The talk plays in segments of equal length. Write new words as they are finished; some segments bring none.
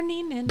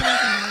And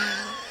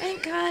I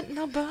ain't got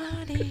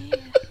nobody.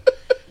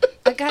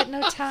 I got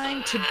no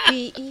time to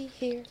be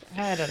here.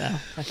 I don't know.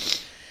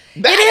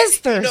 It is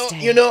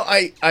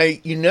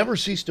Thursday. You never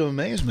cease to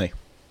amaze me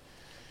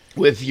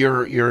with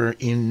your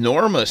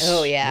enormous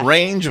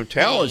range of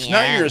talents.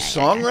 Now you're a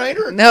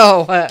songwriter?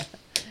 No,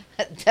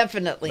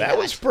 definitely That not.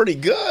 was pretty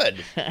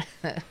good.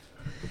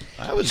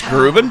 I was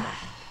grooving.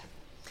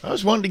 I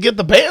was wanting to get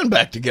the band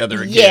back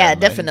together again. Yeah,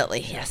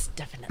 definitely. Yes,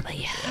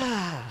 definitely.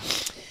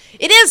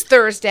 It is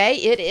Thursday.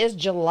 It is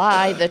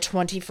July the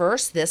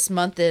 21st. This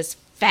month is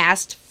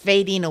fast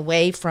fading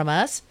away from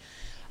us.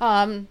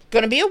 Going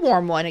to be a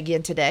warm one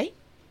again today.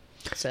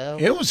 So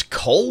It was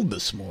cold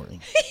this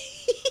morning.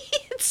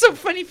 it's so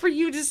funny for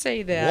you to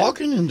say that.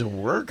 Walking into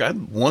work, I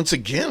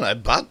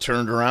about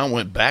turned around,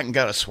 went back and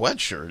got a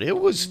sweatshirt. It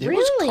was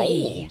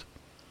cold.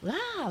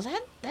 Wow,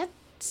 that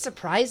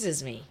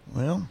surprises me.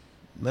 Well,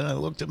 then I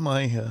looked at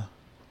my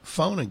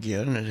phone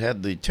again, and it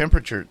had the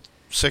temperature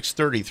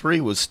 633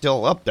 was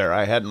still up there.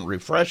 I hadn't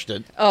refreshed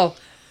it. Oh,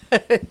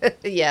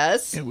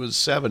 yes. It was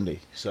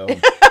 70. So,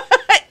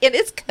 And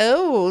it's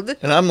cold.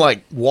 and I'm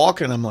like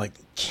walking. I'm like,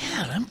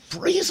 God, I'm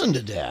freezing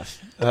to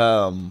death.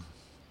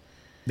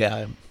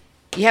 Yeah,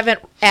 You haven't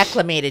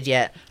acclimated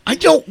yet. I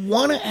don't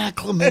want to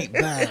acclimate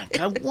back.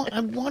 I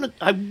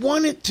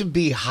want it to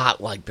be hot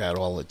like that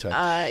all the time.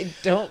 I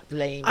don't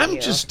blame you. I'm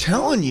just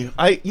telling you.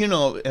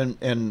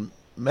 And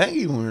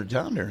Maggie, when we were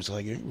down there, is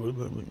like,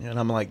 and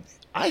I'm like,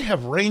 I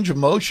have range of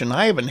motion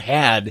I haven't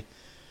had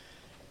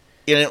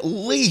in at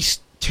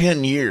least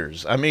 10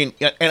 years. I mean,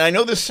 and I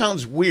know this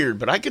sounds weird,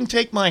 but I can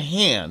take my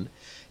hand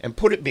and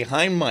put it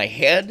behind my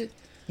head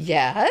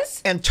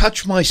Yes. and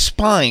touch my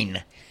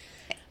spine.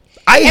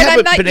 I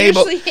haven't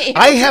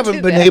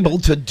been able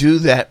to do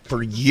that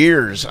for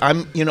years.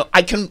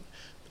 I can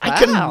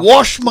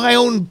wash my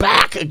own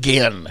back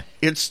again.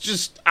 It's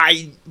just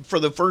for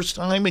the first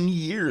time in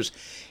years,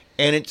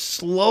 and it's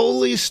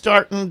slowly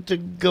starting to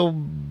go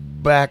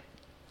back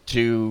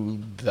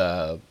to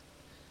the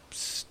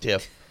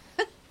stiff.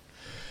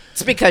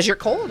 It's because you're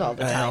cold all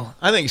the time. Well,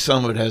 I think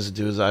some of it has to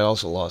do is I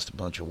also lost a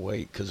bunch of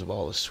weight because of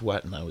all the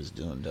sweating I was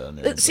doing down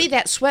there. See,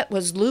 that sweat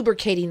was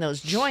lubricating those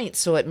joints,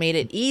 so it made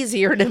it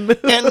easier to move.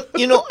 And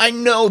I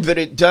know that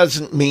it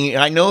doesn't mean.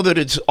 I know that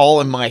it's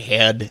all in my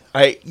head.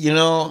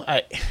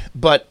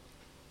 But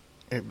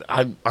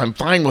I'm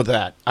fine with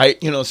that.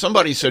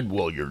 Somebody said,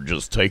 "Well, you're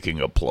just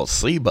taking a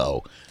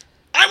placebo."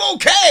 I'm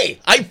okay.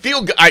 I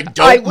feel good. I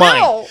don't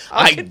mind.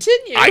 I'll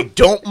continue. I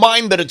don't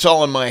mind that it's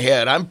all in my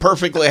head. I'm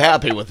perfectly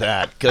happy with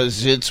that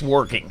because it's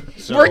working.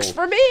 So, Works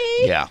for me.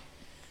 Yeah.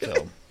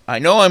 So I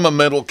know I'm a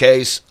mental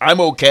case.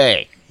 I'm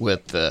okay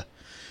with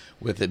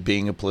it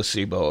being a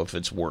placebo if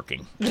it's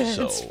working.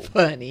 That's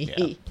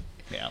funny.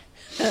 Yeah.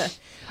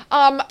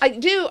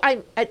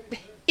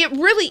 It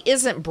really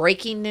isn't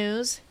breaking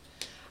news.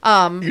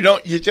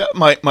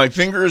 My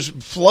finger's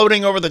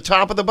floating over the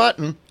top of the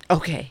button.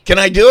 Okay. Can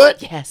I do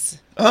it? Yes.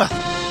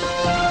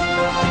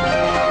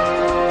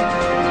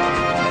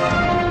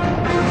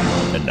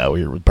 And now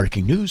here with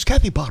breaking news,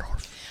 Kathy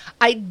Bottorff.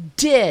 I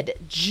did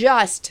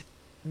just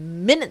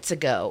minutes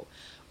ago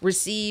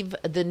receive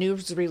the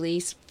news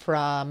release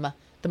from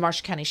the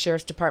Marshall County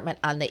Sheriff's Department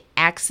on the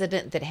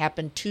accident that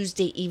happened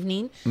Tuesday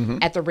evening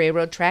at the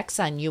railroad tracks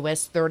on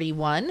US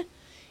 31.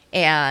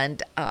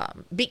 And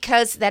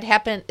because that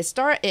happened,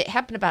 it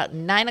happened about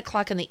 9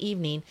 o'clock in the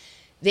evening.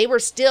 They were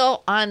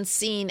still on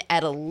scene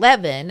at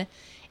 11,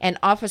 and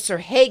Officer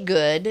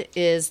Haygood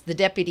is the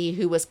deputy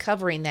who was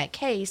covering that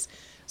case.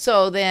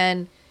 So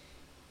then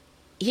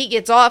he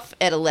gets off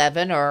at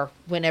 11 or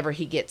whenever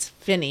he gets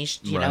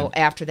finished,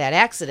 after that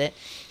accident.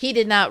 He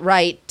did not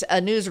write a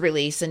news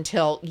release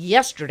until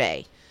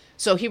yesterday.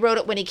 So he wrote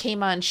it when he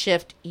came on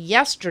shift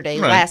yesterday,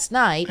 last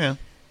night. Yeah.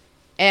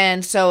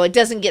 And so it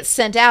doesn't get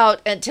sent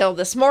out until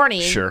this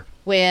morning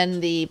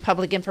when the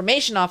public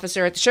information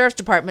officer at the Sheriff's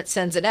Department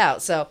sends it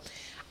out. So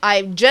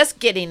I'm just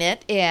getting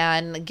it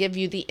and give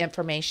you the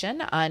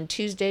information. On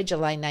Tuesday,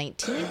 July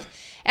 19th,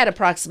 at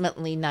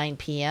approximately 9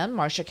 p.m.,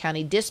 Marshall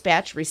County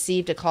Dispatch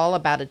received a call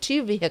about a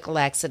two-vehicle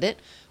accident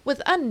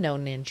with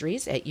unknown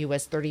injuries at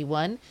US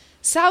 31,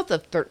 south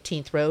of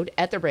 13th Road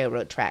at the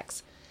railroad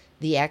tracks.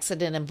 The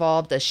accident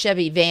involved a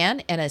Chevy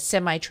van and a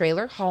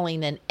semi-trailer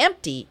hauling an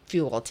empty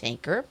fuel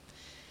tanker.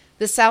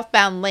 The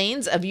southbound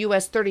lanes of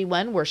US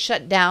 31 were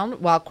shut down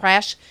while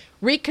crash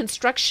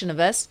reconstruction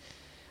was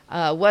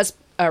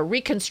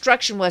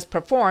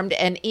performed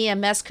and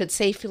EMS could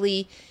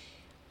safely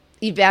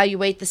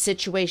evaluate the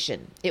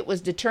situation. It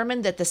was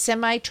determined that the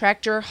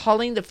semi-tractor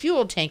hauling the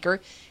fuel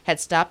tanker had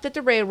stopped at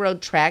the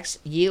railroad tracks,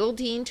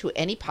 yielding to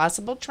any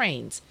possible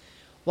trains.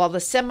 While the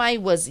semi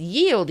was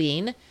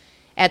yielding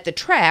at the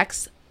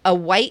tracks, a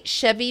white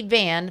Chevy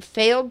van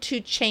failed to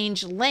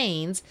change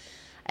lanes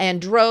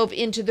and drove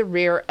into the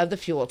rear of the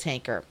fuel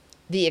tanker.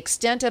 The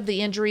extent of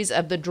the injuries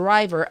of the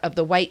driver of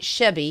the white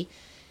Chevy,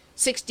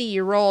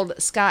 60-year-old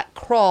Scott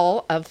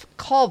Kroll of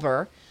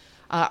Culver,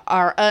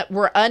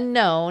 were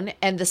unknown,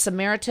 and the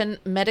Samaritan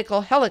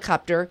medical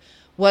helicopter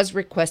was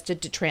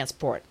requested to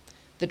transport.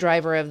 The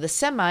driver of the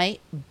semi,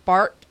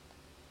 Bart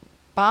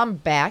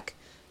Bombach,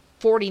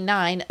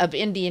 49, of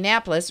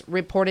Indianapolis,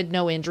 reported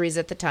no injuries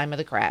at the time of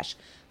the crash.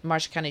 The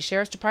Marshall County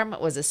Sheriff's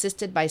Department was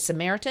assisted by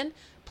Samaritan,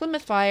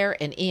 Plymouth Fire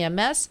and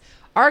EMS,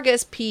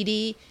 Argus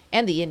PD,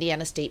 and the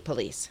Indiana State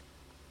Police.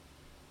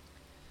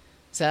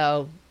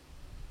 So,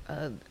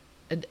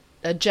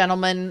 a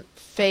gentleman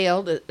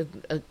failed,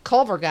 a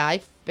Culver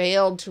guy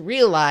failed to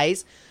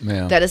realize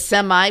that a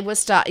semi was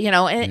stopped,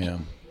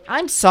 and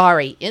I'm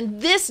sorry, in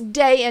this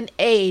day and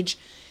age,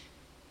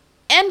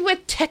 and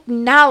with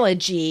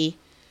technology,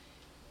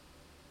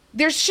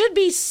 there should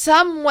be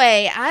some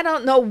way, I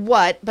don't know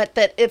what, but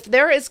that if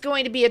there is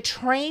going to be a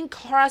train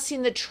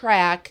crossing the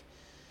track,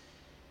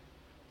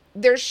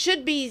 there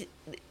should be,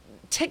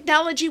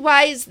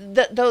 technology-wise,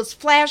 those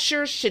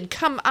flashers should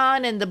come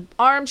on and the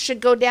arms should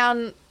go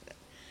down,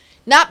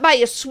 not by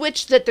a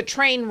switch that the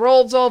train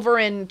rolls over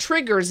and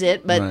triggers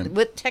it, but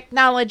with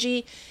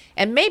technology.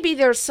 And maybe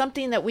there's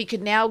something that we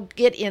could now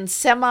get in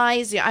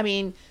semis. I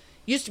mean,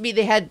 used to be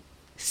they had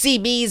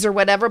CBs or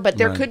whatever, but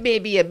there could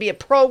maybe be a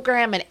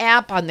program, an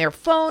app on their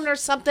phone or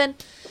something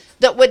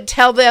that would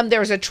tell them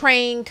there's a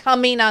train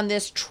coming on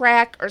this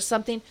track or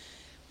something.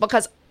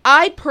 Because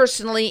I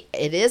personally,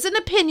 it is an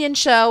opinion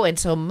show, and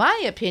so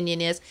my opinion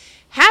is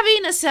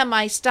having a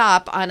semi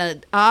stop on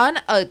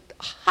a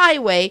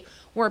highway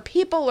where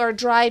people are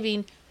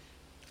driving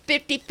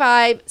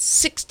 55,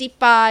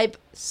 65,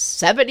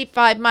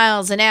 75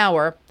 miles an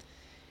hour,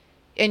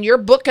 and you're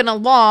booking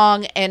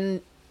along,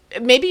 and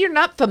maybe you're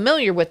not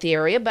familiar with the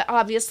area, but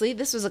obviously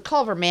this was a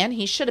Culver man.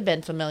 He should have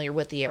been familiar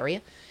with the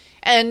area.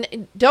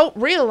 And don't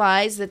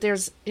realize that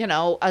there's,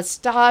 a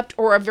stopped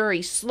or a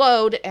very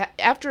slowed.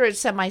 After a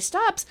semi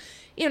stops,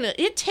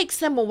 it takes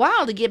them a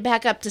while to get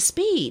back up to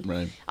speed.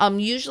 Right.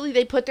 Usually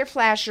they put their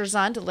flashers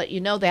on to let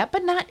you know that,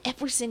 but not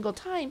every single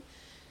time.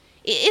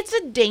 It's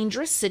a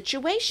dangerous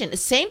situation.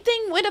 Same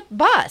thing with a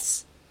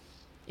bus.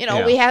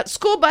 We have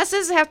school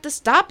buses have to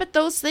stop at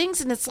those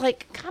things, and it's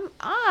like, come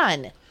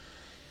on.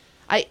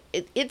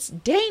 It's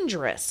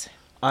dangerous.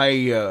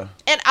 And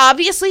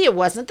obviously it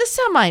wasn't the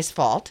semi's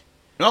fault.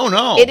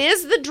 No. It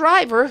is the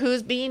driver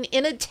who's being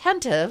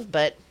inattentive,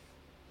 but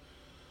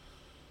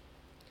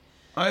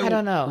I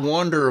don't know.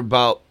 Wonder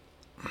about.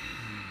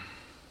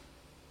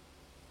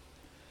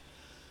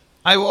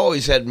 I've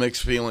always had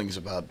mixed feelings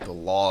about the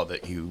law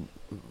that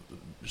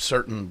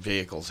certain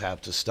vehicles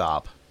have to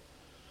stop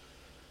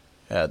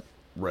at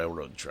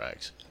railroad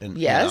tracks. And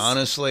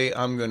honestly,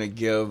 I'm going to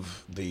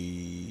give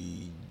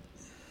the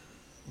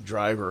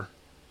driver.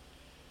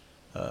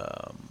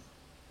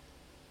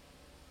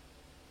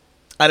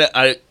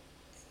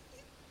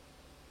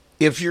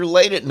 If you're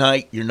late at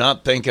night, you're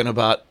not thinking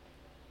about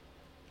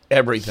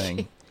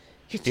everything.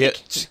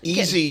 It's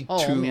easy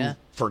to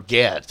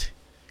forget,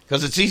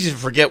 because it's easy to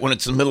forget when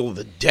it's the middle of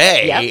the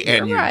day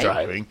and you're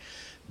driving,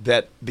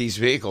 that these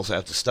vehicles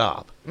have to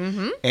stop.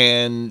 Mm-hmm.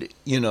 And,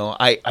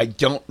 I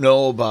don't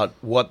know about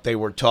what they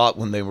were taught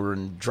when they were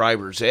in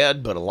driver's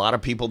ed, but a lot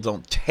of people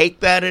don't take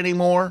that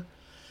anymore.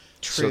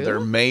 True. So there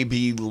may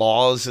be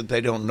laws that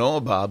they don't know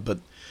about, but,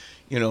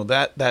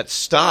 that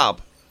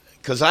stop.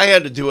 Because I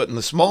had to do it in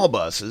the small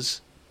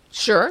buses.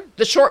 Sure.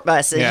 The short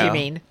buses, you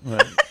mean.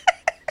 Right.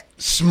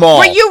 Small.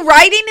 Were you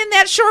riding in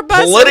that short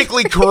bus?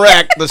 Politically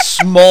correct, the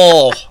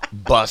small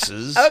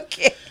buses.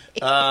 Okay.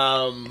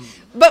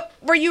 But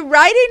were you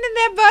riding in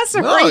that bus,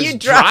 or were you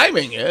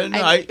driving it?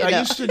 I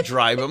used to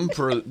drive them.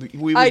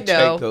 We would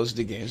take those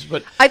to games.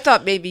 But I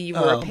thought maybe you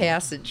were a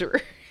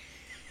passenger.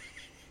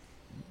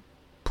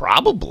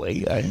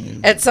 Probably.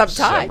 At some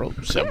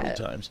time. Several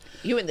times.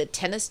 You and the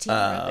tennis team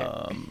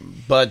were there.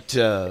 But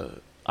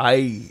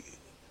I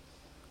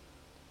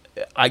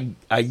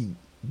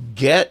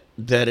get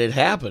that it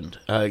happened.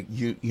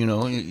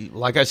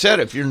 Like I said,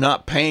 if you're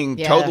not paying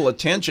total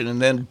attention,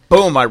 and then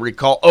boom, I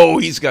recall,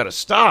 he's got to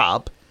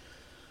stop.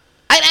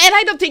 And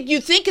I don't think you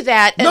think of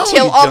that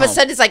until all of a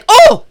sudden it's like,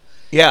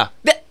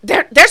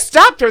 they're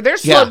stopped, or they're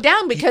slowed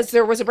down because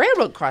there was a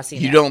railroad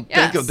crossing. You don't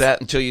think of that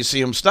until you see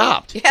them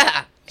stopped.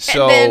 Yeah.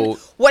 So, and then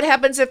what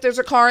happens if there's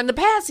a car in the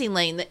passing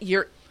lane?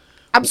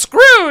 I'm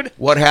screwed.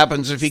 What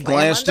happens if he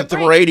glanced at the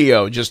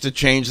radio just to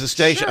change the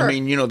station? Sure. I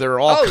mean, there are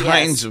all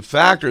kinds of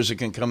factors that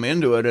can come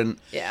into it.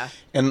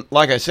 And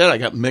like I said, I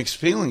got mixed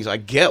feelings. I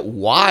get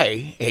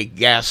why a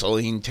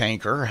gasoline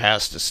tanker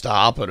has to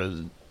stop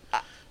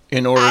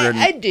in order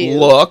to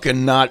look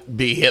and not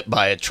be hit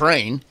by a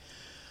train.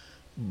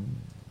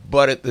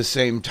 But at the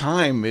same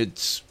time,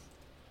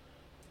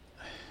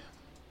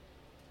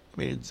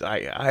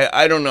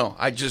 I don't know.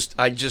 I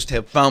just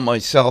have found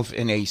myself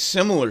in a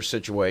similar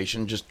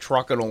situation, just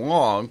trucking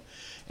along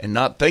and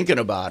not thinking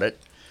about it,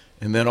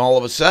 and then all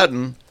of a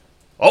sudden,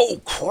 oh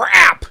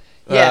crap!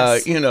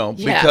 Yes.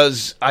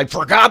 Because I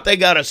forgot they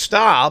got to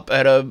stop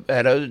at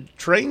a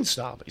train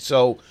stop.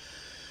 So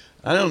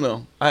I don't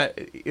know.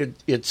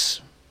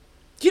 It's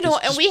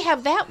and we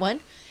have that one,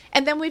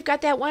 and then we've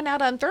got that one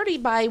out on 30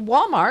 by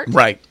Walmart.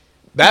 Right.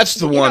 That's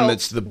the one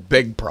that's the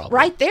big problem.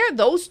 Right there.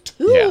 Those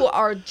two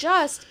are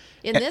just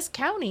in this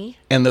county.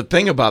 And the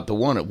thing about the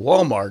one at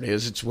Walmart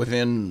is it's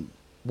within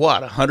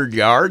what, 100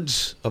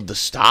 yards of the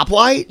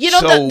stoplight? You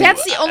know,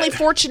 that's the only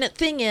fortunate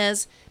thing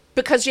is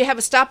because you have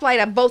a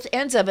stoplight on both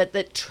ends of it,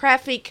 that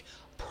traffic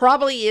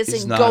probably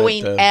isn't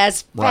going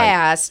as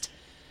fast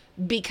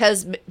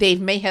because they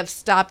may have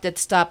stopped at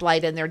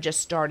stoplight and they're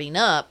just starting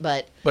up.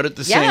 But at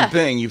the same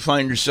thing, you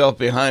find yourself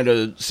behind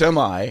a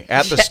semi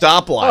at the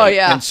stoplight. Oh,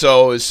 yeah. And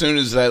so as soon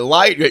as that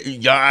light,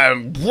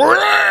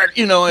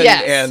 you know,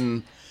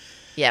 and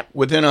yep.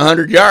 within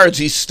 100 yards,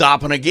 he's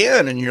stopping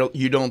again, and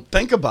you don't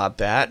think about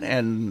that,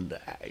 and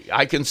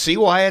I can see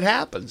why it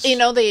happens. You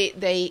know,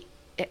 they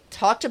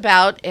talked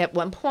about at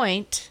one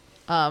point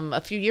a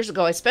few years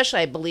ago,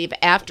 especially I believe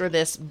after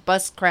this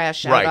bus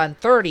crash out on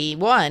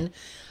 31,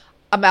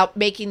 about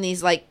making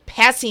these like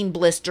passing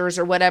blisters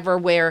or whatever,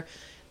 where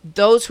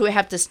those who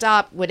have to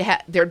stop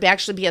there'd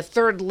actually be a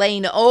third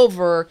lane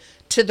over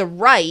to the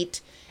right,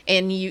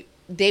 and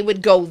they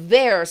would go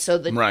there, so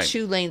the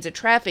two lanes of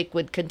traffic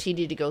would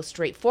continue to go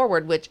straight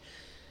forward, which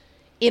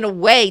in a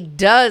way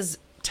does,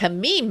 to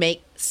me,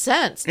 make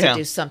sense to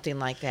do something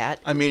like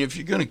that. I mean, if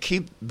you're going to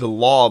keep the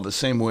law the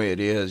same way it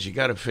is, you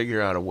got to figure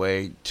out a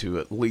way to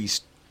at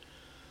least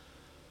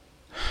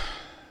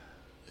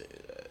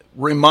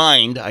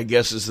remind, I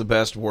guess is the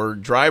best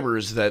word,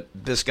 drivers that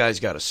this guy's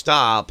got to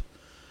stop.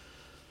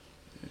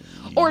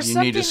 Or you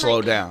need to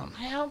slow down.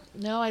 Well,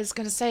 no, I was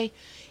going to say,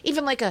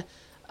 even like a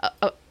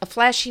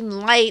flashing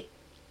light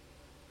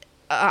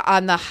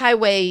on the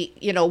highway,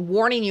 you know,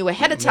 warning you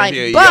ahead of time.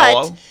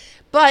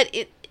 But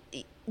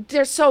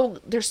there's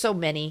so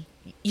many.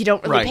 You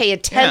don't really pay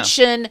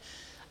attention.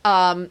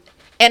 Yeah.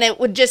 And it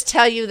would just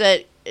tell you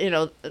that, you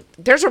know,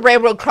 there's a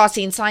railroad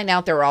crossing sign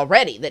out there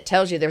already that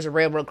tells you there's a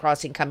railroad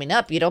crossing coming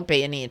up. You don't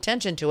pay any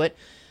attention to it.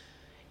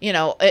 You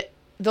know,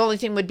 the only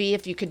thing would be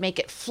if you could make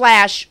it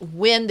flash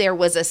when there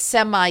was a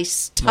semi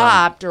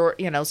stopped or,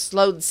 you know,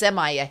 slowed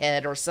semi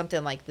ahead or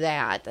something like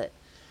that.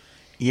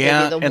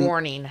 Yeah. The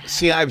warning.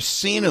 See, I've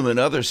seen them in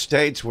other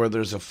states where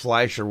there's a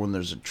flasher when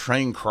there's a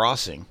train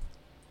crossing.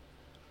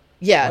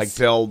 Yes. Like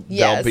there'll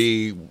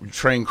be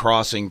train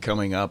crossing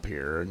coming up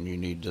here and you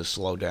need to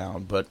slow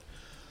down. But,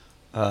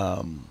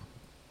 I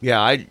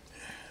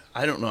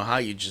don't know how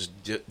you just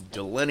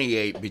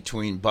delineate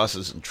between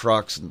buses and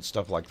trucks and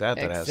stuff like that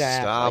has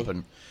to stop.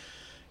 And,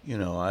 you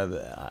know,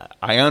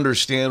 I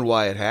understand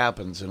why it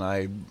happens.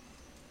 And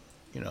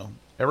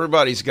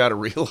everybody's got to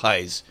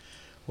realize,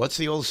 what's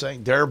the old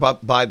saying? There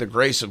by the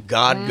grace of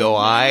God go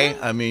I.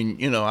 I mean,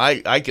 you know,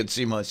 I could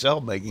see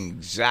myself making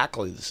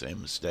exactly the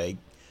same mistake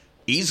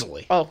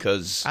easily. Oh,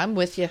 because I'm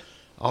with you.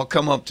 I'll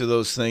come up to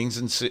those things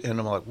and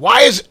I'm like,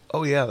 why is it?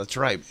 Oh, yeah, that's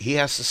right. He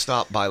has to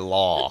stop by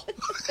law.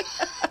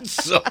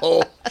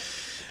 So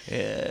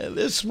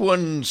this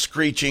one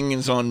screeching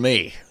is on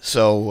me.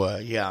 So,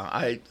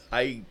 I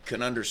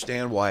can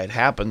understand why it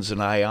happens,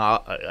 and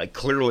I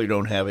clearly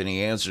don't have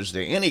any answers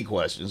to any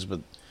questions,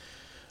 but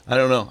I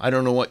don't know. I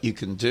don't know what you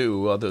can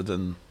do other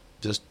than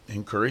just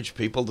encourage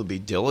people to be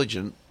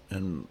diligent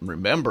and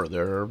remember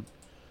there are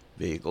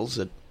vehicles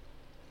that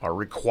are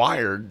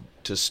required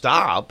to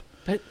stop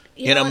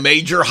in a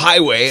major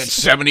highway at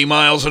 70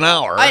 miles an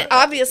hour.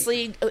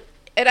 Obviously,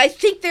 and I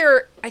think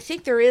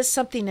there is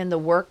something in the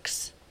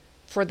works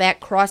for that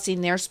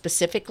crossing there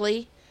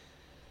specifically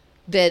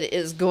that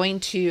is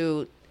going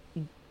to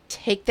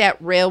take that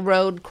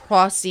railroad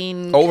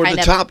crossing over the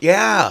top.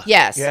 Yeah.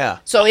 Yes. Yeah.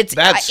 So it's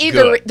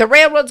either good. The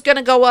railroad's going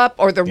to go up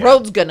or the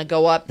road's going to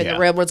go up and the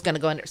railroad's going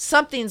to go under.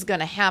 Something's going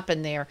to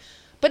happen there,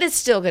 but it's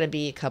still going to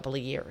be a couple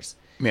of years.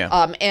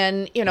 Yeah.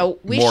 And you know,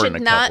 we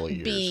should not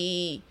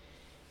be.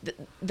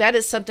 That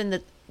is something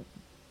that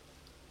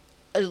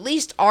at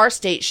least our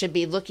state should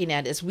be looking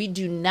at, is we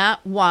do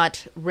not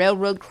want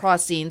railroad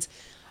crossings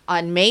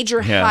on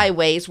major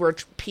highways where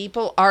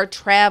people are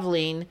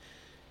traveling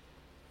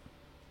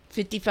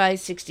 55,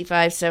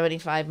 65,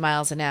 75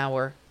 miles an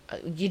hour.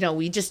 You know,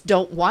 we just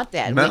don't want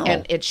that. No.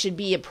 And it should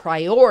be a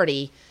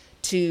priority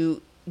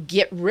to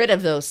get rid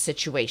of those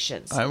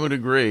situations. I would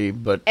agree,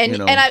 but and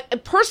I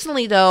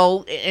personally,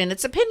 though, and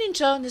it's opinion,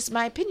 Joan, this is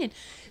my opinion,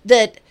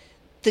 that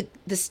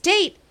the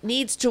state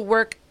needs to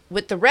work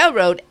with the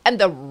railroad, and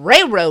the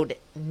railroad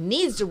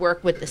needs to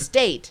work with the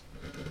state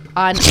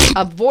on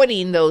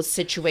avoiding those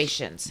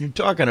situations. You're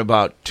talking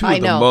about two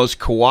of the most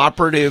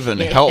cooperative and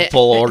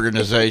helpful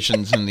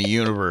organizations in the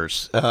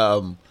universe.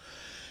 And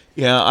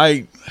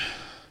the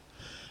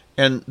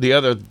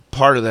other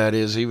part of that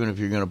is, even if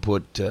you're going to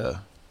put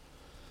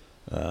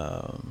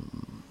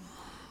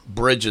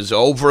bridges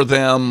over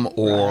them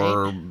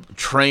or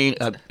train,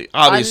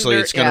 obviously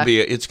it's going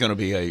to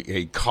be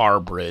a car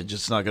bridge.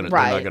 It's not going to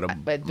they're not going to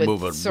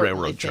move a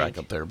railroad track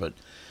up there, but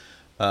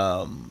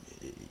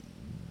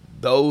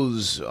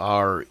those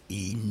are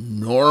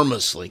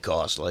enormously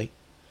costly.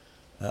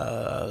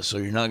 So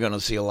you're not going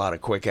to see a lot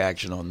of quick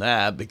action on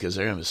that, because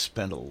they're going to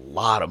spend a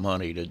lot of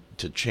money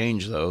to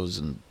change those.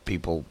 And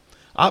people,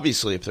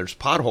 obviously, if there's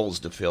potholes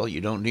to fill,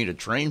 you don't need a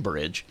train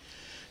bridge.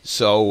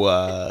 So,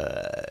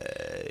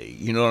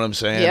 you know what I'm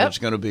saying? Yep. It's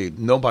going to be,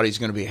 nobody's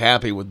going to be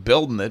happy with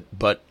building it,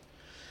 but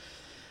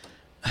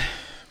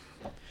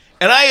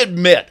And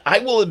I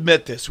will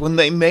admit this, when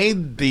they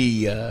made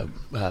the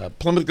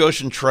Plymouth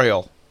Goshen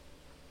Trail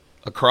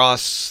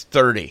across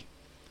 30,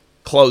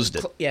 closed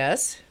it.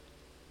 Yes.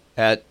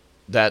 At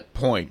that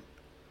point,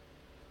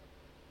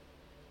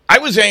 I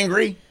was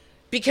angry.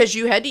 Because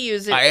you had to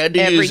use it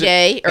every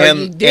day, or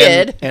you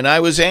did. And I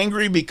was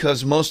angry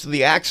because most of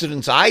the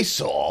accidents I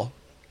saw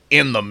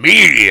in the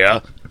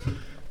media,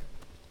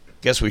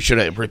 guess we should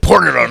have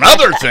reported on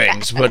other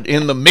things, but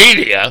in the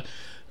media,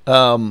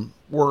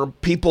 were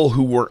people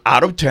who were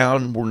out of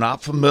town, were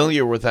not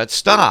familiar with that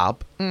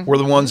stop, were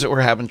the ones that were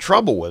having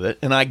trouble with it,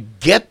 and I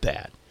get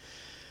that.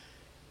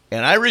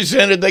 And I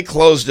resented they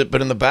closed it,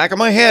 but in the back of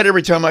my head,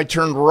 every time I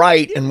turned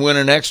right and went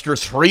an extra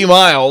 3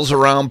 miles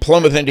around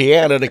Plymouth,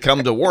 Indiana to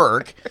come to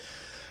work,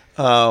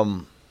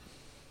 one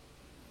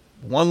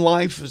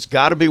life has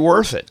got to be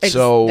worth it.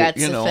 So,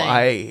 that's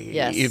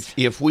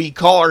if we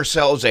call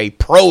ourselves a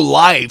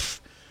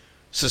pro-life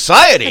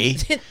society,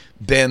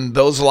 then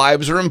those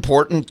lives are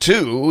important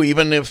too,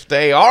 even if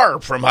they are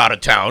from out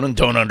of town and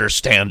don't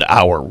understand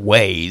our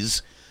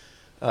ways.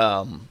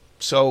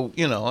 So,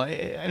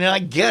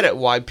 I get it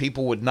why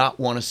people would not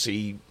want to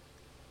see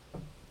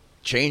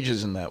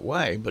changes in that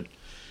way. But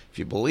if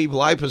you believe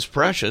life is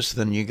precious,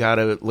 then you got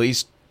to at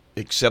least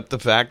accept the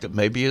fact that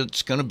maybe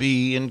it's going to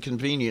be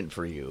inconvenient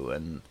for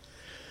you.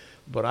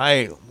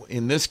 But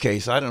in this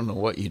case, I don't know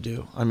what you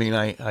do. I mean,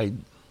 I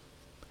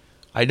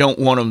don't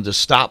want them to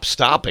stop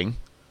stopping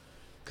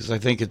because I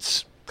think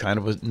it's kind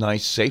of a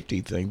nice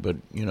safety thing. But,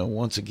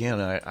 once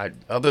again, I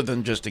other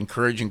than just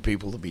encouraging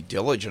people to be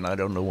diligent, I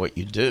don't know what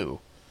you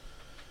do.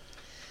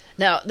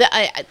 No,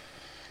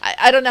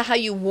 I don't know how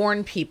you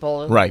warn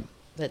people. Right.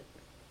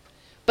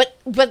 But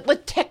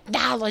with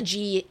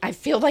technology, I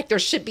feel like there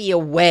should be a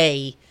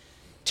way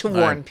to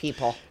warn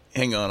people.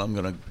 Hang on, I'm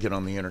going to get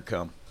on the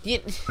intercom.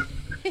 Jim,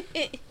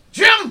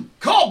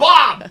 call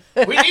Bob.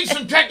 We need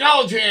some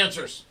technology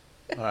answers.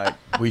 All right,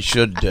 we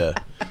should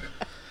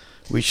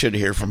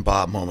hear from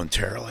Bob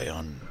momentarily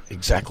on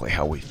exactly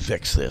how we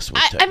fix this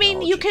with technology. I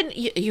mean,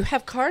 you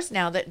have cars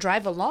now that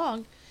drive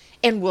along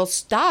and will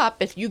stop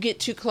if you get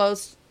too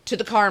close to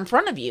the car in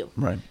front of you.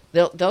 Right.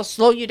 They'll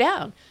slow you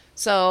down.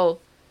 So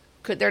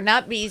could there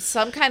not be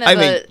some kind of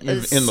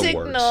a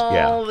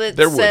signal that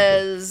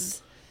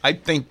says, I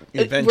think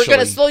eventually we're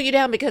going to slow you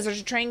down because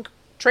there's a train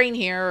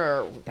here,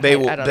 or they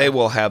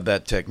will have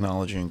that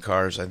technology in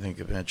cars, I think,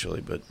 eventually.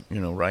 But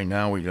right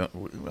now we don't.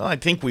 Well, I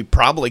think we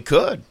probably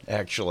could,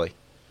 actually,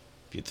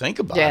 if you think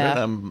about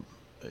it.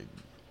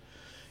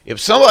 If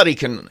somebody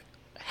can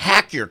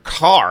hack your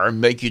car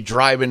and make you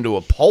drive into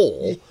a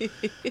pole,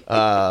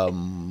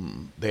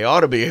 they ought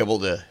to be able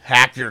to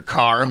hack your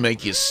car and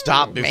make you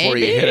stop before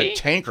you hit a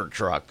tanker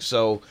truck.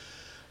 So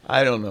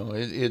I don't know.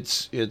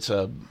 It's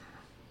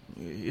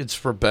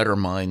for better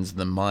minds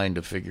than mine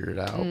to figure it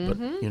out.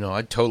 Mm-hmm. But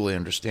I totally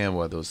understand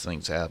why those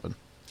things happen.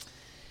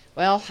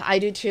 Well, I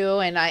do too,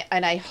 and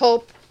I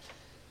hope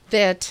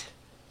that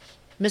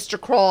Mr.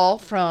 Kroll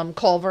from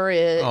Culver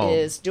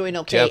is doing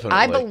okay. Definitely.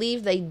 I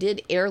believe they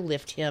did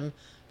airlift him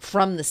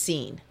from the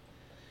scene.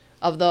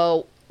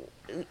 Although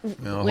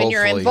when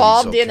you're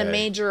involved in a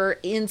major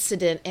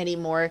incident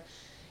anymore,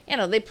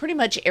 they pretty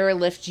much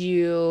airlift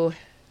you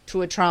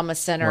to a trauma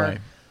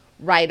center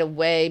right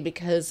away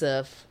because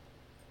of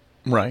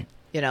and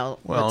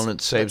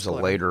it saves a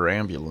later on.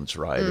 Ambulance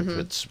ride if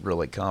it's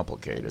really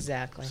complicated.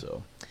 Exactly.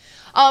 So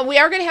we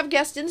are going to have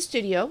guests in the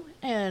studio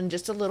in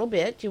just a little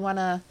bit. Do you want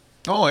to?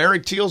 Oh,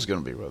 Eric Teal's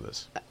going to be with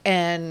us.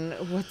 And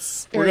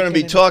we're going to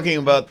be talking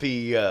about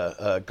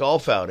the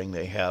golf outing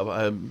they have.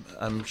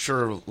 I'm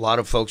sure a lot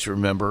of folks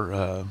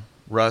remember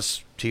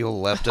Russ Teal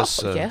left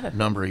us a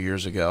number of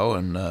years ago,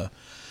 and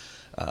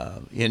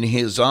in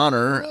his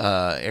honor,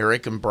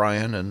 Eric and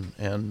Brian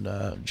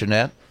and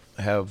Jeanette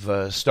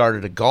have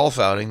started a golf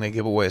outing. They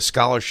give away a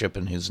scholarship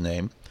in his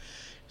name.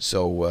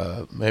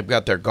 So they've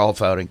got their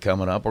golf outing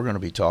coming up. We're going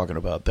to be talking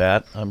about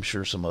that. I'm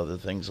sure some other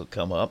things will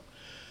come up.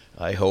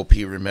 I hope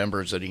he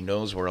remembers that he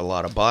knows where a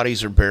lot of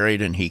bodies are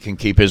buried and he can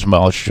keep his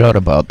mouth shut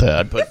about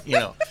that. But,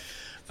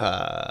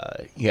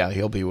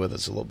 he'll be with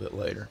us a little bit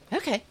later.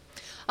 Okay.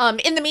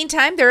 In the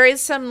meantime, there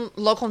is some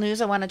local news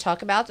I want to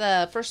talk about.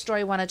 The first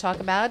story I want to talk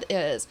about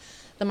is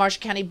the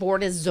Marshall County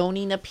Board of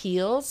Zoning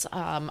Appeals.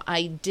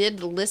 I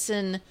did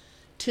listen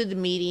to the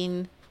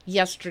meeting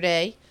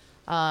yesterday,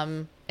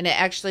 and it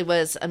actually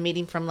was a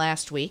meeting from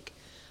last week.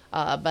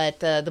 But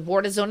the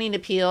Board of Zoning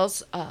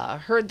Appeals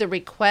heard the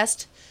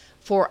request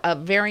for a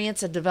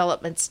variance of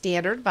development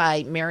standard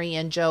by Mary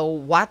and Joe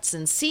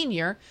Watson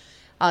Sr.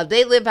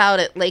 They live out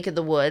at Lake of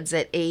the Woods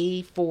at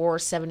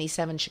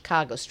A477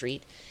 Chicago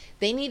Street.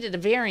 They needed a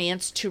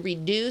variance to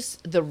reduce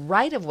the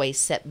right-of-way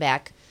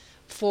setback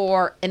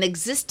for an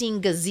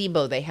existing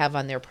gazebo they have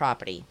on their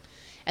property.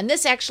 And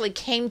this actually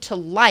came to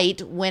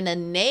light when a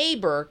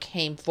neighbor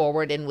came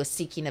forward and was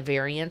seeking a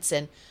variance.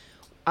 And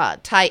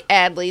Ty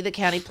Adley, the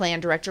county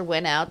plan director,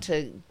 went out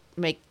to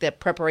make the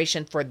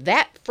preparation for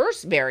that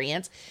first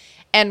variance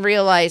and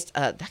realized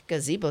that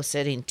gazebo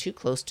sitting too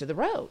close to the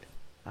road.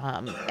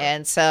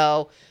 And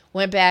so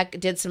went back,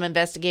 did some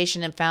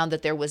investigation, and found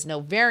that there was no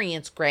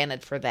variance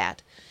granted for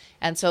that.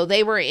 And so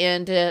they were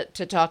in to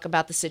talk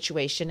about the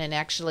situation. And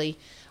actually,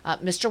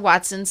 Mr.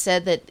 Watson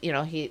said that,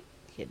 he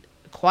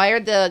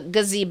acquired the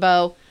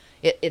gazebo.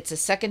 It's a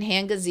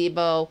secondhand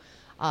gazebo.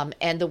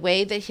 And the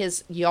way that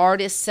his yard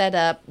is set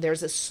up,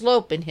 there's a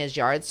slope in his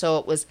yard. So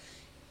it was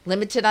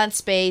limited on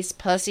space.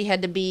 Plus, he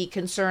had to be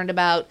concerned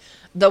about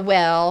the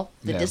well,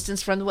 the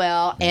distance from the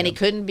well. And he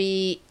couldn't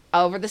be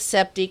over the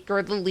septic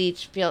or the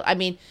leach field. I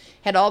mean,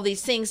 had all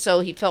these things. So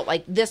he felt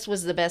like this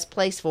was the best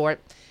place for it.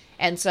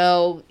 And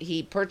so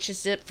he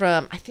purchased it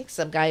from, I think,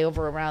 some guy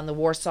over around the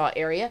Warsaw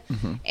area,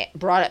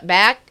 brought it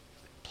back,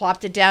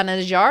 plopped it down in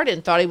his yard,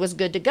 and thought he was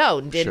good to go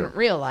and didn't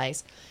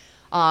realize.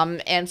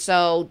 And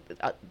so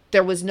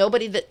there was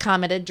nobody that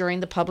commented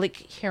during the public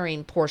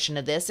hearing portion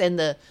of this,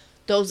 and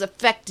those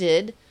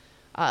affected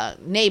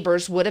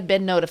neighbors would have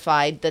been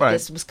notified that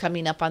this was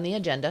coming up on the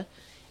agenda.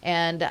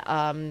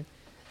 And,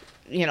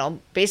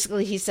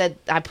 basically he said,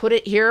 I put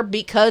it here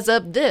because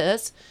of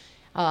this.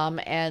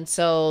 And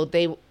so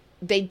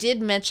they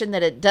did mention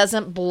that it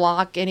doesn't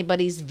block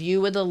anybody's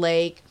view of the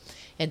lake.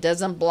 It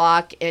doesn't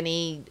block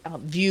any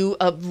view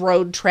of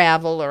road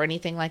travel or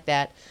anything like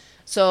that.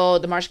 So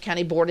the Marshall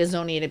County Board of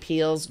Zoning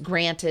Appeals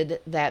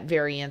granted that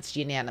variance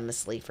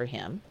unanimously for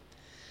him.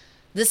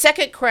 The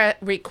second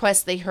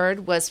request they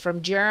heard was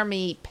from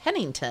Jeremy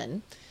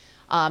Pennington,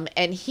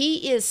 and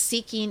he is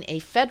seeking a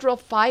federal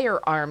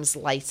firearms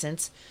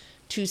license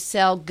to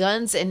sell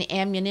guns and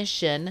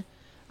ammunition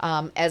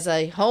as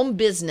a home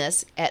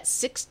business at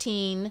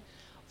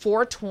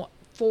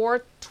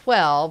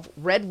 16412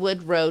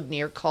 Redwood Road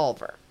near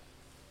Culver.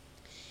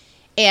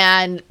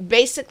 And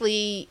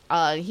basically,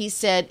 he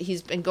said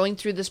he's been going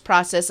through this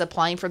process,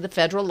 applying for the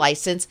federal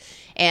license,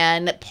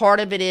 and part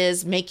of it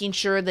is making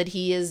sure that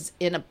he is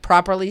in a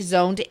properly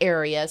zoned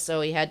area. So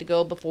he had to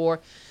go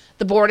before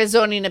the Board of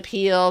Zoning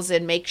Appeals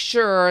and make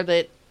sure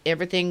that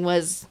everything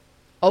was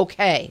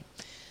okay.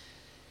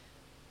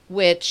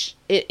 Which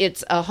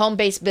it's a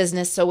home-based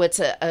business, so it's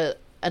an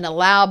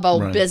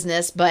allowable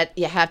business, but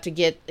you have to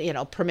get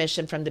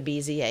permission from the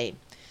BZA.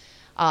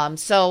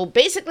 So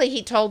basically,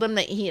 he told him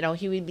that he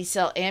would be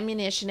sell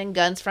ammunition and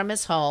guns from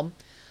his home.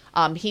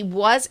 He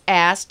was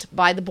asked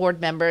by the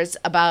board members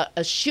about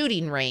a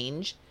shooting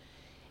range,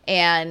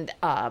 and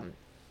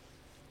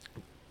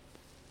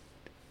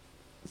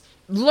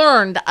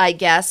learned, I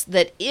guess,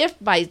 that if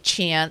by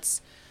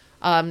chance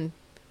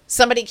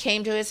somebody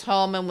came to his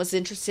home and was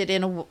interested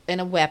in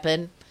a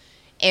weapon,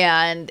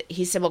 and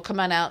he said, well,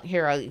 come on out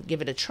here, I'll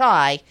give it a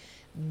try,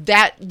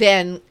 that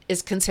then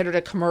is considered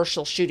a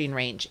commercial shooting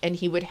range, and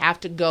he would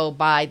have to go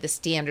by the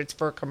standards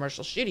for a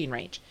commercial shooting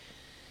range.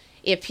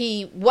 If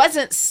he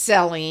wasn't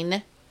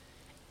selling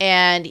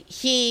and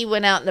he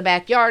went out in the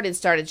backyard and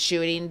started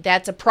shooting,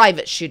 that's a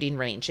private shooting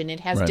range, and it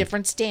has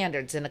different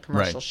standards than a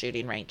commercial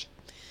shooting range.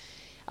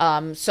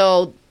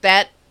 So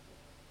that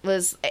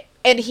was...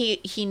 And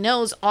he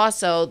knows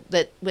also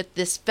that with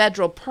this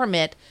federal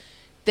permit,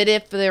 that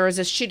if there is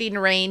a shooting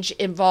range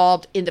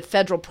involved in the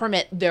federal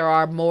permit, there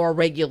are more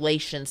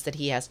regulations that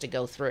he has to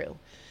go through.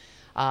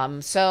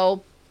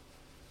 So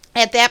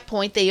at that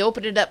point, they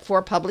opened it up for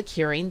a public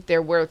hearing.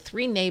 There were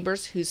 3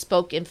 neighbors who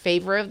spoke in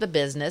favor of the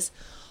business.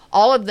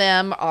 All of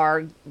them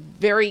are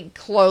very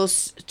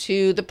close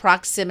to the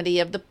proximity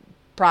of the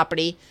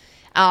property.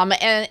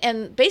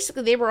 And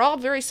basically, they were all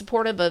very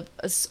supportive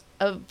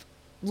of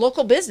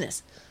local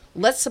business.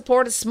 Let's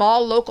support a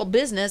small local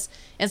business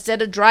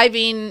instead of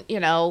driving,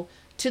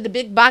 to the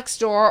big box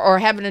store or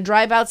having to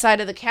drive outside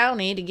of the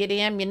county to get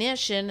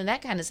ammunition and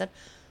that kind of stuff.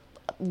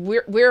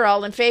 We're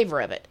all in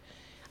favor of it.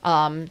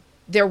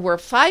 There were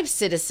 5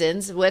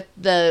 citizens, with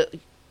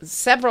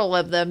several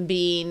of them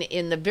being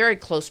in the very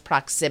close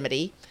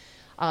proximity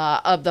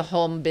of the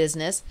home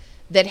business,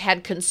 that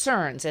had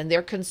concerns, and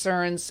their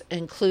concerns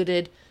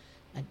included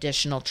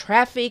additional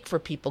traffic for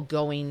people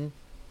going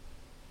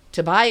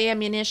to buy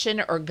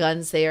ammunition or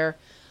guns there,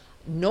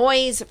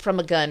 noise from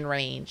a gun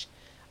range,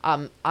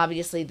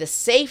 obviously the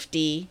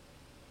safety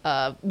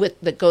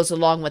that goes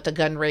along with the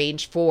gun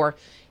range for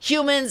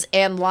humans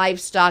and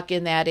livestock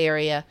in that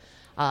area,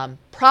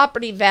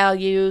 property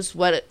values,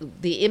 what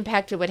the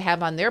impact it would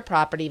have on their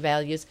property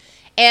values,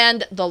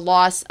 and the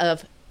loss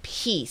of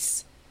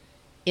peace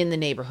in the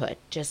neighborhood.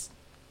 Just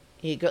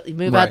you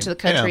move out to the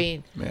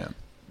country,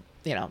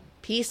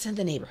 peace in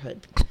the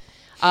neighborhood.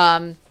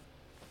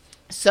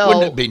 So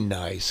wouldn't it be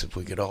nice if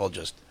we could all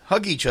just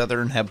hug each other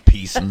and have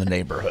peace in the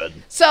neighborhood?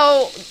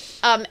 So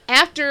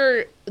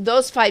after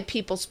those 5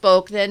 people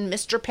spoke, then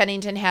Mr.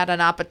 Pennington had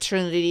an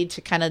opportunity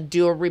to kind of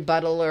do a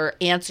rebuttal or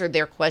answer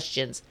their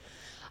questions.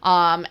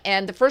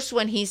 And the first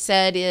one he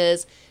said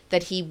is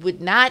that he would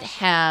not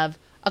have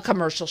a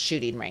commercial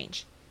shooting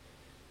range.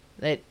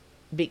 That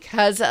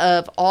because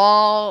of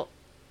all...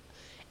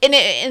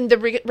 And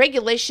the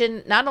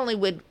regulation not only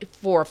would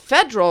for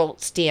federal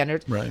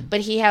standards,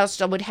 but he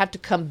also would have to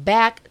come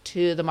back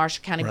to the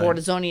Marshall County Board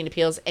of Zoning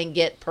Appeals and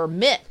get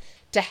permit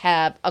to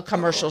have a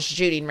commercial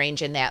shooting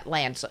range in that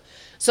land.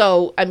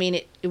 So I mean,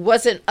 it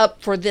wasn't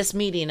up for this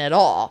meeting at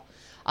all.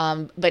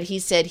 But he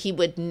said he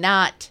would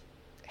not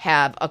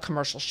have a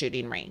commercial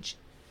shooting range.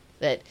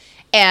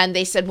 And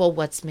they said, well,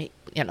 what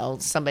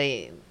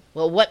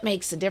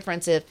makes a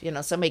difference if,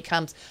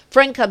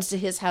 friend comes to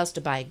his house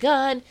to buy a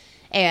gun,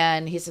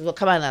 and he said, well,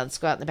 come on, let's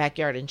go out in the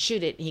backyard and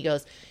shoot it. And he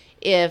goes,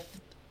 if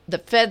the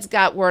feds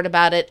got word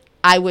about it,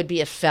 I would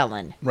be a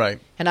felon. Right.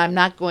 And I'm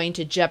not going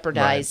to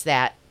jeopardize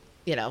that,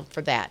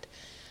 for that.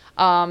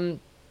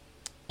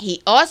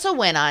 He also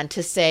went on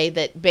to say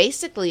that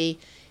basically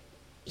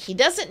he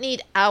doesn't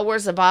need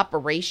hours of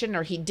operation,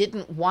 or he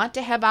didn't want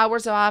to have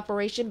hours of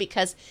operation,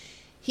 because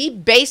he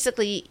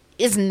basically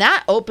is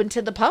not open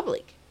to the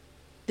public.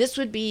 This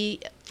would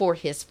be for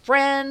his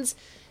friends,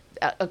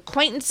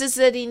 acquaintances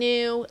that he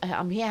knew.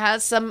 He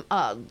has some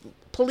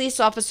police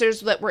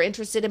officers that were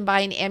interested in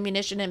buying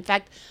ammunition. In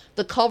fact,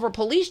 the Culver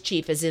police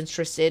chief is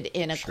interested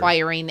in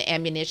acquiring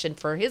ammunition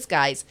for his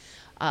guys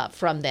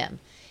from them.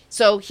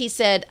 So he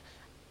said,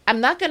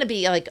 I'm not going to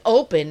be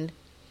open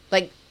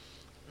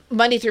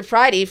Monday through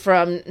Friday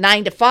from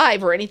 9 to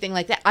 5 or anything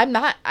like that.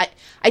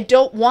 I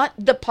don't want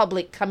the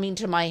public coming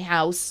to my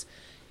house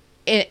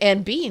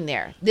and being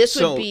there. This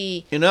would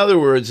be... In other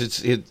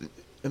words,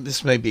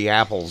 this may be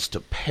apples to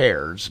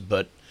pears,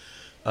 but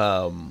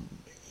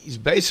he's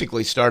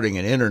basically starting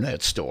an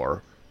internet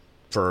store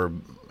for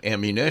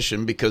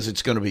ammunition, because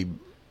it's going to be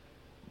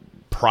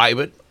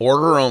private,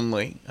 order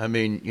only. I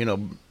mean,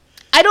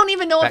 I don't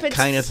even know if it's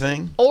kind of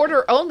thing.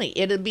 Order only.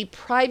 It'll be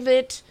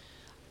private,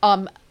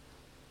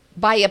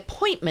 by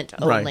appointment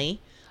only.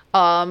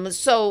 Right.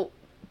 So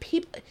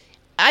people,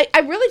 I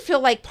really feel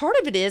like part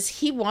of it is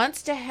he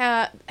wants to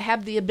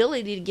have the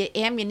ability to get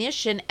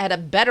ammunition at a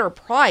better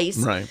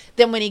price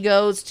than when he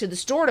goes to the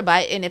store to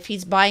buy it. And if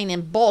he's buying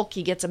in bulk,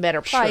 he gets a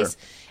better price.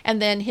 Sure. And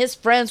then his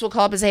friends will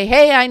call up and say,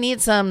 hey, I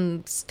need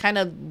some kind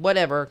of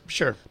whatever,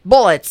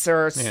 bullets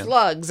or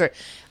slugs, or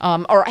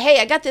hey,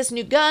 I got this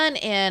new gun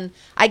and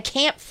I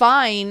can't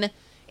find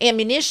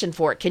ammunition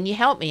for it. Can you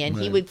help me? And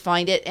he would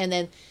find it, and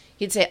then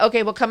he'd say,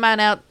 okay, well, come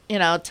on out,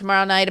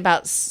 tomorrow night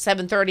about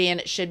 7:30, and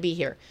it should be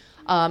here.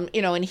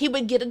 And he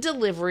would get a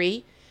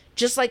delivery,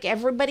 just like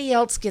everybody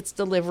else gets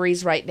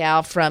deliveries right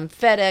now from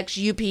FedEx,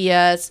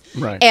 UPS,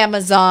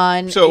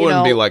 Amazon. So it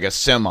wouldn't be like a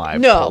semi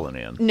pulling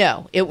in.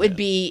 No, it would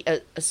be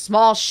a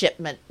small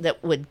shipment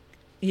that would,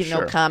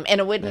 come, and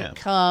it wouldn't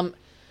come.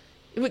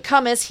 It would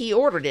come as he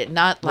ordered it,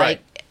 not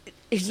like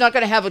he's not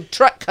going to have a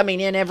truck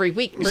coming in every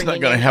week. He's not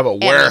going to have a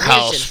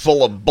warehouse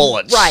full of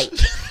bullets. Right.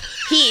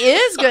 He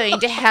is going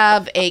to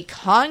have a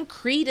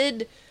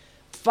concreted,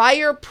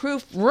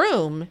 fireproof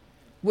room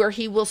where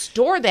he will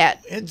store the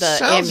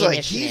sounds ammunition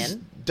like he's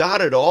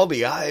dotted all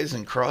the I's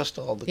and crossed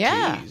all the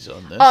T's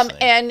on this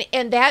thing.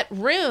 And that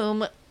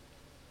room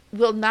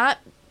will not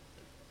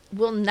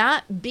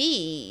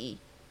be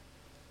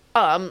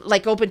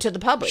open to the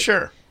public.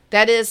 Sure.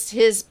 That is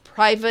his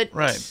private.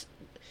 Right.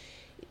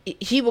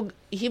 He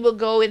will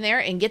go in there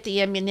and get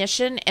the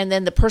ammunition, and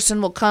then the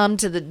person will come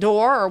to the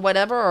door or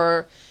whatever,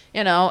 or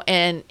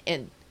and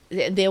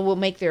they will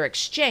make their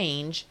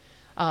exchange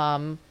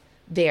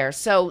there.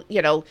 So,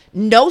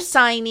 no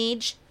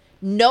signage,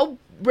 no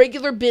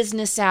regular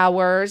business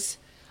hours,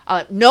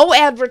 no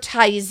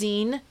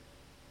advertising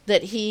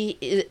that he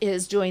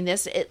is doing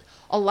this.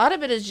 A lot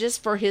of it is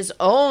just for his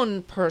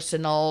own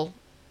personal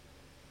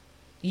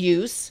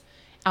use.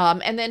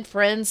 And then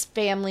friends,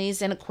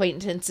 families, and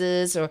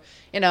acquaintances, or,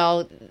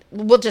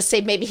 we'll just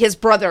say maybe his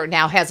brother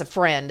now has a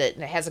friend that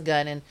has a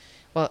gun, and,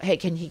 well, hey,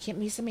 can you get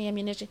me some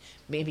ammunition?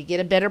 Maybe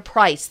get a better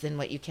price than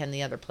what you can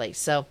the other place.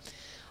 So,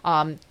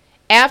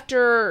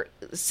 after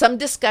some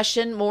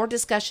more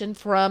discussion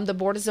from the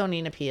Board of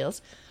Zoning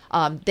Appeals,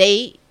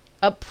 they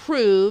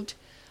approved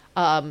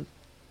the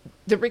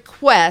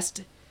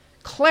request,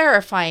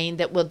 clarifying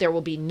that there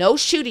will be no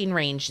shooting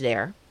range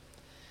there,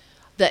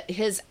 that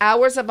his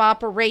hours of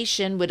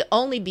operation would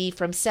only be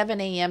from 7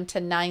 a.m.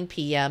 to 9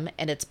 p.m.,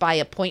 and it's by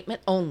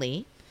appointment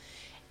only,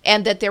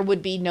 and that there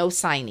would be no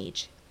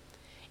signage.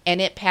 And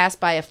it passed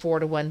by a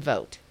 4-1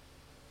 vote.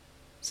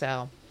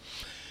 So.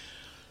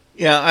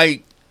 Yeah,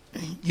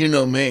 you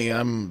know me,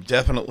 I'm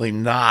definitely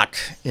not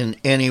in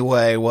any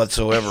way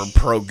whatsoever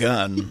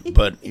pro-gun,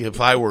 but if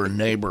I were a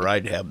neighbor,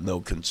 I'd have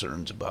no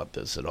concerns about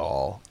this at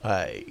all.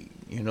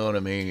 You know what I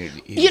mean?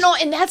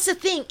 And that's the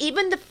thing.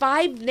 Even the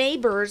 5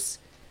 neighbors,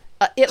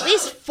 at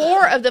least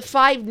 4 of the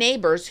 5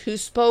 neighbors who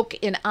spoke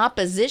in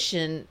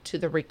opposition to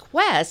the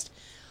request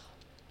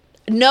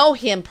know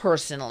him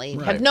personally,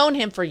 have known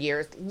him for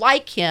years,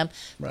 like him,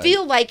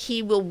 feel like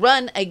he will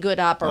run a good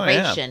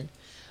operation,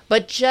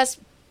 but just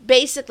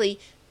basically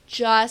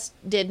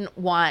didn't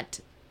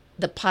want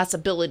the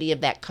possibility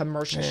of that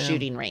commercial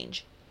shooting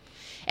range.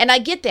 And I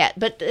get that,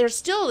 but there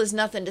still is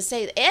nothing to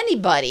say that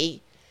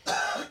anybody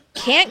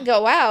can't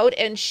go out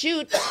and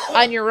shoot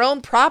on your own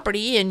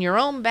property in your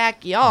own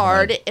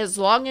backyard as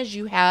long as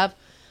you have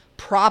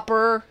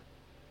proper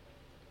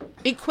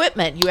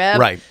equipment. You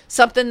have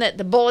something that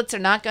the bullets are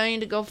not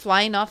going to go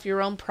flying off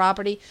your own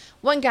property.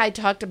 One guy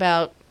talked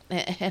about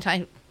And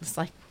I was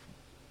like,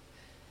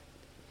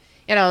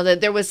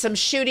 that there was some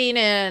shooting,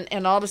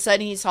 and all of a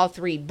sudden he saw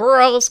 3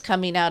 burros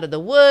coming out of the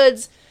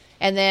woods.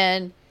 And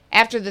then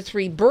after the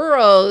 3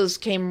 burros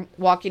came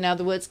walking out of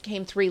the woods,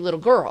 came 3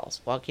 little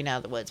girls walking out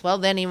of the woods. Well,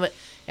 then he went,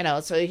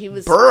 so he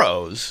was.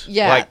 Burros?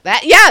 Yeah.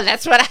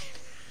 That's what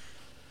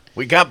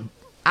we got.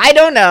 I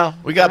don't know.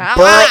 We got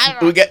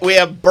we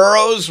have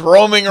burros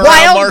roaming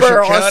around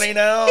Marshall County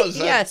now. Is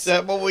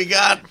that what we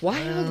got?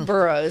 Wild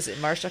burros in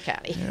Marshall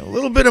County. Yeah, a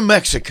little bit of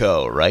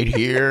Mexico right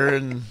here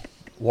in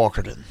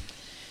Walkerton.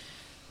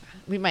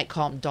 We might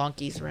call them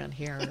donkeys around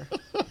here.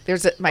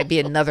 Might be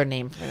another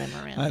name for them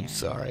around here. I'm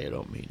sorry, I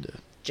don't mean to.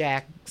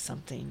 Jack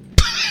something.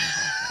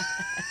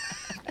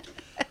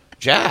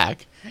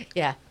 Jack?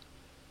 Yeah.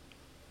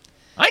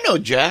 I know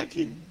Jack.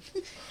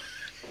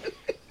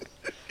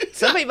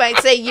 Somebody might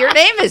say, your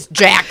name is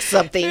Jack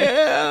something.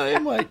 Yeah, they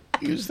might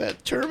use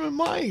that term in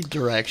my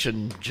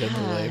direction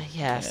generally.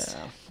 Yes.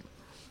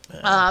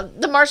 Yeah.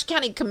 The Marshall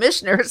County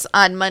Commissioners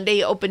on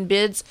Monday opened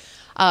bids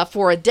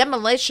for a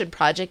demolition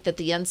project that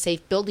the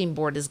Unsafe Building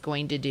Board is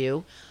going to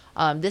do.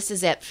 This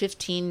is at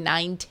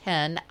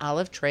 15910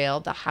 Olive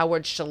Trail, the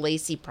Howard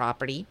Shalacy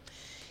property.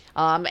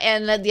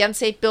 And the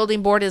Unsafe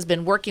Building Board has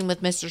been working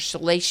with Mr.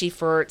 Shalacy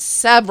for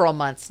several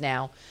months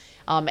now.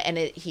 And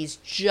he's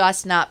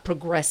just not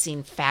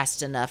progressing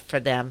fast enough for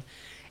them.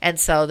 And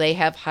so they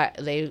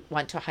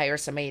want to hire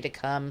somebody to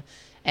come.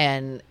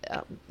 And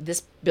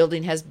this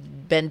building has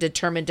been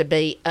determined to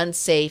be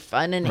unsafe,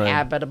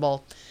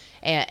 uninhabitable,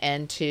 right,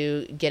 and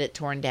to get it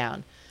torn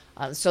down.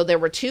 So there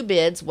were 2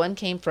 bids. One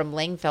came from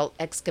Langfelt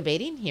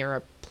Excavating here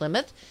at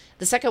Plymouth.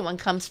 The second one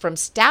comes from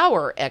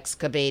Stour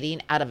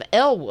Excavating out of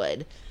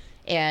Elwood.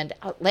 And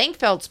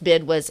Langfelt's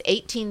bid was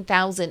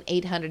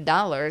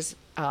 $18,800,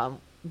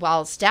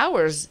 while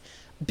Stour's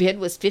bid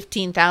was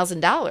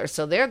 $15,000.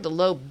 So they're the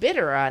low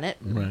bidder on it.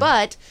 Right.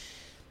 But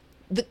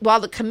while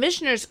the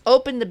commissioners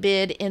opened the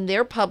bid in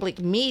their public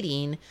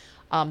meeting,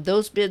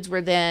 those bids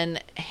were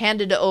then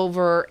handed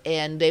over,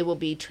 and they will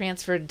be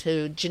transferred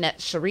to Jeanette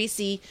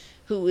Charisi,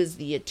 who is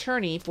the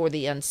attorney for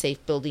the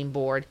Unsafe Building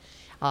Board.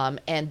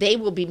 And they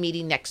will be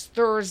meeting next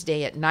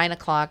Thursday at 9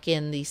 o'clock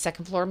in the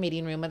second floor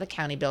meeting room of the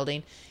county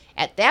building.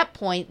 At that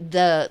point,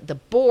 the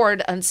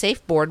board,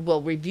 Unsafe Board,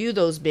 will review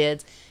those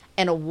bids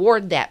and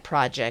award that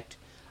project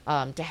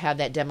to have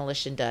that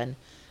demolition done.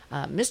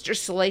 Mr.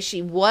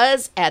 Shalacy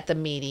was at the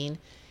meeting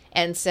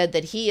and said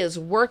that he is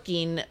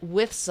working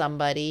with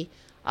somebody.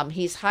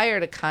 He's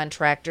hired a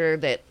contractor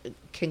that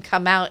can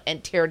come out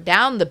and tear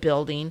down the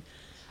building,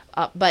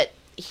 but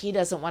he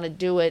doesn't want to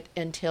do it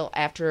until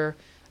after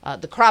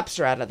the crops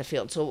are out of the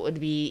field. So it would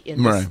be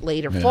in this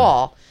later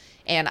fall.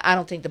 And I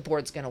don't think the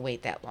board's going to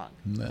wait that long.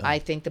 No. I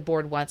think the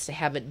board wants to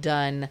have it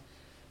done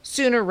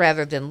sooner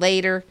rather than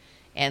later.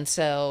 And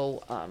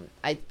so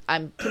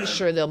I'm pretty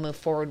sure they'll move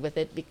forward with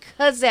it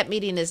because that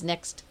meeting is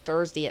next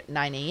Thursday at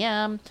 9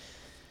 a.m.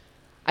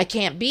 I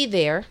can't be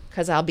there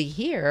because I'll be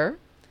here,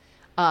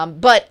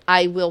 but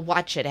I will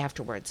watch it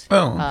afterwards.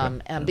 Oh,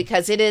 okay.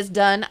 Because it is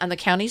done on the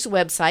county's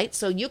website.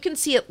 So you can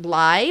see it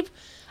live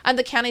on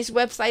the county's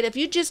website. If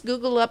you just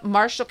Google up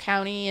Marshall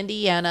County,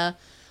 Indiana,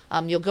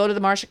 you'll go to the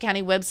Marshall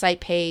County website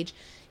page.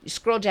 You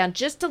scroll down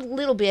just a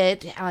little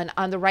bit.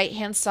 On the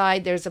right-hand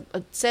side, it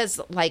says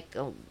like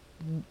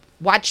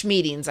watch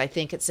meetings, I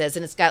think it says,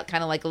 and it's got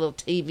kind of like a little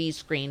TV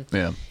screen.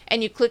 Yeah.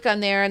 And you click on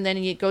there, and then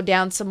you go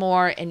down some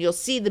more, and you'll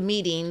see the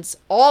meetings,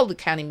 all the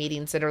county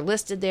meetings that are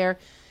listed there.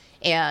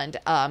 And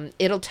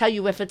it'll tell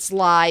you if it's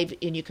live,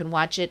 and you can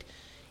watch it.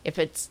 If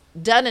it's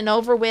done and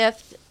over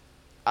with,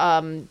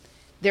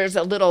 there's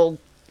a little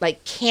like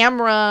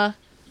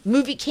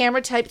movie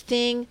camera type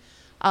thing.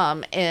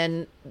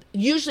 And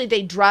usually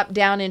they drop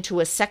down into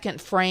a second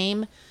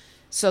frame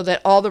so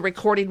that all the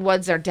recorded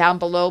ones are down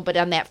below. But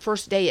on that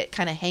first day, it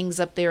kind of hangs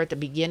up there at the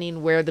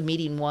beginning where the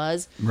meeting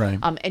was. Right.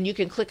 And you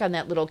can click on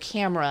that little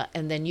camera,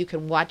 and then you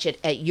can watch it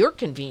at your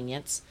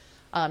convenience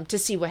to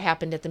see what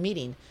happened at the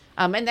meeting.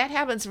 And that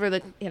happens for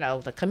the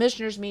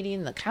commissioners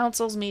meeting, the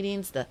council's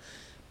meetings, the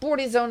board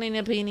of zoning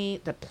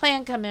opinion, the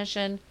plan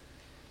commission.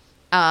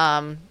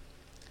 I'm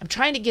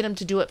trying to get them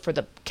to do it for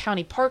the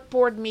county park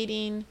board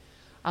meeting.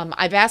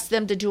 I've asked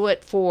them to do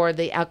it for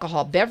the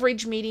alcohol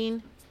beverage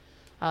meeting,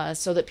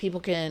 so that people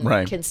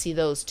can see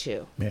those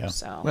too. Yeah.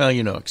 So. Well,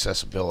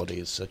 accessibility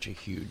is such a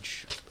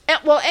huge.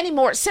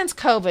 Anymore since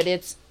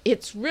COVID,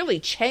 it's really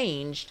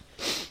changed,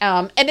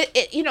 and it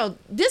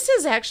this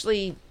has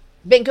actually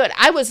been good.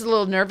 I was a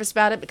little nervous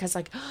about it because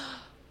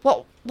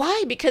well,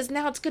 why? Because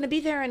now it's going to be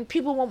there and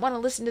people won't want to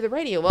listen to the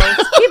radio. Well,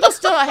 people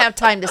still don't have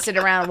time to sit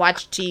around and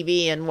watch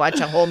TV and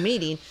watch a whole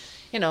meeting.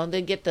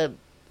 They get the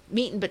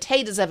meat and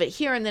potatoes of it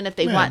here, and then if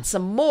they want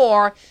some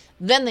more,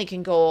 then they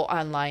can go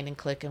online and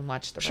click and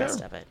watch the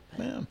rest of it.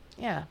 But,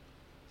 yeah.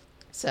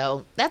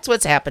 So that's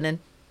what's happening.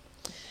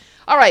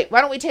 All right, why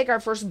don't we take our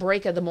first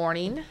break of the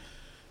morning?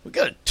 We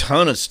got a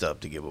ton of stuff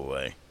to give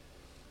away.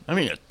 I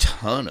mean, a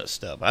ton of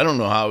stuff. I don't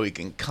know how we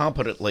can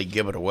competently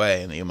give it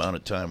away in the amount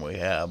of time we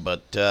have,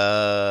 but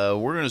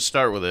we're going to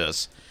start with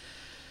this.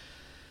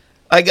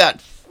 I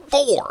got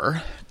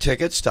 4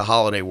 tickets to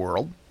Holiday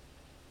World,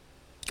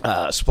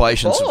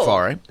 Splash and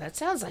Safari. That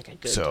sounds like a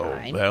good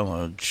time.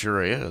 Well, it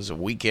sure is. A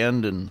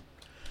weekend and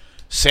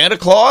Santa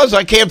Claus?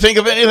 I can't think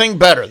of anything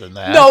better than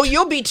that. No,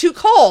 you'll be too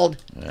cold.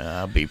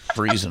 I'll be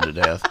freezing to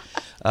death.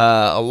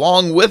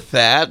 Along with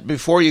that,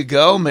 before you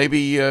go,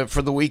 maybe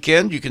for the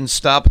weekend, you can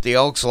stop at the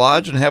Elks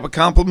Lodge and have a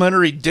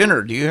complimentary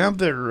dinner. Do you have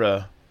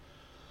their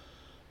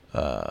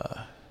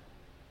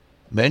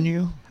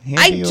menu handy?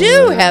 I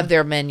do have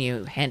their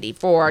menu handy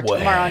for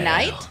tomorrow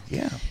night.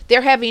 Yeah.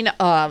 They're having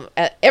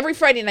every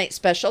Friday night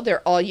special.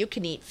 They're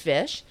all-you-can-eat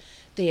fish.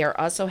 They are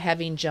also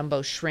having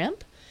jumbo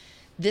shrimp.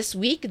 This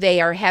week, they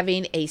are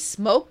having a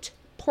smoked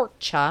pork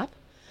chop,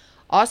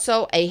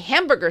 also a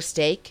hamburger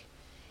steak,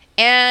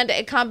 and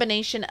a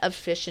combination of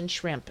fish and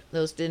shrimp.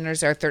 Those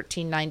dinners are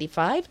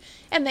 $13.95,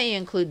 and they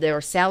include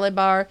their salad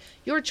bar,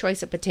 your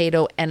choice of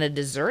potato, and a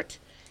dessert.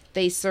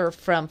 They serve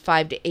from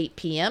 5 to 8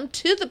 p.m.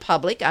 to the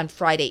public on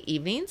Friday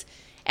evenings,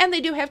 and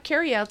they do have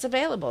carryouts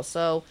available.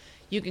 So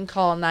you can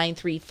call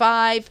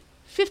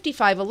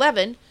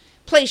 935-5511,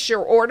 place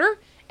your order,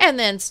 and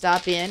then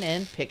stop in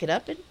and pick it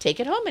up and take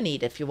it home and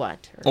eat if you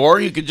want. Or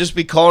you could just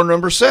be caller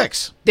number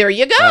 6. There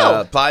you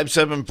go.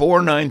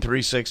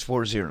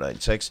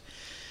 574-936-4096.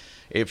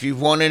 If you've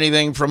won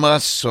anything from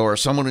us or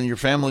someone in your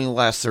family in the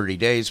last 30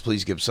 days,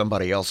 please give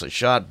somebody else a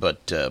shot.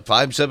 But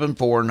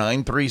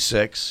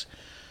 574-936.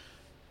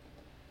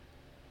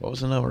 What was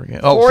the number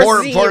again?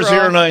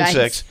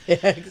 4096.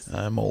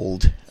 I'm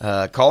old.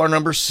 Caller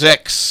number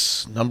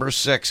 6. Number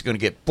 6 going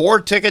to get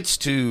 4 tickets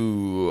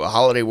to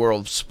Holiday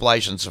World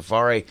Splash and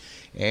Safari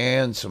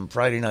and some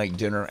Friday night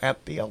dinner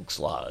at the Elks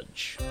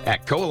Lodge.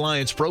 At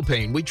Co-Alliance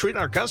Propane, we treat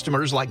our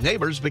customers like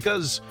neighbors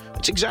because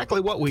it's exactly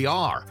what we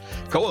are.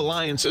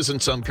 Co-Alliance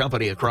isn't some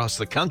company across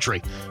the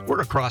country.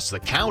 We're across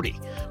the county.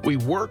 We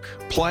work,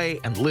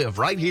 play, and live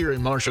right here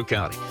in Marshall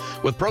County.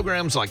 With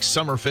programs like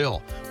Summer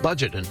Fill,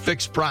 Budget, and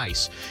Fixed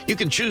Price, you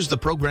can choose the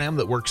program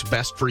that works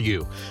best for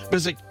you.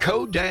 Visit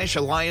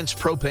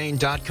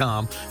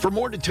co-alliancepropane.com for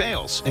more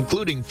details,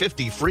 including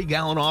 50 free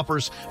gallon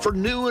offers for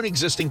new and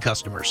existing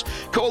customers.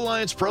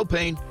 Co-Alliance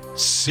Propane,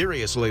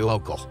 seriously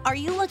local. Are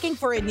you looking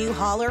for a new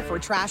hauler for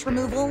trash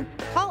removal?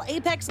 Call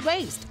Apex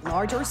Waste.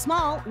 Large or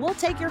small, we'll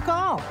take your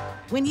call.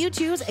 When you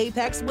choose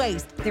Apex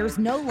Waste, there's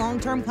no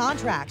long-term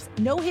contracts,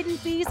 no hidden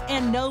fees,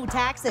 and no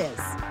taxes.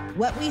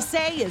 What we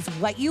say is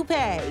what you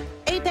pay.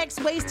 Apex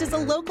Waste is a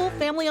local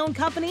family-owned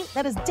company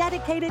that is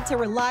dedicated to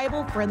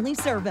reliable, friendly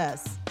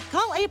service.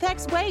 Call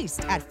Apex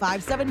Waste at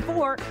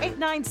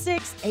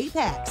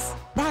 574-896-APEX.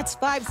 That's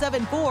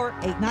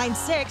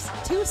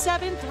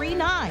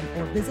 574-896-2739,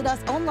 or visit us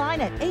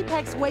online at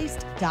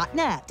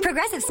apexwaste.net.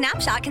 Progressive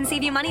Snapshot can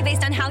save you money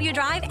based on how you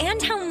drive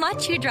and how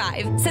much you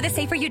drive. So the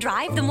safer you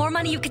drive, the more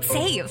money you could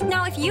save.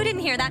 Now, if you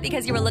didn't hear that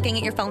because you were looking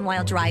at your phone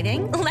while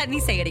driving, let me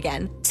say it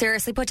again.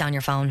 Seriously, put down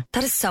your phone.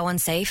 That is so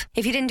unsafe.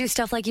 If you didn't do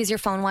stuff like use your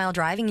phone while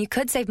driving, you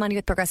could save money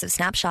with Progressive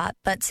Snapshot,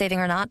 but saving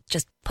or not,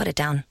 just put it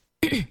down.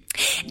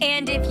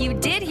 And if you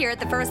did hear it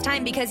the first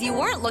time because you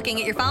weren't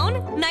looking at your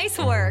phone, nice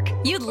work.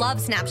 You'd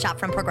love Snapshot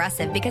from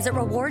Progressive because it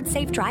rewards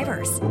safe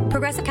drivers.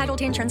 Progressive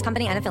Casualty Insurance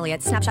Company and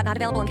affiliates. Snapshot not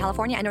available in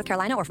California and North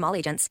Carolina or from all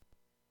agents.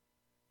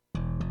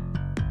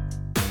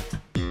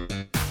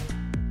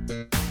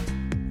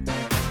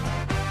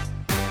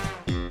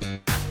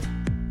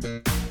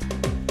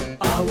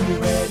 Are we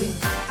ready?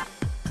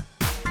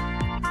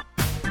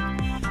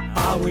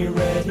 Are we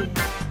ready?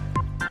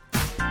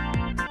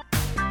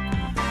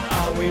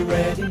 Are we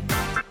ready?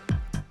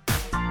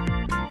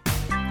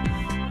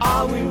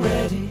 Are we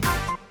ready?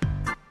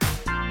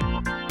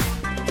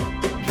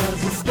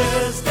 Because it's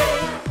Thursday,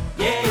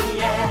 yeah,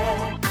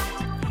 yeah.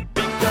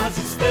 Because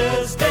it's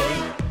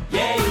Thursday,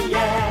 yeah,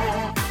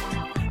 yeah.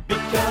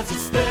 Because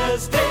it's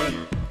Thursday,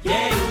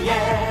 yeah,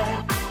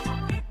 yeah.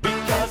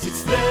 Because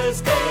it's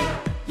Thursday,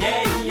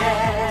 yeah,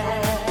 yeah.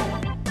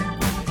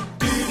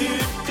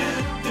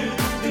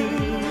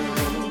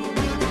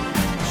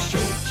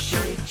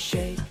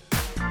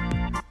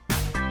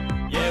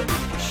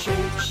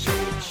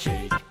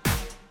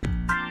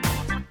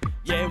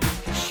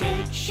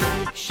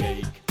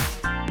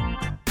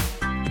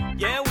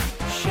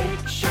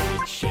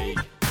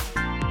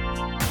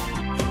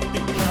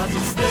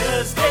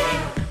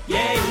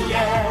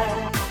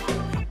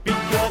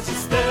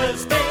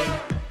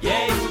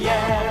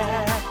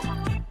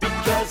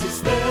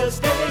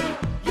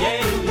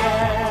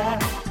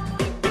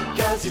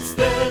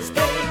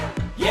 Thursday,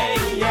 yeah,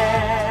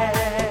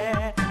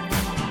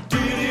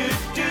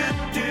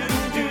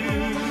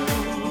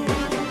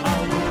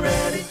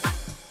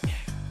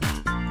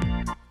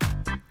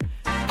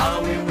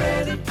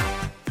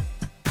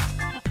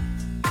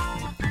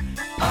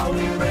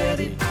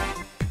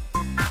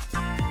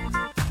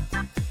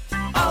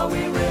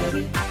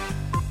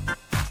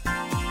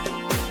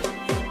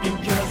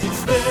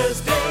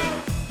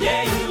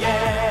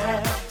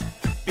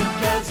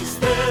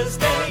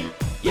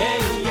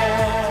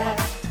 yeah.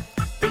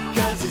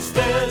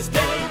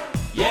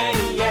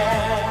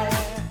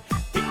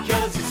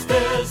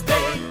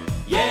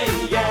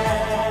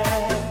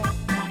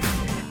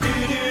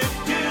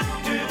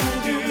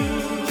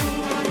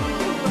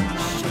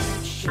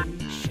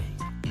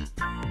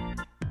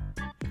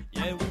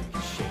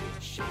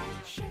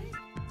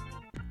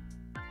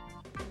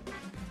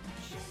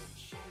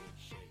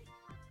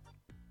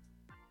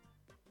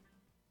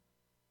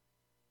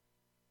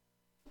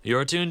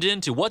 You're tuned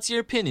in to What's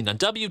Your Opinion on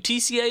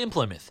WTCA in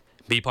Plymouth.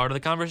 Be part of the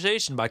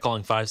conversation by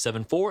calling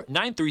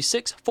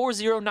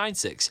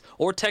 574-936-4096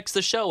 or text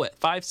the show at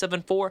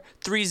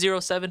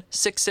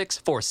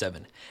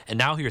 574-307-6647. And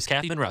now here's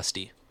Kathy and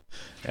Rusty.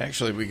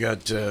 Actually, we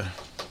got a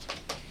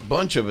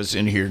bunch of us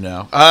in here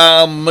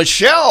now.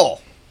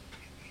 Michelle.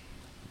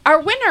 Our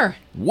winner.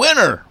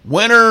 Winner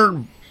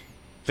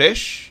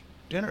fish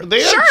dinner.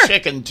 They Sure. have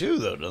chicken too,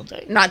 though, don't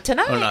they? Not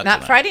tonight. Oh, not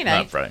tonight. Friday night.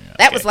 Not Friday night.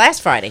 That Okay. was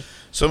last Friday.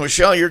 So,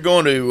 Michelle, you're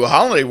going to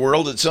Holiday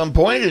World at some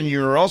point, and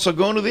you're also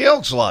going to the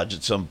Elks Lodge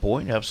at some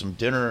point. Have some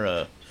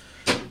dinner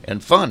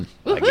and fun,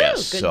 I Woohoo,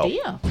 guess. Good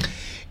deal.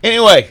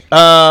 Anyway,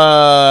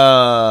 I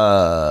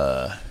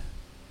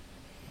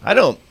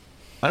don't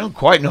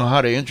quite know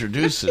how to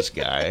introduce this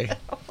guy.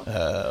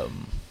 How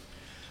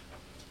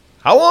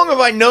long have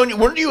I known you?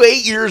 Weren't you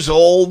 8 years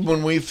old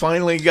when we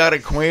finally got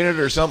acquainted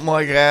or something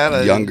like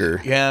that?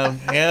 Younger.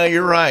 Yeah,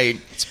 you're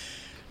right.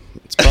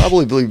 It's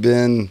probably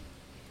been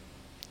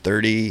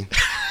 30,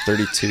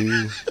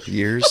 32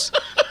 years.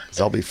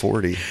 'Cause I'll be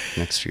 40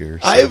 next year.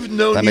 So I've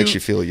known that you, makes you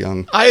feel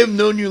young. I have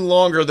known you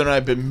longer than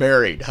I've been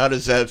married. How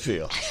does that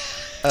feel?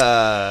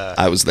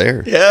 I was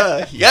there.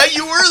 Yeah,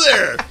 you were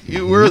there.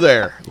 You were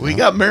there. We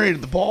got married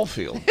at the ball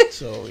field,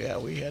 so yeah,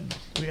 we had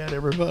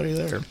everybody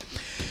there.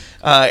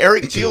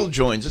 Eric Teal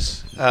joins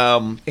us,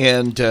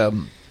 and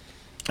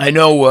I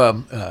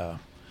know.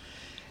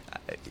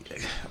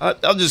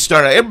 I'll just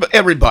start out.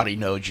 Everybody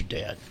knows your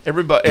dad.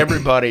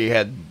 Everybody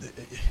had.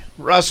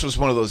 Russ was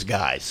one of those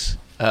guys,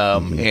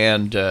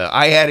 and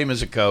I had him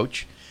as a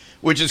coach,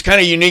 which is kind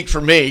of unique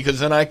for me because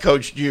then I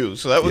coached you,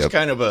 so that was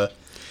kind of an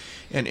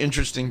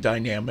interesting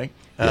dynamic.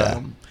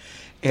 Yeah.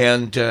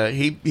 And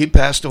he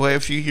passed away a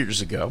few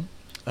years ago,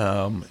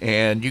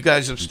 and you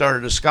guys have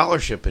started a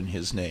scholarship in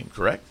his name,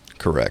 correct?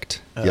 Correct.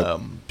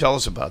 Tell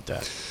us about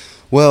that.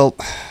 Well,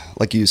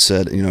 like you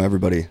said,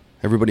 everybody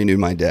knew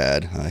my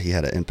dad. He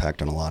had an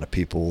impact on a lot of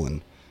people,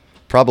 and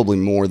probably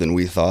more than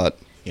we thought.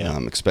 Yeah.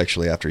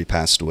 Especially after he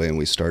passed away, and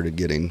we started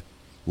getting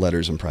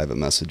letters and private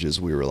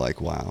messages. We were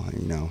like, wow,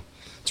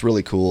 it's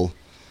really cool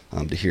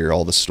to hear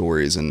all the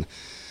stories. And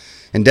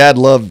Dad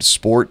loved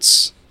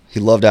sports. He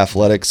loved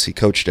athletics. He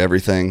coached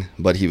everything,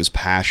 but he was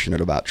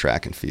passionate about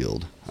track and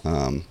field.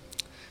 And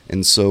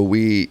so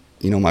we,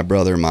 my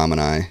brother, Mom,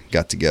 and I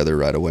got together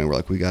right away, and we're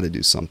like, we got to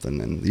do something.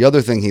 And the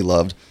other thing he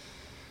loved,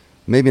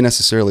 maybe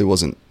necessarily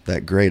wasn't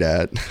that great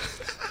at,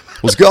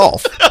 was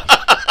golf.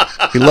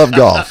 He loved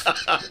golf,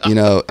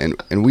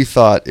 and we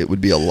thought it would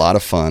be a lot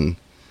of fun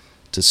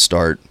to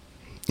start,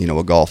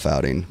 a golf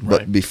outing. Right.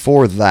 But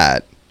before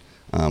that,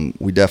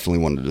 we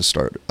definitely wanted to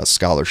start a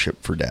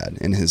scholarship for Dad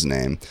in his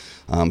name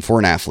for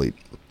an athlete.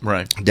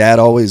 Right. Dad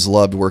always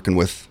loved working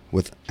with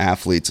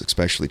athletes,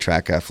 especially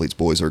track athletes,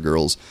 boys or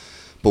girls.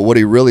 But what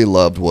he really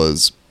loved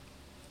was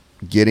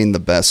getting the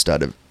best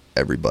out of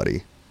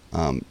everybody,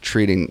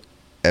 treating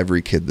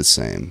every kid the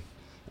same.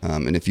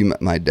 And if you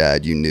met my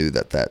dad, you knew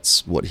that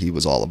that's what he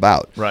was all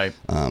about. Right.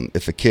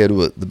 If a kid,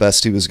 the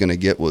best he was going to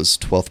get was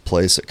 12th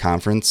place at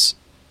conference,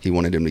 he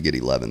wanted him to get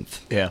 11th.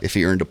 Yeah. If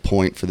he earned a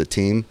point for the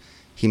team,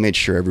 he made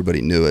sure everybody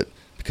knew it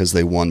because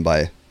they won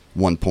by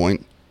 1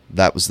 point.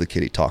 That was the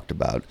kid he talked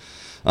about.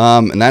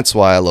 And that's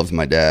why I loved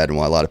my dad and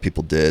why a lot of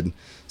people did.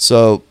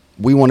 So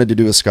we wanted to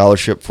do a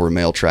scholarship for a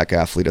male track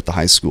athlete at the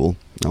high school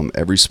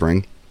every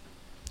spring.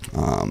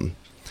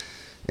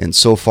 And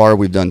so far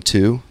we've done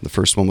 2. The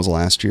first one was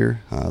last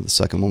year. The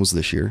second one was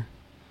this year.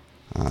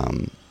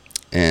 And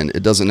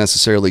it doesn't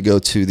necessarily go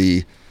to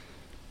the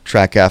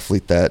track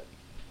athlete that,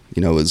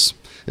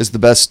 is the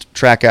best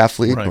track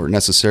athlete Right. or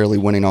necessarily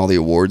winning all the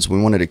awards. We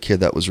wanted a kid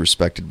that was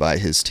respected by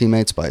his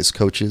teammates, by his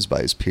coaches,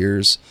 by his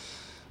peers.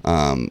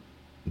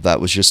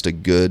 That was just a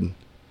good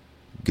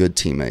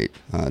teammate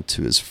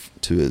to his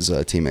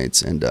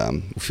teammates. And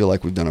we feel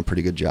like we've done a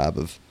pretty good job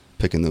of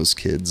picking those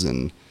kids,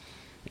 and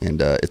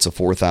it's a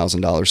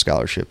 $4,000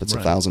 scholarship. It's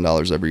Right.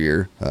 $1,000 every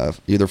year,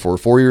 either for a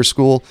 4-year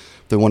school.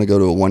 If they want to go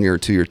to a 1-year or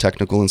 2-year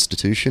technical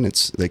institution,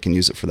 they can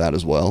use it for that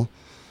as well.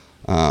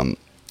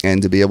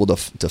 And to be able to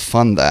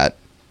fund that,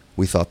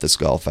 we thought this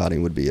golf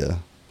outing would be a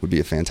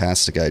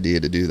fantastic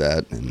idea to do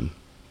that. And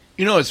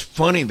It's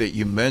funny that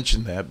you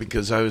mentioned that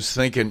because I was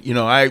thinking,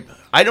 I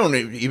don't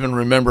even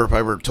remember if I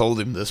ever told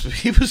him this, but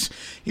he was.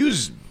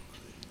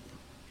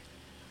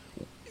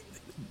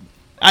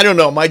 I don't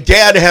know. My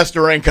dad has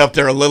to rank up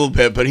there a little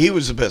bit, but he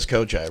was the best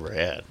coach I ever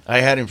had.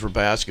 I had him for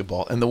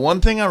basketball. And the one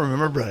thing I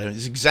remember about him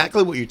is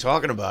exactly what you're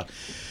talking about.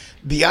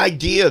 The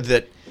idea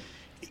that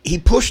he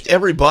pushed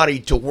everybody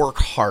to work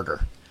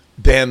harder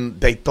than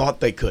they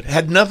thought they could. It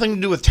had nothing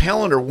to do with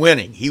talent or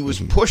winning. He was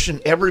pushing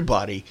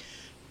everybody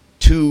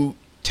to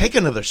take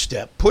another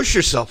step, push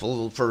yourself a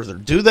little further,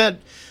 do that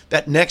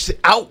next,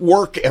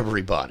 outwork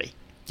everybody.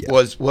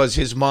 Yeah. Was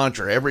his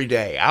mantra every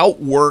day.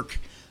 Outwork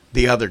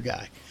the other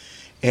guy.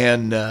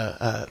 And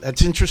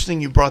that's interesting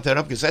you brought that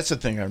up because that's the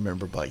thing I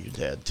remember about your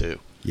dad too.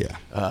 yeah,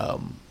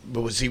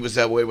 But he was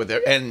that way with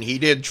it, and he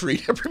did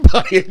treat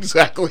everybody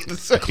exactly the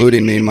same,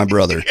 including me and my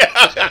brother.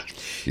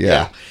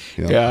 Yeah,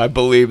 I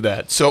believe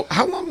that. So,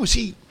 how long was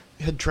he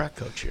head track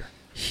coach here?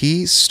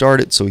 He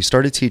started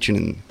teaching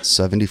in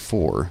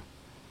 74.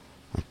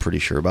 I'm pretty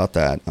sure about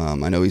that. I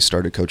know he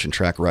started coaching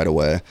track right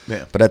away.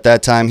 Yeah. But at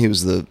that time, he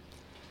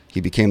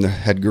became the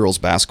head girls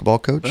basketball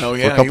coach for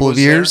a couple of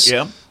years.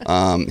 There.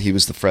 Yeah. He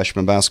was the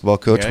freshman basketball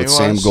coach with he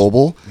Sam was.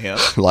 Goebel. Yeah.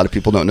 A lot of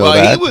people don't know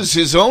that. He was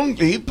his own.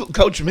 He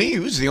coached me. He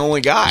was the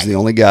only guy. He was the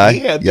only guy. He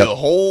had the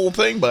whole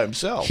thing by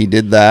himself. He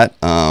did that.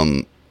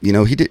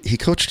 He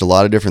coached a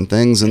lot of different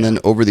things, and then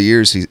over the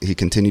years, he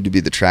continued to be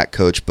the track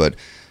coach. But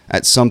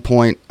at some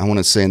point, I want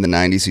to say in the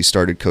 90s, he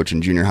started coaching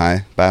junior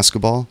high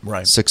basketball.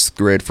 Right. 6th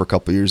grade for a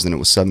couple of years, then it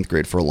was 7th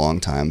grade for a long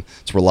time.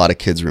 It's where a lot of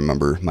kids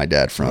remember my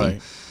dad from.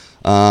 Right.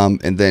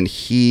 And then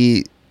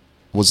he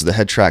was the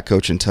head track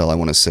coach until I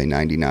want to say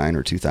 99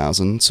 or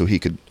 2000. So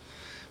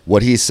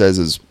what he says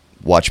is,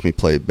 watch me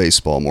play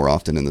baseball more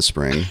often in the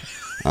spring.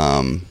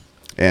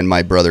 And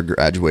my brother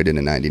graduated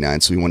in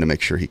 99, so he wanted to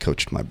make sure he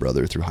coached my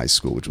brother through high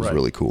school, which was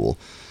really cool.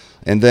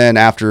 And then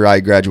after I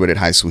graduated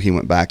high school, he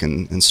went back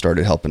and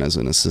started helping as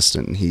an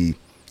assistant. And he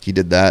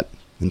did that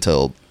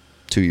until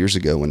 2 years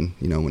ago when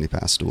he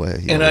passed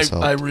away. And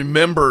I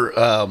remember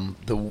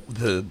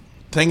the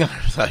thing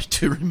I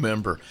do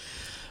remember.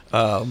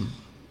 How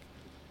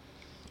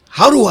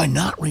do I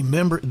not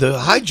remember the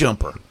high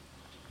jumper?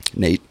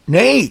 Nate.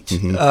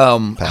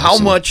 Mm-hmm. How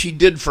much he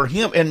did for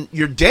him. And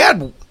your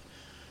dad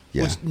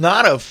was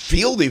not a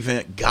field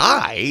event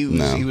guy.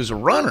 He was a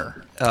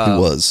runner. He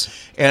was.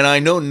 And I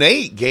know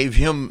Nate gave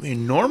him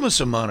enormous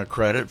amount of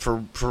credit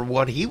for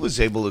what he was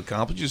able to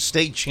accomplish. He was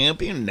state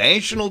champion,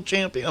 national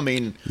champion. I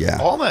mean,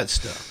 all that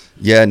stuff.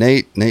 Yeah,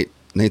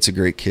 Nate's a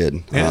great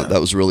kid. Yeah. That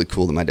was really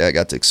cool that my dad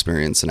got to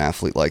experience an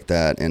athlete like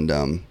that.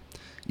 And,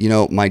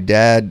 my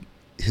dad,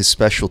 his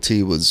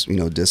specialty was,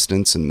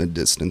 distance and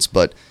mid-distance,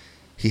 but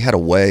he had a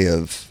way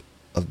of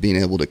being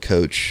able to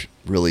coach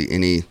really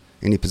any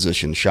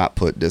position, shot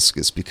put,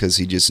 discus, because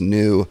he just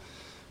knew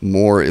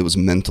more. It was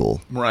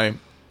mental. Right.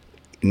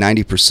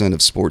 90%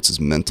 of sports is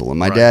mental. And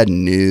my dad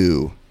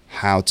knew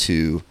how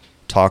to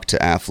talk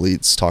to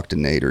athletes, talk to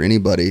Nate or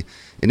anybody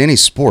in any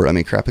sport. I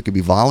mean, crap, it could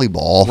be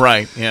volleyball.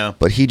 Right, yeah.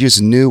 But he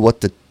just knew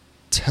what to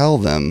tell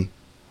them,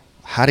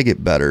 how to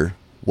get better,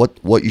 what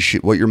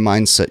your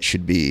mindset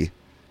should be,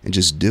 and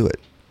just do it.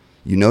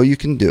 You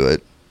can do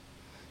it.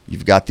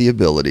 You've got the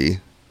ability.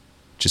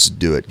 Just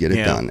do it. Get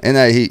it done.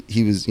 And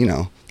he was,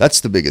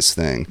 that's the biggest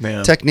thing.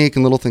 Yeah. Technique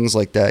and little things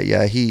like that.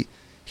 Yeah, he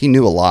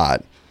knew a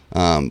lot.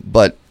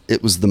 But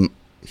it was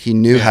he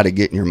knew how to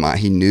get in your mind.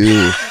 He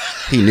knew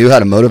how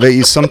to motivate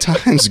you.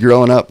 Sometimes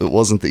growing up, it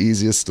wasn't the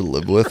easiest to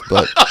live with,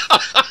 but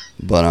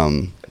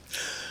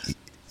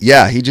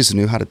he just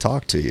knew how to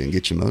talk to you and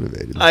get you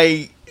motivated.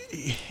 I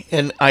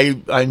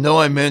know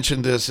I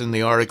mentioned this in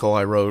the article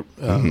I wrote,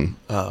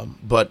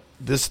 but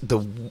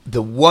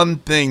the one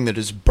thing that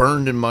is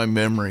burned in my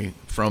memory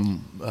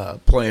from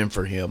playing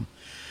for him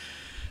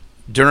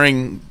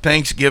during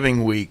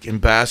Thanksgiving week in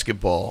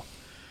basketball.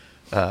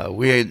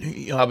 We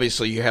had,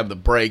 obviously you have the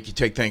break, you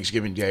take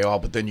Thanksgiving Day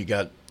off, but then you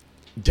got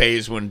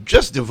days when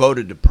just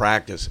devoted to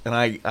practice,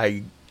 and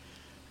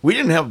we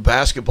didn't have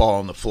basketball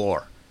on the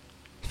floor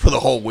for the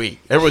whole week.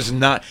 There was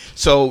not.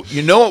 So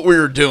you know what we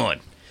were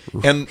doing.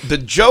 And the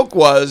joke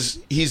was,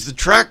 he's the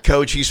track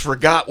coach, he's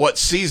forgot what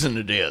season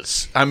it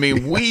is. I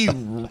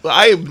mean,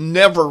 I have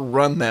never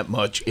run that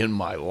much in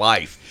my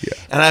life.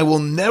 Yeah. And I will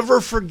never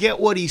forget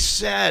what he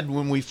said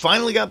when we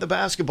finally got the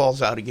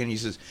basketballs out again. He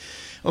says,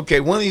 okay,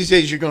 one of these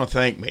days you're going to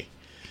thank me.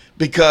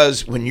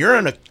 Because when you're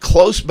in a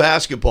close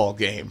basketball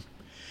game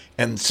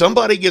and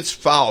somebody gets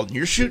fouled and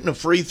you're shooting a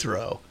free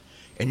throw,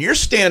 and you're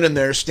standing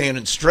there,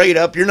 standing straight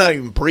up, you're not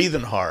even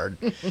breathing hard,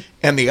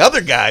 and the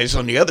other guys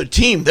on the other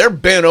team, they're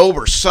bent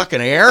over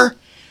sucking air,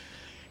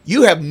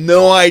 you have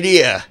no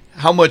idea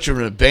how much of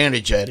an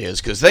advantage that is,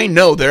 because they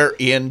know they're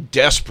in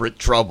desperate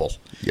trouble.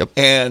 Yep.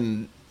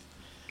 And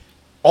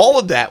all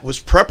of that was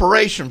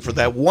preparation for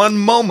that one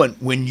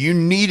moment when you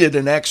needed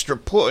an extra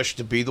push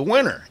to be the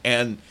winner.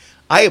 And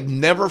I have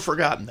never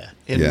forgotten that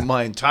in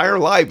my entire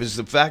life, is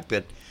the fact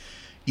that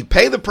you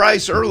pay the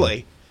price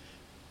early,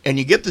 and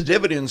you get the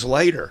dividends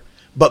later.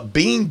 But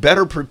being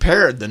better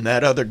prepared than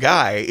that other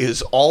guy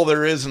is all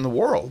there is in the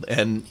world.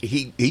 And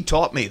he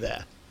taught me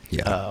that.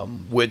 Yeah.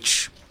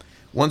 Which,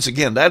 once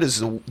again,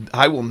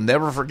 I will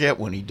never forget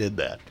when he did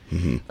that.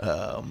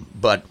 Mm-hmm.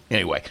 But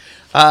anyway,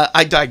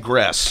 I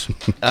digress.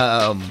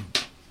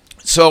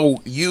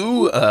 So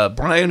you,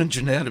 Brian and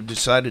Jeanette, have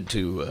decided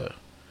to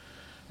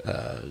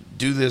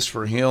do this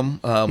for him.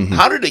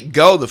 How did it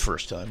go the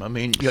first time? I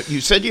mean, you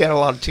said you had a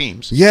lot of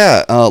teams.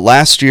 Yeah,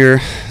 last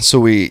year, so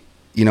we,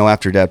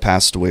 after Dad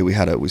passed away, we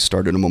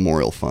started a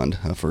memorial fund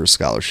for a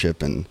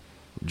scholarship and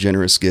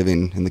generous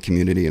giving in the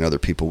community and other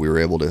people. We were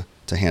able to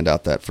hand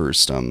out that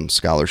first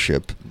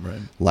scholarship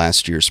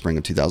last year, spring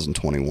of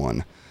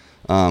 2021.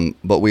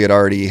 But we had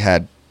already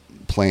had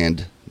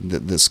planned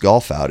this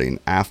golf outing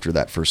after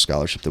that first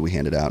scholarship that we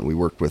handed out, and we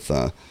worked with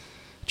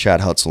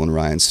Chad Hutzel and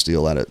Ryan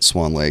Steele out at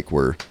Swan Lake,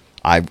 where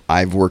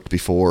I've worked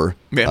before.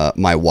 Yeah.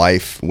 My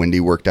wife, Wendy,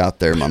 worked out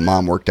there. My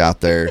mom worked out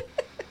there.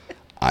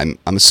 I'm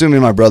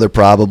assuming my brother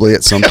probably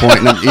at some point.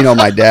 And,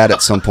 my dad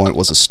at some point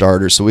was a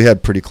starter, so we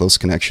had pretty close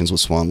connections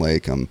with Swan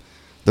Lake.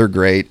 They're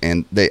great,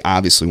 and they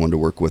obviously wanted to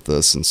work with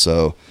us, and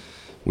so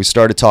we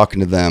started talking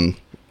to them,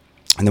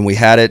 and then we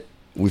had it.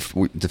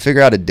 To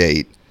figure out a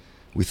date,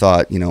 we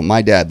thought,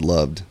 my dad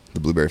loved the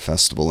Blueberry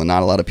Festival, and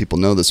not a lot of people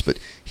know this, but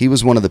he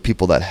was one of the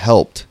people that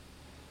helped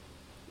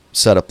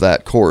set up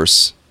that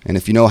course. And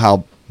if you know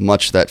how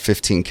much that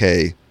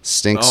 15K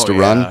stinks to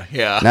run,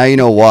 now you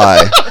know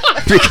why.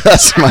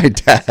 Because my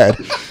dad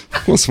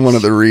was one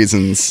of the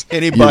reasons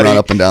you run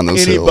up and down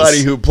those hills.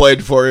 Anybody who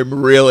played for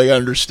him really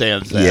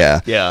understands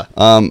that.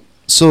 Yeah.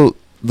 So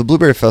the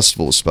Blueberry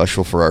Festival was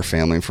special for our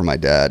family and for my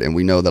dad, and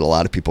we know that a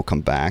lot of people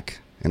come back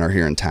and are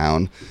here in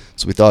town.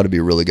 So we thought it'd be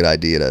a really good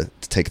idea to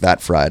take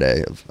that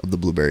Friday of the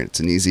Blueberry. It's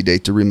an easy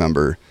date to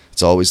remember.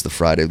 It's always the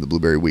Friday of the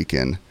Blueberry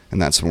weekend,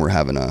 and that's when we're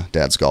having a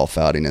Dad's golf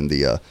outing. And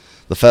the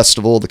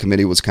festival, the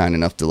committee was kind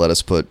enough to let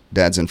us put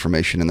Dad's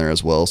information in there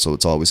as well, so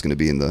it's always going to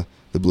be in the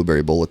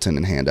Blueberry Bulletin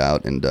and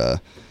handout. And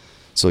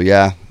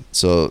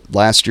so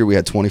last year we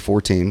had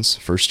 24 teams,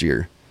 first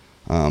year,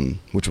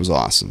 which was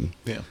awesome.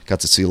 Yeah.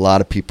 Got to see a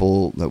lot of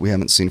people that we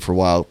haven't seen for a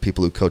while,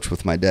 people who coach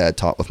with my dad,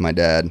 taught with my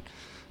dad,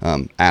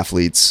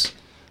 athletes,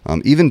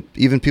 even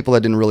people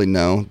that didn't really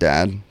know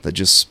Dad, that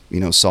just,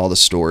 saw the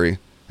story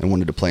and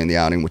wanted to play in the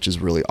outing, which is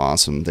really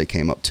awesome. They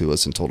came up to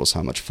us and told us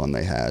how much fun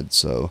they had.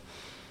 So,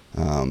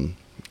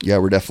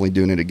 we're definitely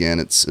doing it again.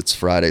 It's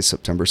Friday,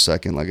 September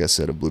 2nd, like I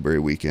said, a Blueberry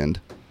weekend.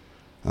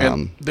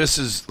 And this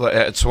is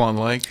at Swan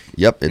Lake?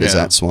 Yep, it is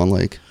at Swan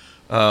Lake.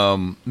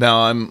 Now,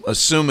 I'm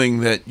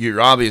assuming that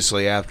you're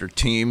obviously after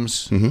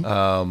teams,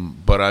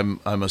 but I'm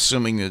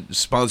assuming that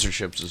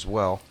sponsorships as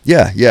well.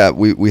 Yeah.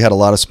 We had a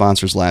lot of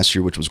sponsors last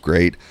year, which was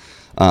great,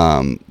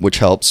 which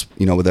helps,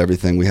 with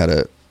everything. We had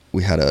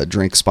a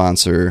drink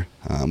sponsor.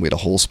 We had a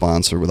whole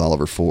sponsor with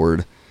Oliver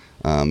Ford.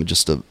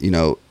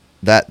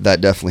 That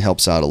definitely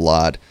helps out a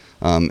lot.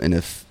 And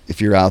if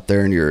you're out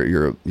there and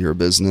you're a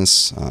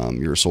business,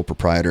 you're a sole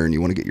proprietor and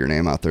you want to get your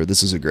name out there,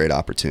 this is a great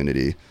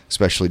opportunity,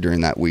 especially during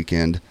that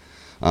weekend.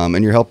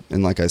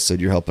 And like I said,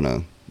 you're helping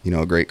a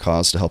great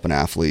cause to help an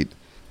athlete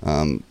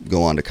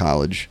go on to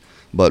college.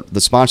 But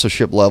the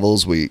sponsorship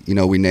levels, we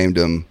named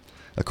them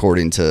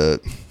according to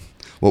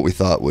what we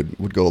thought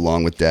would go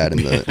along with Dad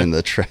in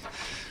the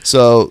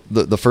So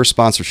the first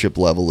sponsorship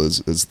level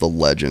is the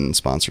Legend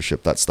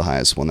sponsorship. That's the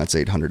highest one. That's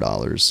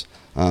 $800.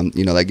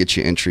 That gets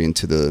you entry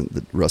into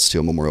the Russ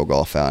Teal Memorial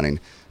Golf Outing.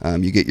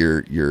 You get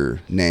your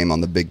name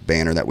on the big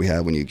banner that we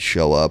have when you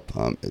show up.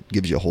 It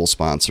gives you a whole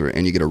sponsor,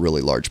 and you get a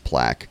really large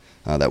plaque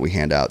that we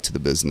hand out to the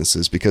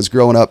businesses. Because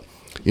growing up,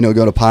 going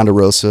to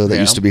Ponderosa, that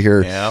used to be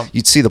here,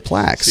 you'd see the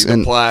plaques,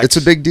 and it's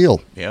a big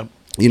deal. Yeah.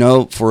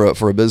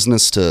 For a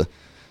business to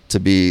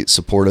be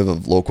supportive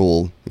of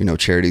local,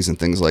 charities and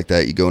things like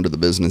that, you go into the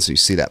business, you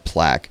see that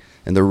plaque,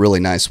 and they're really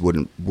nice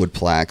wood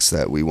plaques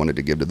that we wanted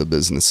to give to the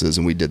businesses,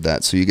 and we did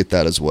that. So you get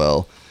that as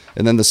well.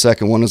 And then the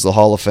second one is the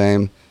Hall of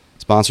Fame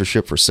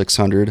sponsorship for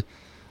 $600.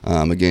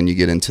 Again, you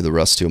get into the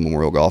Russ Teal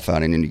Memorial Golf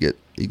Outing, and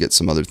you get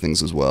some other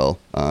things as well.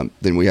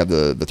 Then we have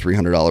the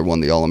 $300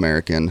 one, the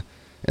All-American,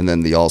 and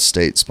then the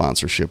All-State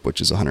sponsorship,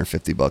 which is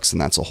 $150,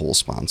 and that's a whole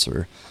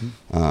sponsor.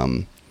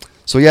 And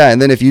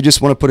then if you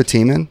just want to put a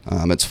team in,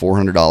 it's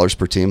 $400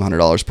 per team,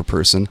 $100 per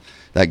person.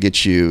 That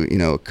gets you,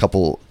 a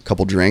couple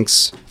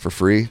drinks for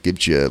free,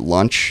 gives you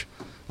lunch.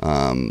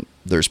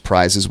 There's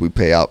prizes we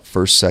pay out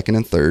first, second,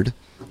 and third.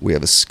 We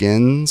have a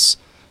skins.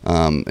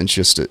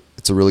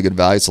 It's a really good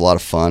value. It's a lot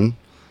of fun.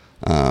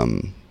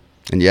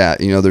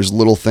 There's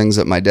little things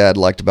that my dad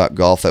liked about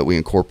golf that we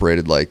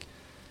incorporated, like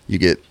you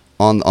get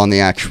on the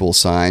actual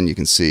sign, you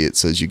can see it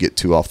says you get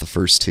 2 off the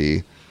first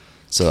tee.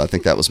 So I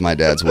think that was my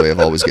dad's way of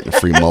always getting a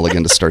free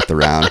mulligan to start the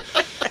round.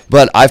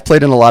 But I've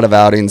played in a lot of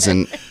outings,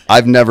 and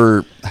I've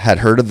never had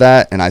heard of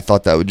that, and I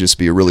thought that would just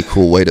be a really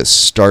cool way to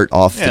start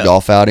off the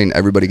golf outing.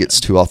 Everybody gets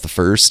 2 off the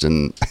first,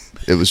 and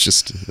it was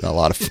just a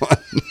lot of fun.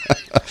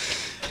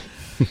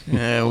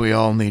 Yeah, we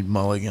all need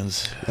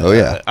mulligans. Oh,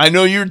 yeah. I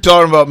know you're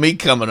talking about me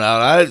coming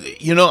out.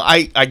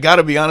 I got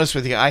to be honest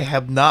with you. I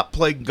have not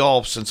played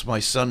golf since my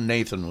son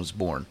Nathan was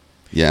born.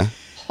 Yeah.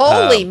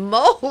 Holy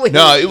moly.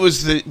 No, it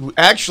was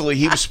actually,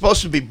 he was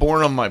supposed to be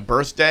born on my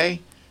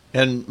birthday,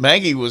 and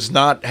Maggie was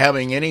not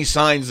having any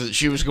signs that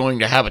she was going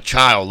to have a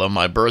child on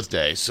my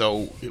birthday.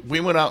 So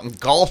we went out and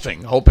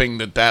golfing, hoping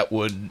that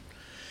would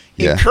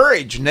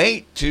encourage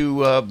Nate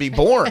to be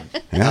born.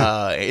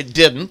 It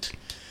didn't,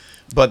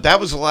 but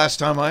that was the last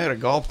time I had a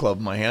golf club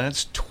in my hand.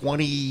 It's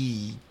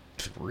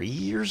 23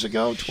 years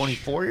ago,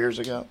 24 years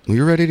ago. Well,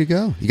 you're ready to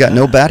go. You got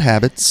no bad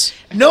habits.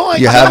 No, I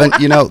you haven't.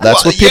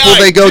 That's what people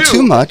they go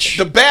too much.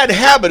 The bad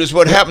habit is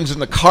what happens in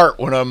the cart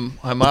when I'm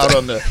out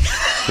on the.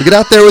 You get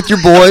out there with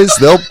your boys.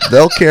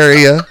 They'll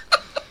carry you.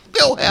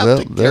 They'll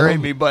have to carry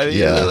me by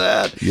the end of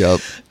that. Yep.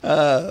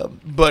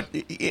 But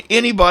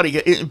anybody,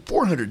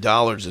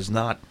 $400 is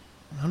not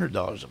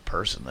 $100 a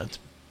person. That's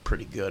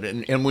pretty good.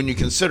 And when you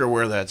consider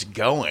where that's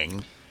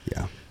going,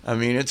 I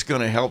mean, it's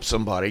going to help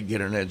somebody get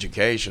an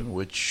education,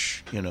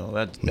 which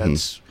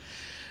that's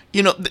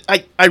You know,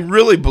 I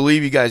really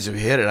believe you guys have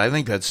hit it. I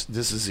think this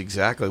is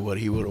exactly what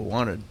he would have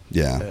wanted.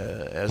 Yeah,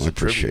 as I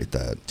appreciate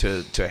that.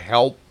 To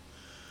help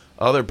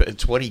other.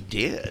 It's what he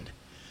did.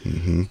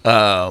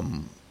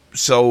 Mm-hmm.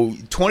 So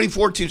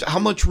 24 teams. How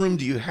much room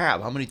do you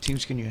have? How many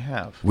teams can you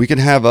have? We can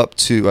have up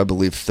to, I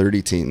believe,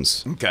 30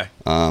 teams. Okay.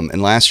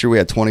 And last year we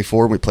had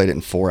 24. And we played it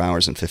in 4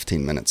 hours and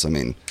 15 minutes. I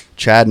mean,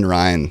 Chad and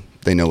Ryan,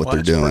 they know what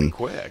they're doing.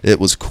 Quick.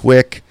 It was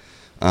quick.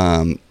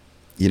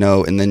 You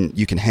know, and then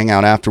you can hang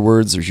out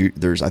afterwards.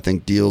 There's I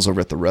think deals over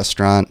at the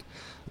restaurant,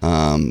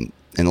 and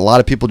a lot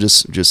of people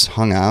just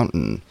hung out.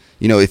 And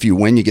you know, if you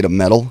win, you get a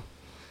medal.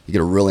 You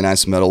get a really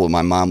nice medal that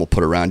my mom will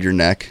put around your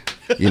neck.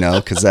 You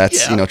know, because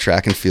that's you know,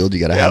 track and field.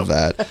 You got to have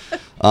that.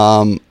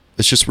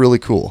 It's just really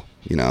cool.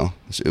 You know,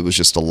 it was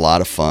just a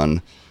lot of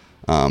fun.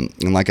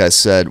 And like I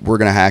said, we're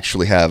gonna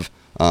actually have.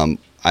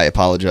 I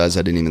apologize,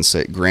 I didn't even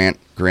say it. Grant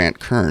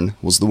Kern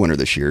was the winner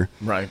this year.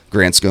 Right.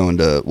 Grant's going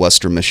to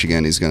Western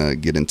Michigan. He's going to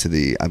get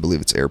into I believe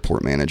it's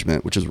airport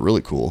management, which is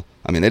really cool.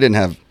 I mean, they didn't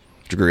have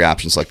degree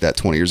options like that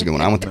 20 years ago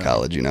when I went to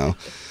college, you know.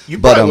 You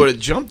probably would have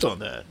jumped on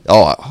that.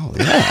 Oh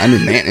yeah. I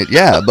mean, man,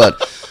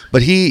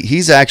 but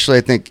he's actually,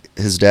 I think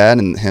his dad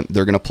and him,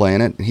 they're going to play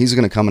in it, and he's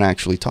going to come and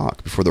actually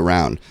talk before the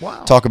round.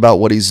 Wow. Talk about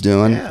what he's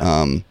doing,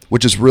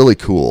 which is really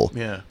cool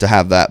to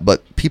have that.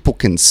 But people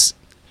can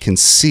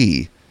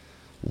see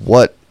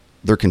what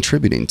they're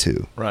contributing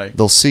to. Right.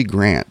 They'll see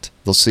Grant.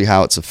 They'll see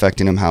how it's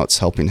affecting him, how it's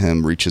helping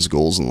him reach his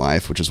goals in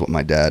life, which is what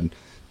my dad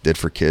did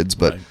for kids.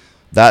 But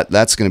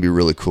that's going to be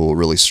really cool,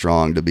 really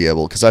strong to be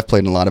able, because I've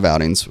played in a lot of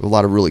outings, a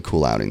lot of really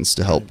cool outings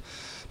to help.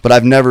 But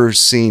I've never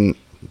seen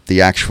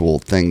the actual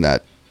thing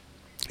that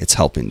it's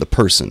helping, the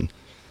person.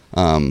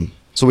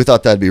 So we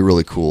thought that'd be a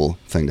really cool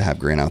thing to have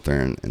Grant out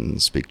there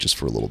and speak just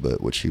for a little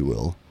bit, which he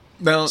will.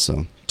 Now,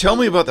 tell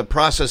me about the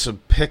process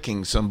of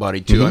picking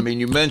somebody, too. I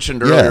mean, you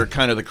mentioned earlier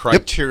kind of the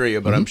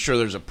criteria, but I'm sure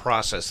there's a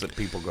process that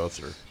people go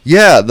through.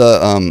 Yeah,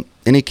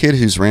 any kid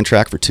who's ran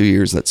track for 2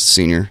 years, that's a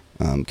senior,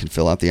 can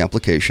fill out the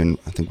application.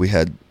 I think we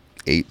had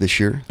 8 this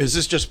year. Is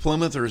this just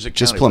Plymouth or is it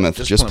just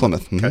Plymouth? Just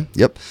Plymouth. Okay. Mm-hmm.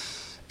 Yep.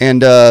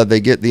 And they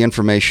get the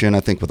information, I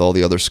think, with all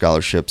the other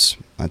scholarships,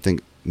 I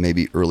think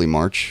maybe early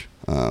March,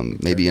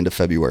 maybe into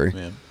February.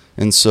 Yeah.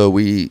 And so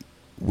we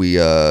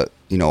you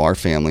know, our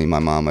family, my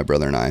mom, my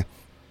brother, and I,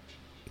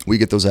 we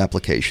get those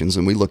applications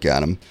and we look at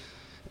them.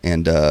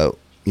 And,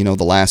 you know,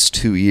 the last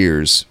 2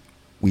 years,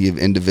 we have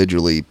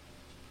individually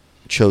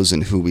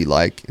chosen who we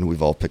like, and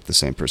we've all picked the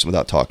same person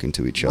without talking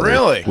to each other.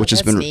 Really? Which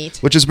has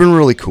been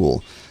really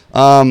cool.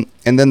 And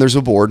then there's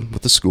a board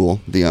with the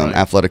school, the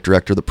athletic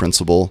director, the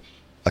principal,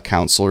 a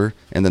counselor,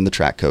 and then the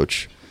track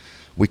coach.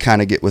 We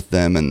kind of get with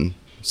them and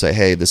say,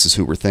 hey, this is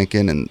who we're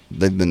thinking. And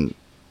they've been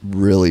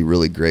really,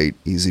 really great,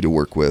 easy to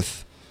work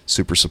with,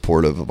 super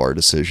supportive of our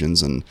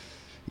decisions. And,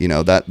 you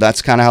know,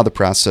 that's kind of how the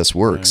process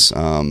works.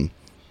 Right.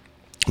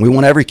 We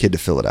want every kid to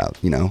fill it out,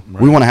 you know.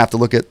 Right. We want to have to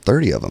look at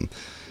 30 of them.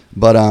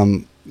 But,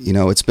 you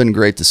know, it's been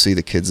great to see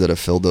the kids that have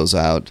filled those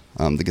out,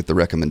 to get the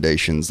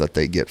recommendations that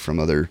they get from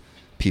other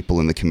people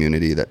in the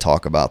community that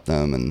talk about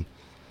them,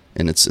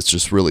 and it's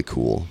just really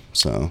cool.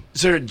 So,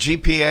 is there a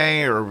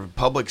GPA or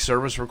public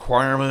service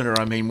requirement, or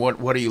I mean,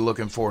 what are you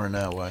looking for in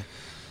that way?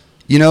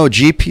 You know,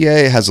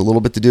 GPA has a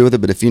little bit to do with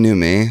it, but if you knew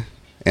me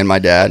and my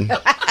dad,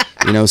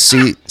 you know,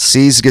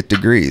 C's get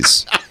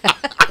degrees,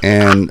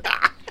 and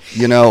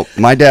you know,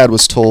 my dad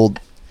was told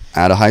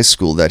out of high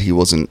school that he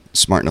wasn't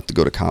smart enough to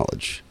go to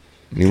college.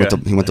 And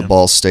he went to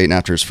Ball State, and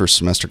after his first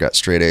semester got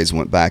straight A's and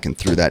went back and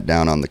threw that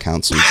down on the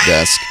counselor's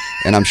desk.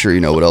 And I'm sure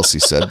you know what else he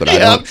said, but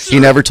he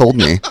never told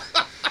me.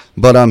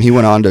 But he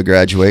went on to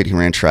graduate. He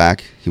ran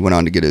track. He went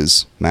on to get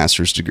his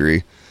master's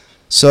degree.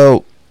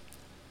 So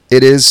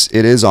it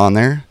is on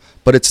there,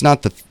 but it's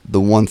not the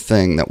one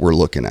thing that we're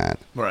looking at.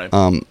 Right.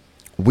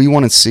 We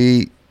want to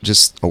see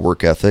just a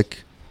work ethic,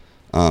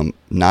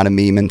 not a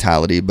me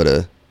mentality,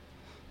 but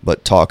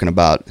talking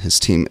about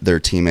their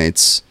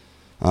teammates,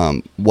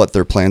 what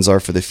their plans are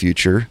for the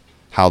future,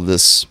 how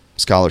this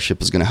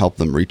scholarship is going to help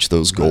them reach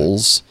those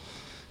goals.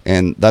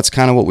 And that's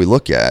kind of what we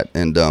look at.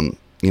 And,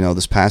 you know,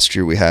 this past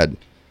year we had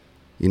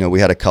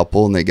a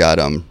couple, and they got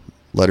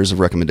letters of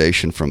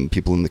recommendation from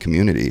people in the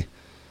community,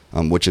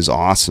 which is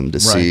awesome to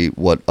see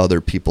what other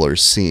people are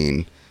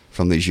seeing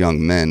from these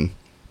young men.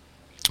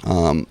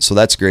 So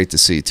that's great to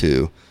see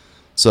too.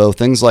 So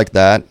things like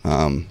that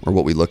are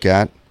what we look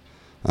at.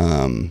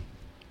 And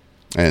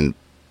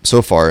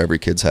so far, every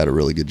kid's had a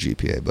really good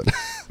GPA, but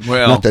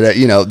not that,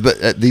 you know,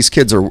 but these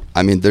kids are,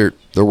 I mean, they're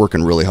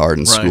working really hard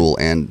in school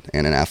and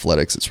in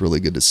athletics. It's really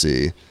good to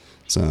see.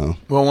 So,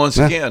 well, once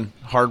again,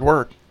 hard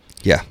work.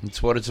 Yeah.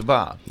 That's what it's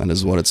about. That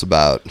is what it's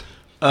about.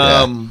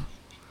 I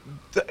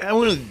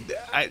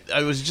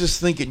was just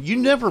thinking, you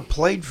never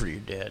played for your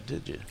dad,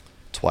 did you?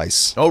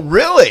 Twice. Oh,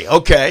 really?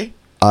 Okay.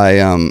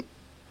 When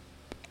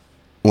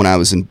I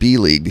was in B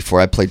League, before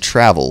I played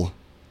travel,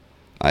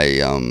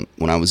 when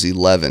I was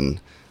 11,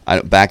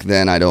 back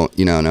then I don't,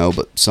 know,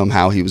 but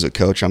somehow he was a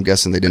coach. I'm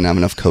guessing they didn't have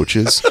enough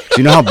coaches. Do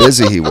you know how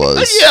busy he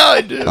was? Yeah,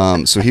 I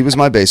do. So he was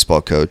my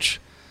baseball coach.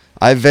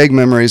 I have vague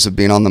memories of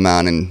being on the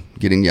mound and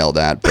getting yelled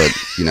at, but,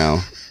 you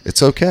know,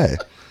 it's okay.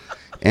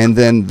 And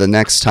then the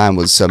next time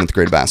was 7th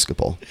grade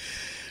basketball.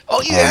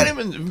 Oh, you had him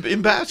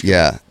in basketball?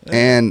 Yeah.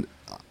 And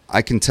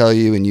I can tell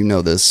you, and you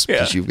know this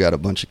because you've got a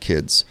bunch of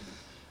kids,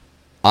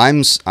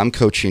 I'm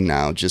coaching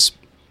now, just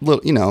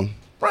little, you know,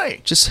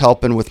 right, just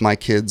helping with my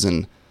kids,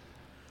 and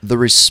the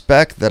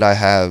respect that I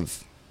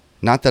have.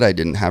 Not that I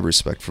didn't have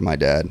respect for my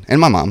dad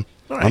and my mom,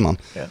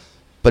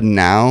 but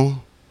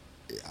now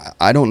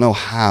I don't know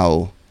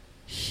how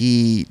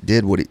he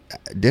did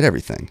did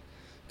everything,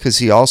 because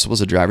he also was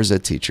a driver's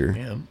ed teacher.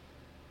 Yeah.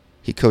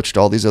 He coached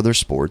all these other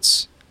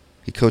sports.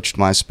 He coached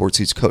my sports.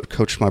 He's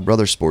coached my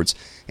brother's sports,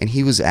 and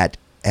he was at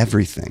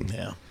everything.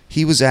 Yeah.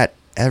 He was at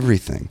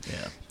everything.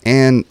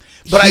 Yeah.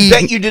 But I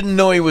bet you didn't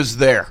know he was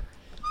there.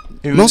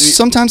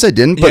 Sometimes I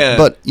didn't,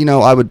 but you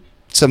know, I would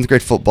 7th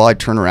grade football. I'd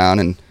turn around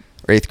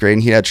or 8th grade,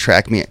 and he had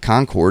track me at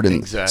Concord,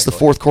 and it's the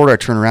 4th quarter. I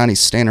turn around, he's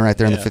standing right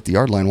there on the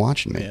 50-yard line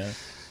watching me.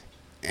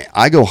 Yeah.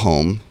 I go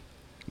home,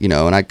 you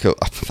know, and I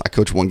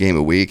coach one game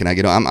a week, and I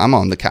get I'm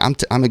on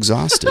the I'm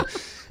exhausted.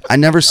 I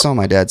never saw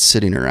my dad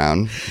sitting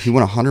around. He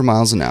went 100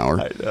 miles an hour.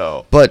 I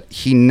know. But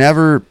he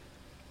never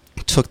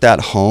took that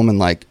home and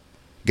like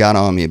got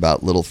on me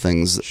about little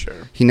things.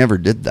 Sure. He never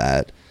did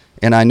that.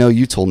 And I know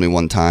you told me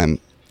one time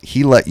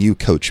he let you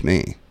coach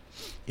me.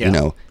 Yeah. You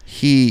know,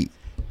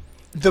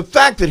 the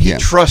fact that he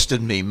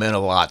trusted me meant a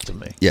lot to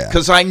me. Yeah.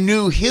 Because I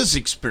knew his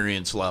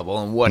experience level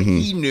and what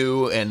he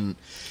knew. And,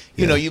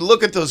 you know, you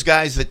look at those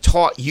guys that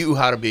taught you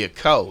how to be a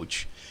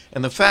coach,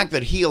 and the fact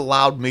that he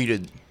allowed me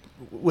to,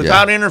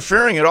 without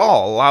interfering at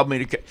all, allowed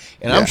me to.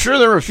 And I'm sure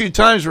there were a few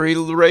times where he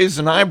raised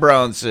an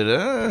eyebrow and said,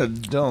 I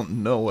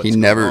don't know what's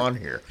going on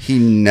here. He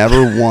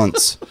never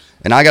once,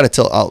 and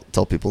I'll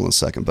tell people in a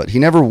second, but he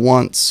never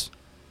once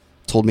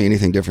told me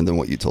anything different than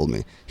what you told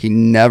me. He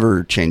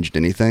never changed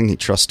anything. He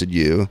trusted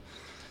you.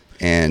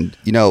 And,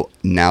 you know,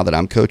 now that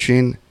I'm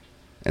coaching,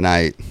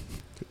 and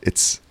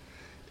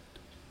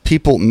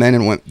people, men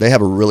and women, they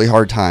have a really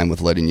hard time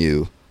with letting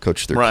you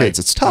coach their kids.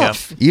 It's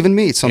tough. Yeah. Even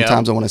me,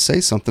 sometimes I want to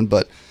say something,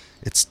 but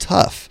it's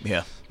tough.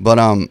 Yeah. But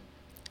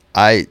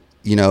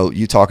you know,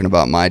 you talking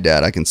about my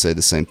dad, I can say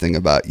the same thing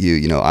about you.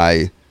 You know,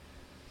 I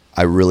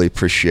really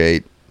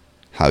appreciate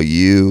how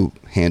you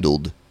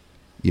handled,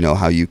 you know,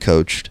 how you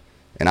coached.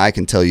 And I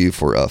can tell you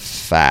for a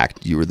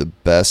fact, you were the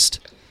best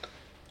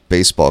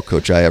baseball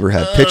coach I ever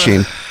had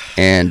pitching.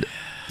 And,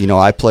 you know,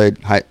 I played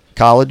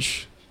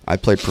college. I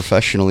played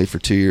professionally for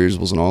 2 years,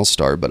 was an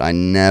all-star, but I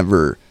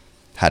never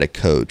had a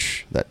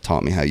coach that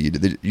taught me how you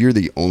did it. You're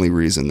the only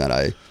reason that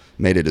I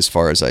made it as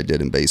far as I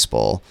did in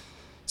baseball.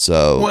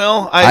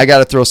 So I got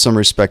to throw some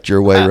respect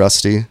your way,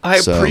 Rusty. I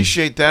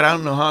appreciate that. I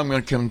don't know how I'm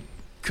going to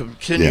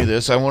continue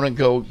this. I want to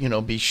go, you know,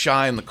 be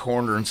shy in the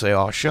corner and say,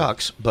 "Oh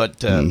shucks,"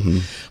 but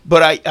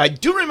I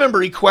do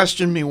remember he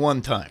questioned me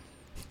one time.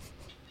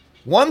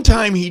 One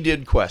time he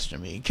did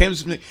question me. He came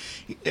to me,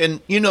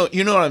 and you know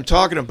what I'm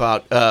talking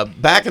about.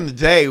 Back in the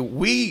day,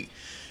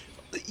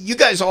 you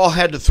guys all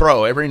had to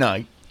throw every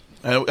night.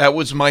 That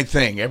was my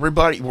thing.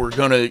 Everybody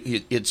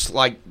it's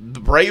like the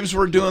Braves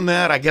were doing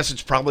that. I guess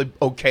it's probably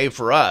okay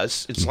for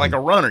us. It's like a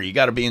runner. You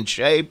got to be in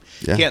shape.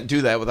 You can't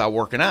do that without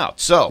working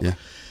out. So. Yeah.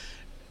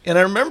 And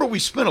I remember we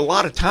spent a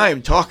lot of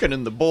time talking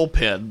in the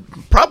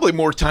bullpen, probably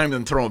more time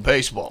than throwing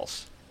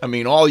baseballs. I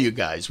mean, all you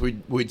guys,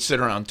 we'd sit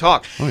around and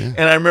talk. Oh, yeah.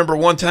 And I remember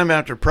one time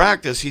after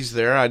practice, he's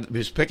there. I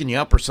was picking you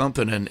up or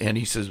something, and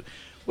he says,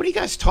 "What do you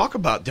guys talk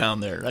about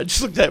down there?" And I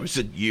just looked at him and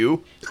said,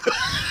 "You."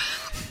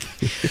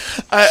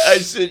 I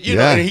said, you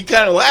know, and he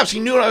kind of laughs. He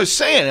knew what I was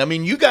saying. I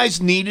mean, you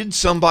guys needed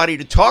somebody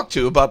to talk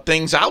to about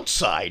things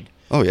outside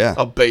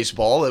of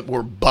baseball that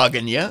were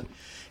bugging you.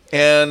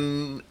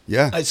 And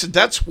I said,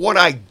 that's what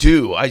I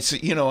do. I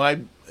said, you know, I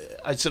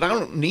said, I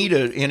don't need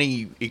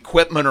any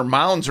equipment or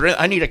mounds or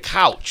anything. I need a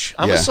couch.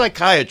 I'm a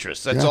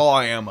psychiatrist. That's all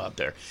I am out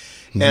there.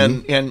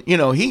 And you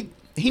know, he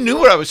knew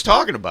what I was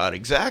talking about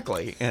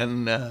exactly.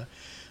 And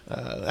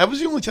that was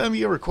the only time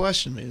he ever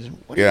questioned me.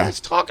 What are you guys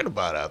talking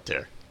about out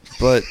there?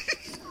 But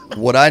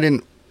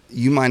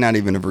you might not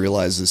even have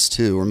realized this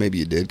too, or maybe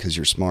you did because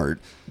you're smart.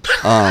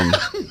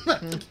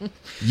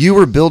 You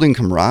were building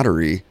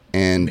camaraderie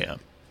and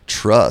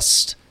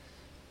trust,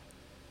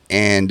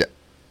 and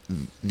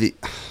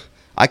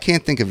I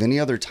can't think of any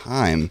other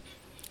time.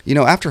 You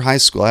know, after high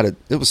school,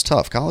 it was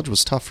tough. College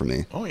was tough for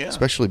me. Oh yeah,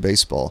 especially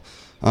baseball,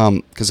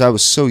 because I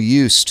was so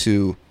used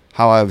to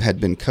how I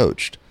had been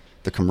coached,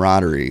 the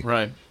camaraderie,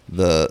 right,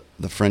 the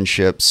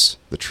friendships,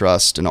 the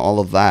trust, and all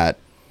of that.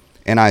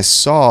 And I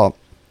saw,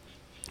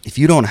 if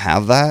you don't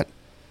have that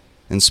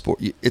in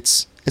sport,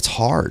 it's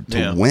hard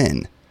to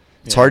win.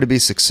 It's hard to be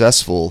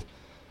successful.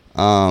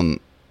 And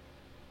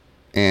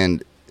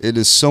it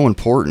is so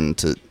important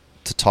to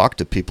talk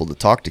to people, to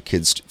talk to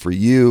kids. For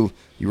you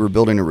were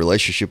building a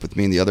relationship with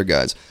me and the other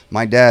guys.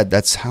 My dad,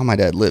 that's how my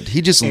dad lived.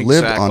 He just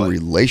lived on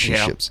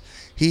relationships.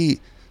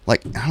 He, I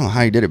don't know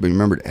how he did it, but he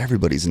remembered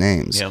everybody's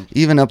names. Yeah.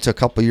 Even up to a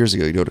couple of years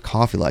ago, he'd go to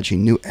Coffee Lodge. He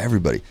knew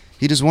everybody.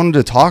 He just wanted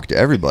to talk to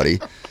everybody.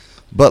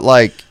 But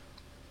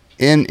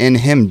in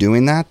him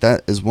doing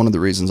that is one of the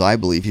reasons I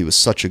believe he was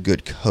such a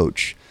good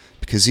coach,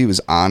 because he was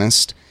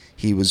honest.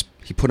 He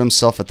put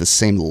himself at the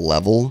same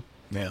level,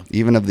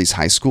 even of these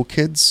high school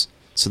kids.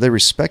 So they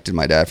respected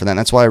my dad for that. And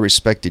that's why I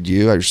respected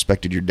you. I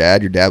respected your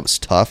dad. Your dad was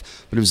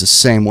tough, but it was the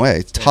same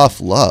way.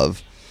 Tough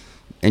love.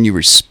 And you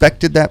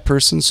respected that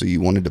person, so you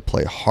wanted to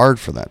play hard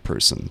for that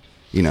person,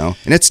 you know?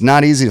 And it's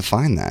not easy to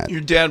find that. Your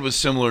dad was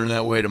similar in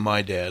that way to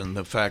my dad, and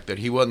the fact that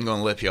he wasn't going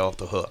to let you off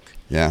the hook.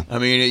 Yeah. I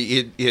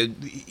mean,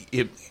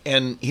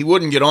 and he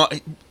wouldn't get on.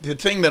 The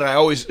thing that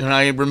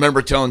I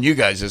remember telling you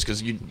guys this,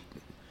 because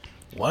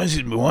why is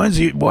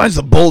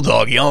the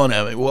bulldog yelling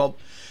at me? Well,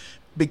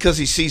 because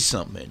he sees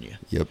something in you.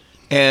 Yep.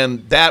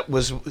 And that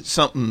was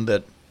something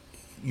that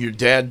your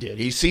dad did.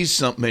 He sees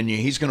something in you.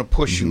 He's going to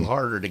push you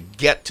harder to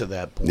get to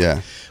that point.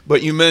 Yeah.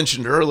 But you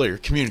mentioned earlier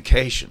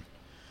communication.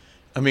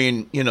 I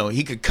mean, you know,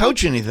 he could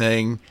coach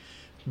anything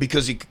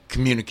because he could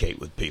communicate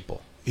with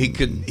people. He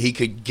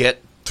could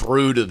get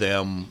through to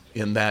them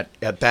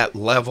at that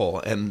level.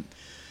 And,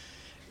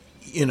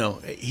 you know,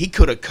 he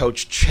could have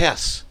coached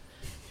chess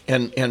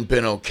and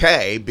been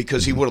okay,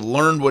 because he would have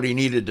learned what he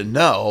needed to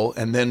know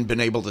and then been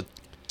able to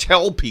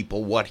tell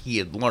people what he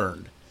had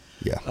learned.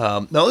 Yeah.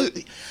 No, I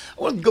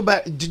want to go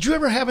back. Did you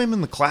ever have him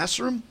in the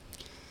classroom?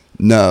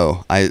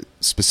 No, I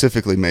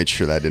specifically made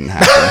sure that didn't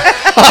happen.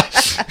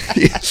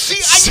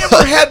 See, I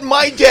never had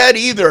my dad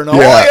either.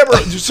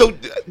 And so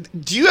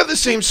do you have the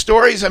same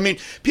stories? I mean,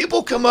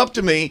 people come up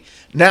to me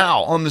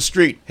now on the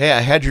street. Hey, I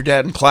had your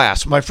dad in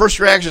class. My first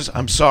reaction is,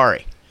 I'm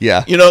sorry.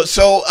 Yeah. You know,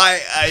 so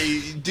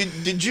I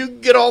did you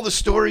get all the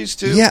stories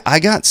too? Yeah, I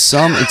got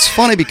some. It's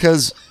funny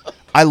because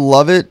I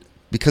love it,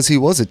 because he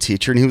was a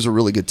teacher, and he was a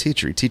really good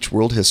teacher. He taught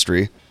world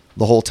history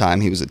the whole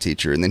time he was a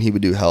teacher, and then he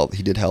would do health.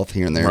 He did health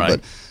here and there. Right.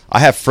 But I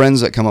have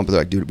friends that come up and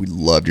they're like, dude, we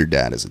loved your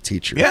dad as a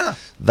teacher. Yeah.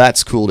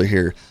 That's cool to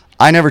hear.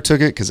 I never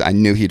took it because I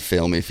knew he'd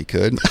fail me if he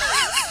could.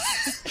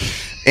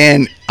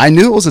 And I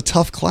knew it was a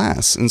tough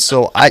class. And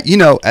so,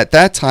 at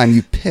that time,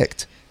 you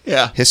picked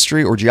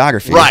history or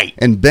geography. Right.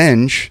 And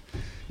Benj,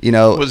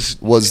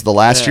 was the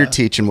last year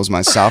teaching, was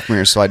my sophomore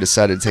year, so I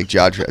decided to take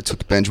geography. I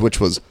took Benj, which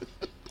was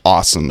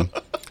awesome.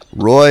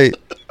 Roy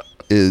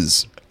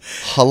is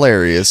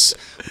hilarious.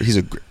 He's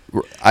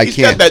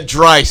got that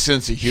dry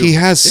sense of humor. He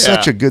has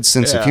such a good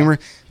sense of humor.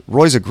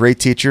 Roy's a great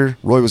teacher.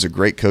 Roy was a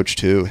great coach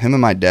too. Him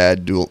and my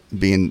dad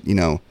being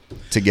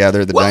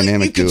together, the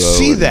dynamic duo. You could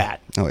see that.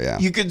 Oh yeah,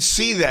 you could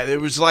see that. It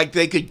was like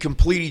they could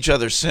complete each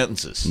other's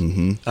sentences.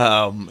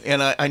 Mm-hmm.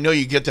 And I know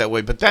you get that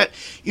way, but that,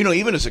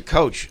 even as a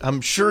coach,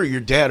 I'm sure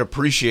your dad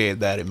appreciated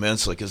that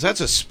immensely, because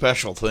that's a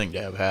special thing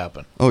to have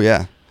happen. Oh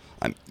yeah,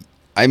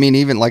 I mean,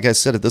 even like I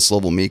said, at this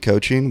level, me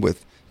coaching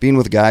being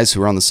with guys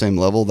who are on the same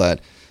level,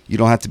 that you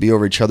don't have to be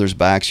over each other's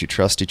backs. You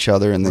trust each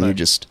other, and then you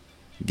just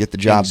get the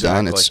job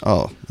done.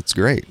 It's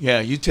great.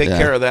 Yeah, you take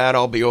care of that.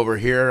 I'll be over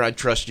here. I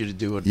trust you to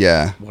do it.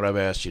 Yeah. What I've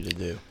asked you to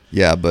do.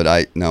 Yeah, but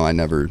I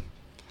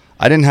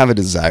didn't have a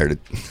desire to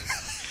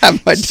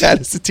have my dad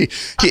as a teacher.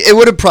 It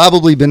would have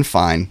probably been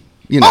fine.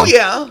 Oh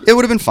yeah, it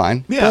would have been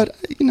fine. Yeah, but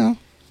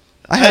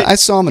I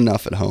saw him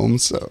enough at home,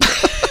 so.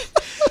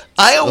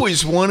 I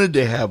always wanted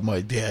to have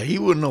my dad. He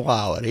wouldn't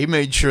allow it. He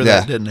made sure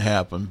that didn't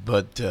happen.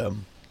 But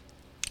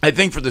I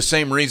think for the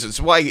same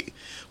reasons why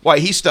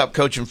he stopped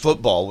coaching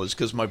football was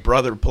because my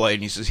brother played,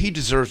 and he says he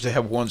deserves to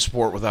have one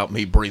sport without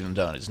me breathing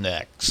down his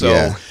neck.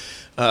 So,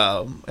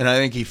 and I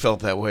think he felt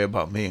that way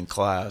about me in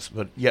class.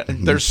 But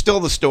there's still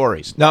the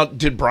stories. Now,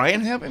 did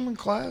Brian have him in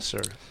class,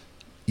 or?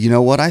 You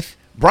know what?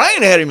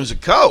 Brian had him as a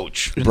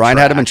coach. Brian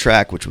had him in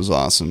track, which was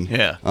awesome.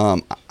 Yeah.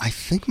 I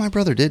think my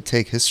brother did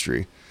take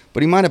history,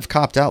 but he might have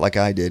copped out like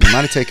I did. He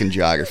might have taken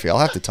geography. I'll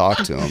have to talk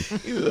to him.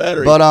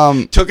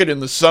 But took it in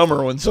the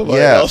summer when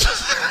somebody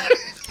else.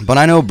 But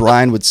I know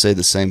Brian would say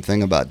the same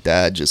thing about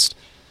Dad, just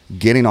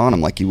getting on him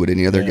like you would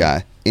any other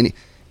guy.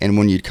 And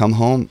when you'd come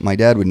home, my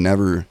dad would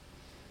never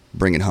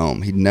bring it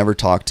home. He'd never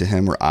talk to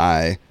him or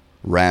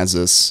razz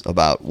us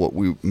about what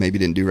we maybe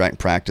didn't do right in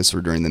practice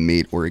or during the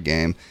meet or a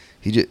game.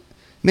 He just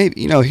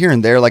maybe here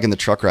and there, like in the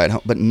truck ride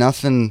home, but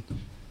nothing.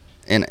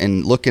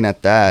 And looking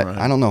at that,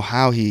 I don't know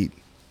how he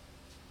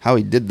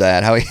did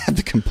that. How he had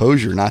the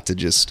composure not to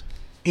just.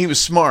 He was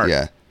smart.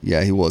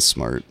 Yeah, he was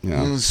smart.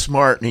 Yeah. He was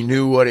smart, and he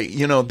knew what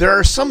there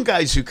are some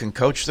guys who can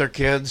coach their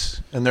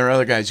kids, and there are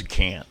other guys who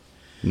can't.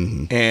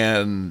 Mm-hmm.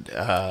 And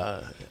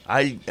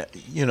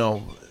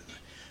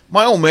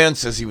my old man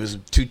says he was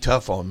too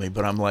tough on me,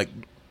 but I'm like,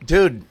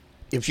 dude,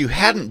 if you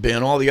hadn't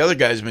been, all the other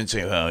guys have been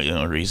saying,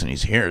 the reason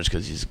he's here is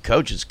because he's a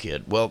coach's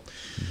kid. Well,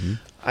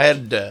 I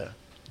had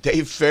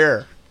Dave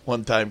Fair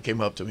one time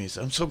came up to me and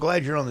said, I'm so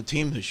glad you're on the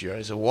team this year.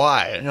 I said,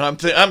 why? I'm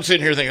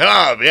sitting here thinking,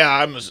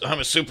 I'm a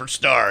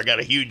superstar. I got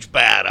a huge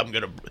bat. I'm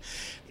going to.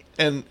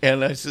 And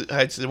I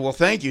said, well,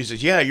 thank you. He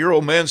says, yeah, your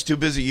old man's too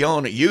busy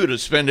yelling at you to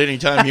spend any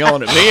time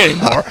yelling at me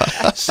anymore.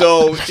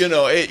 So,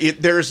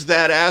 there's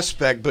that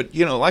aspect. But,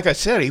 like I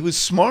said, he was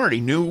smart. He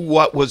knew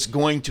what was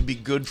going to be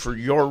good for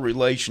your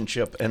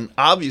relationship. And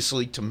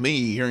obviously, to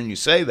me, hearing you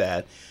say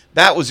that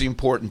was the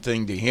important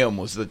thing to him,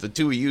 was that the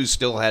two of you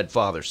still had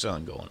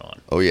father-son going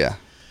on. Oh, yeah.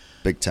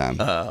 Big time.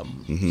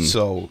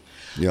 So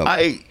Yep.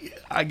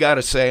 I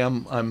gotta say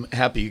I'm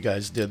happy you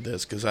guys did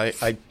this, because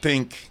I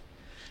think,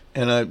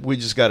 and we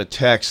just got a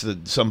text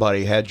that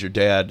somebody had your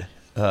dad,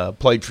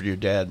 played for your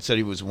dad, and said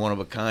he was one of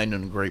a kind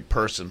and a great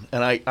person.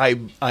 And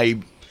I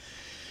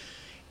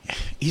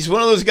he's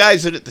one of those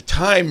guys that at the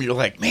time you're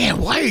like,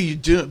 man, why are you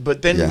doing?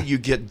 But then when you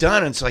get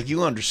done, it's like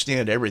you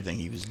understand everything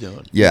he was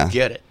doing. Yeah, you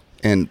get it.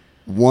 And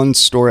one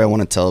story I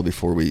want to tell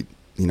before we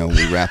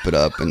wrap it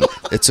up, and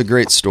it's a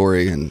great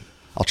story, and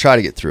I'll try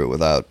to get through it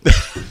without.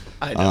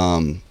 I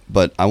know.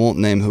 But I won't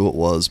name who it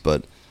was,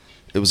 but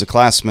it was a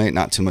classmate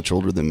not too much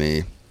older than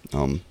me.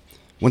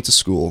 Went to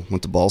school,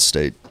 went to Ball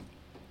State,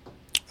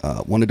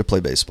 wanted to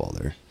play baseball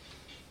there.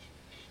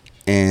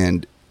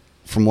 And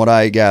from what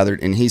I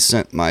gathered, and he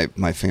sent my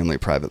family a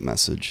private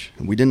message.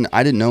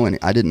 I didn't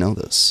know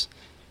this.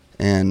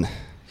 And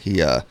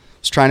he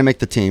was trying to make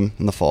the team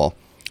in the fall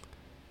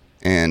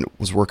and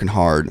was working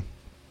hard.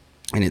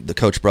 And the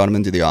coach brought him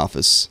into the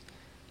office,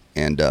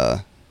 and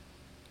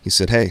he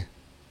said, "Hey,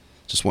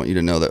 just want you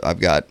to know that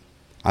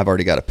I've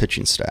already got a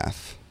pitching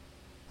staff,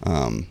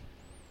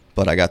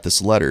 but I got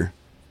this letter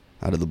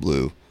out of the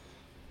blue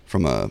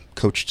from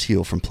Coach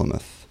Teal from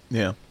Plymouth."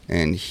 Yeah.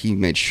 And he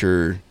made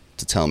sure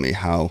to tell me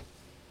how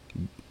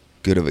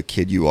good of a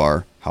kid you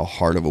are, how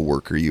hard of a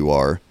worker you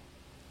are,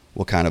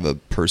 what kind of a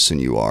person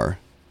you are,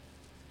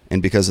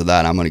 and because of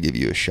that, I'm going to give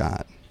you a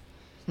shot.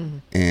 Mm-hmm.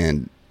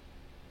 And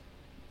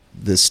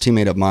this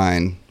teammate of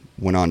mine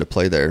went on to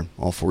play there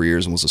all 4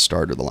 years and was a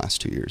starter the last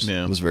 2 years.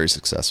 Yeah. Was very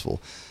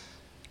successful.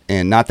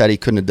 And not that he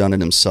couldn't have done it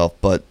himself,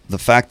 but the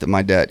fact that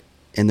my dad,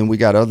 and then we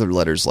got other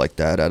letters like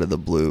that out of the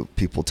blue,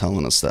 people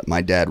telling us that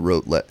my dad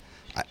wrote,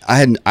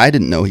 I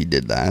didn't know he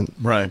did that.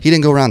 Right. He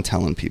didn't go around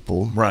telling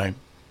people. Right.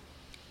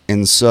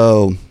 And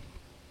so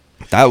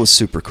that was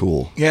super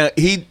cool. Yeah,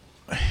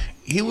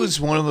 he was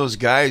one of those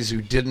guys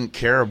who didn't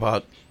care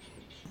about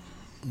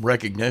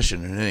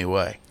recognition in any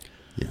way.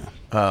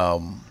 Yeah.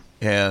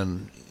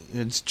 And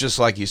it's just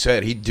like you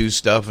said, he'd do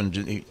stuff.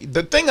 And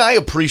the thing I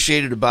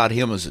appreciated about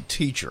him as a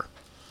teacher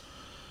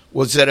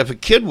was that if a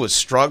kid was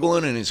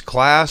struggling in his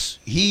class,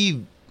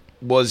 he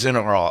was in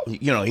our,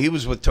 he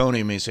was with Tony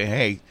and me saying,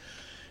 "Hey,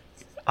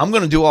 I'm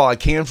going to do all I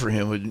can for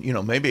him.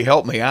 And, maybe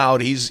help me out.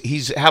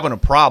 He's having a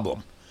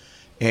problem.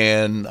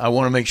 And I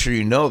want to make sure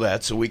you know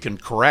that so we can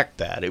correct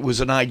that." It was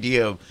an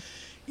idea of,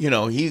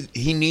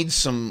 he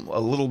needs a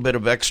little bit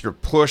of extra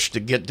push to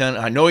get done.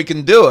 I know he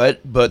can do it,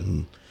 but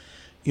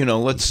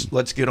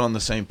let's get on the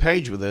same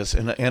page with this.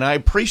 And I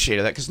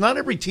appreciated that, because not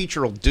every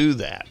teacher will do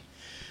that.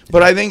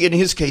 But I think in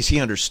his case,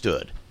 he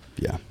understood.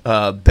 Yeah.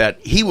 That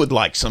he would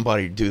like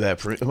somebody to do that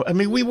for him. I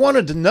mean, we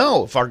wanted to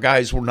know if our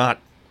guys were not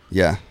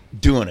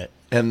doing it,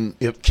 and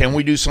can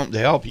we do something to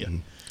help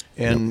you?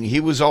 And he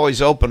was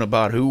always open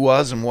about who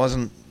was and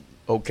wasn't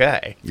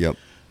okay. Yep.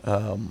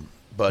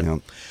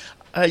 But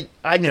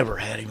I never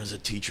had him as a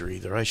teacher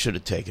either. I should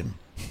have taken.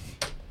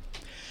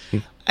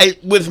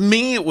 With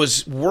me, it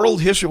was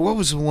world history. What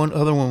was the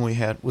other one we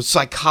had? It was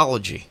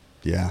psychology.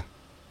 Yeah.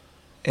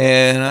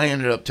 And I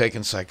ended up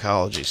taking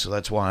psychology, so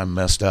that's why I'm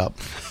messed up.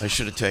 I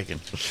should have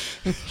taken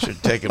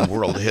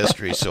world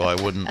history, so I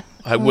wouldn't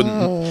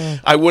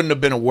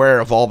have been aware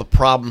of all the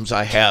problems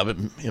I have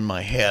in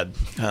my head.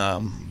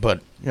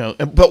 But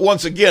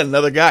once again,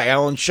 another guy,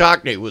 Alan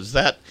Shockney, was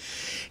that.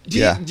 Do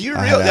you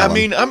really? I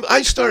mean,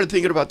 I started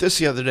thinking about this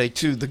the other day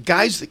too. The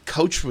guys that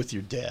coached with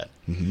your dad.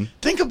 Mm-hmm.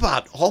 Think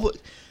about all the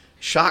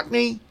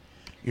Shockney,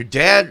 your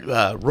dad,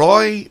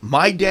 Roy,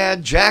 my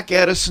dad, Jack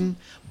Edison,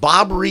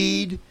 Bob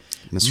Reed.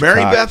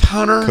 Mary Beth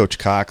Hunter, Coach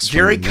Cox,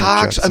 Gary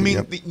Cox. I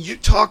mean, you're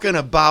talking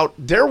about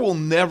there will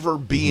never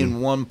be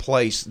in one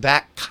place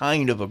that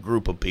kind of a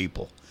group of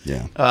people.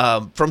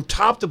 Yeah. From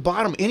top to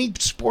bottom, any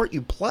sport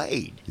you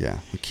played. Yeah.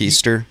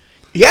 Keister.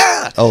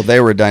 Yeah. Oh, they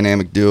were a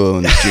dynamic duo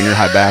in junior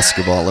high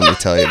basketball. Let me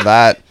tell you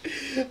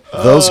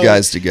those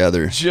guys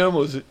together.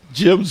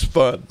 Jim's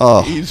fun.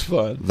 Oh, he's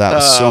fun. That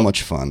was so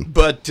much fun.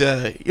 But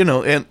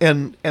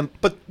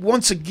but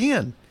once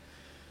again,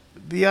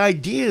 the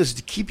idea is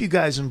to keep you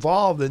guys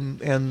involved,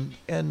 and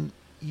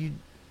you,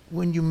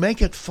 when you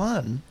make it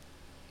fun,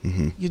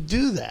 you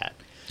do that.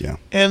 Yeah.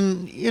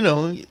 And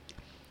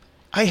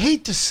I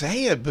hate to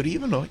say it, but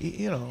even though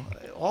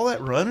all that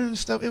running and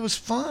stuff, it was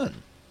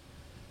fun.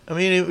 I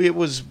mean, it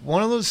was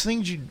one of those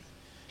things you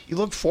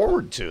look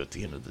forward to at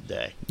the end of the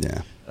day.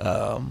 Yeah.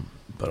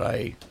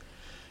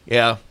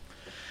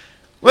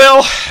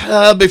 Well,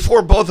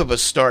 before both of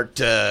us start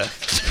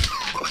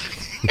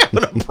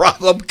having a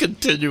problem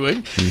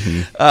continuing.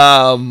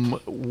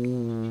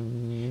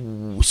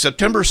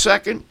 September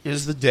 2nd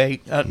is the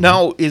date.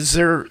 Now, is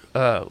there?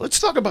 Let's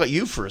talk about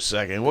you for a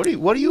second. What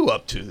are you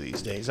up to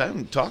these days? I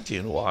haven't talked to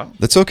you in a while.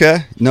 That's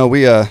okay. No,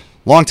 we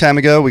long time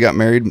ago we got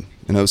married in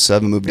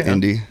 2007. Moved to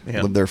Indy.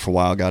 Lived there for a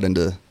while. Got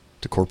into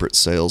corporate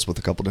sales with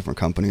a couple different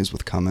companies,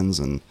 with Cummins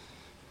and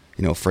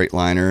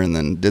Freightliner, and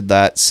then did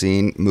that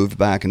scene. Moved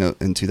back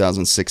in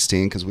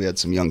 2016 because we had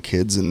some young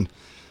kids and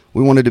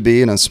we wanted to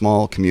be in a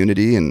small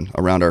community and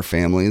around our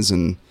families.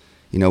 And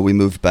we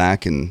moved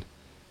back and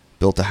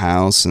built a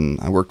house, and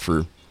I worked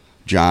for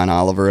John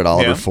Oliver at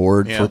Oliver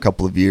Ford for a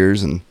couple of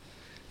years, and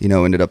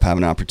ended up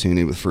having an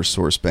opportunity with First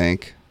Source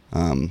Bank.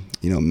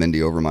 Mindy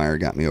Overmeyer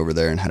got me over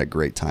there and had a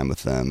great time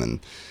with them. And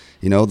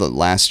the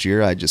last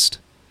year I just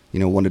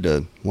wanted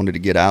to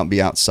get out and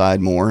be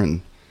outside more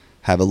and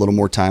have a little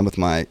more time with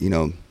my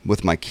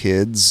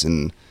kids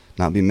and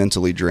not be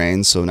mentally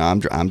drained. So now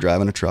I'm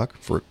driving a truck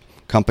for a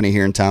company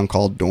here in town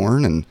called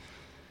Dorn, and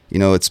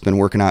it's been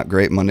working out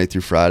great Monday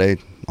through Friday.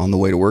 On the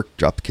way to work,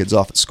 drop the kids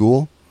off at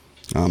school.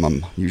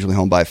 I'm usually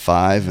home by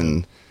 5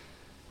 and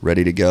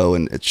ready to go.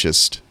 And it's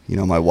just,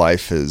 my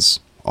wife has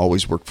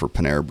always worked for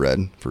Panera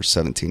Bread for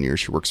 17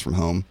 years. She works from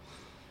home.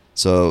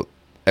 So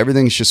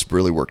everything's just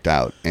really worked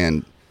out.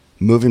 And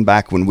moving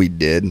back when we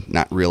did,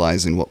 not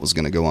realizing what was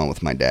going to go on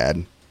with my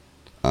dad,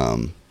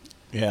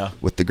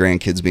 with the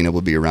grandkids being able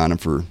to be around him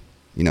for,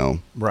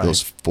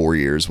 those 4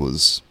 years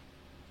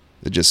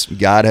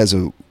God has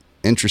a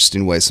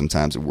interesting way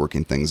sometimes of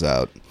working things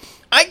out.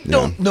 I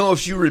don't know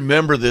if you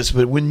remember this,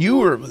 but when you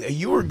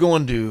were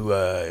going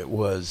to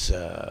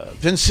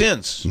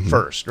Vincennes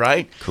first,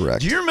 right?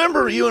 Correct. Do you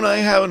remember you and I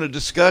having a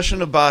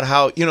discussion about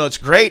how it's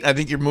great? I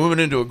think you're moving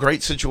into a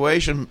great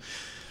situation,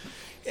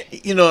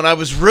 and I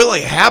was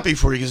really happy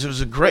for you because it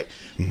was a great.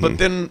 But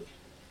then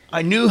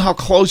I knew how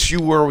close you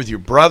were with your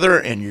brother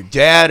and your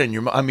dad and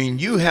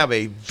you have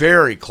a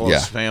very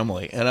close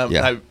family, and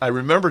I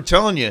remember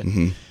telling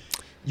you.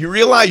 You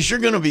realize you're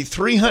going to be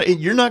 300.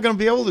 You're not going to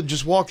be able to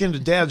just walk into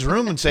Dad's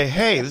room and say,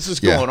 "Hey, this is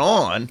going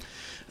on."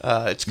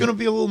 It's going to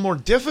be a little more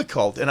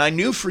difficult. And I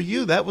knew for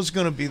you that was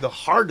going to be the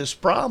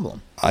hardest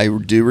problem. I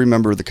do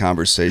remember the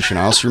conversation.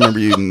 I also remember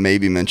you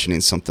maybe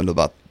mentioning something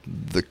about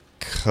the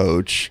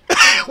coach,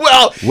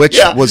 which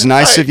was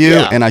nice of you,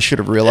 and I should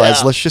have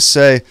realized. Let's just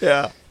say,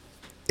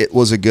 it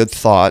was a good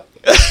thought.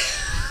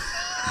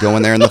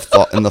 Going there in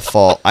the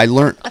fall, I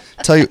learned.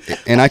 Tell you,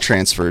 and I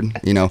transferred.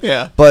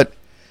 But.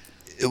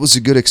 It was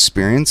a good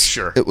experience.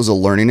 Sure. It was a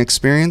learning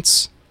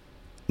experience,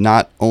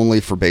 not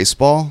only for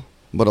baseball,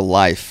 but a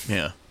life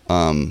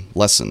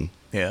lesson.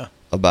 Yeah.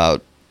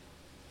 About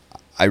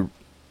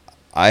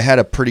I had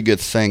a pretty good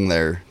thing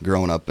there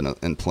growing up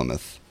in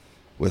Plymouth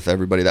with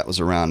everybody that was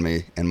around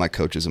me and my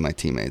coaches and my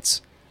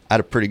teammates. I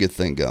had a pretty good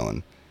thing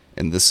going.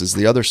 And this is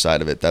the other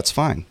side of it. That's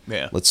fine.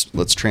 Yeah.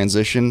 Let's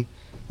transition.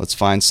 Let's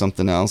find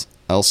something else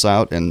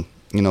out, and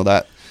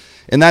that.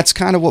 And that's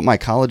kind of what my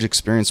college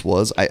experience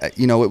was. It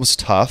was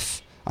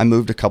tough. I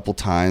moved a couple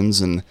times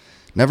and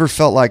never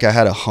felt like I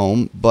had a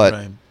home,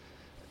 but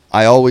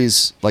I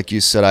always, like you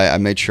said, I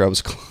made sure I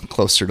was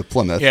closer to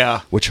Plymouth,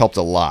 which helped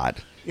a lot.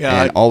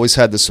 Yeah, and always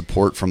had the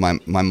support from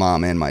my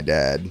mom and my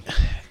dad.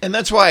 And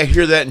that's why I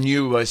hear that in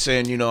you by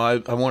saying,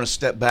 I want to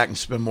step back and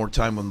spend more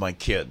time with my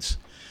kids.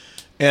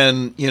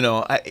 And,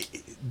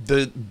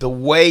 the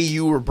way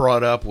you were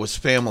brought up was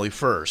family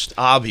first.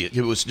 Obvious.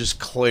 It was just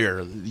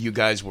clear. You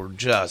guys were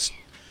just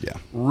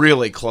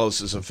really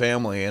close as a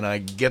family, and I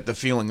get the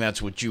feeling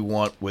that's what you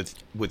want with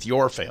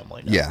your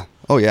family now. Yeah.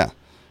 Oh, yeah.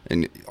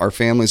 And our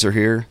families are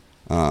here.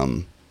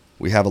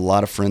 We have a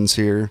lot of friends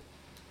here,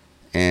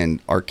 and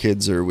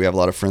we have a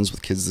lot of friends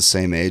with kids the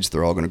same age.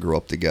 They're all going to grow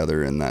up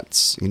together, and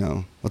that's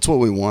what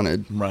we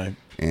wanted. Right.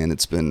 And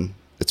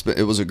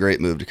it was a great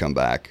move to come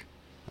back.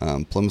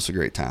 Plymouth's a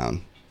great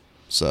town,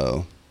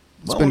 so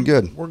it's been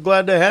good. We're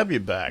glad to have you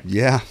back.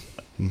 Yeah.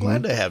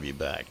 Glad to have you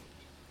back.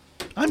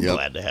 I'm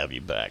glad to have you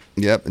back.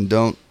 Yep, and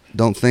don't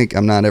think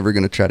I'm not ever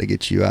going to try to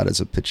get you out as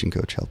a pitching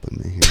coach helping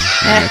me here in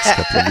the next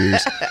couple of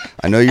years.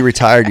 I know you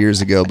retired years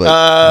ago,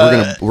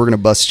 but we're gonna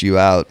bust you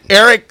out.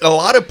 Eric, a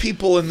lot of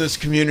people in this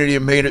community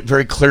have made it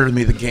very clear to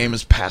me the game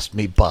has passed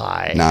me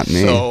by. Not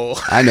me. So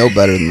I know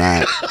better than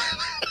that.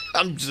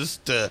 I'm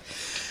just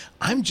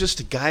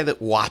a guy that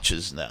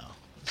watches now.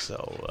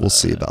 So we'll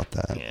see about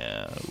that.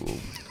 Yeah.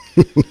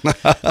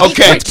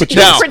 Okay,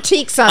 now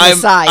critiques on the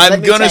side.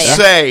 I'm gonna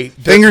say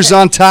fingers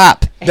on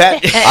top.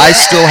 That I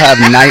still have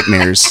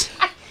nightmares.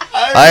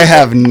 I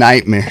have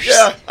nightmares.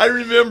 Yeah, I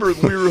remember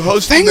we were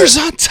hosting fingers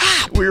on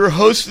top. We were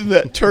hosting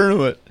that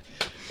tournament,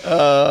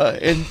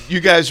 and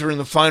you guys were in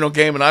the final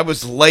game, and I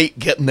was late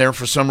getting there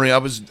for some reason. I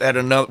was at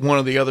one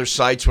of the other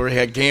sites where they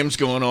had games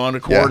going on to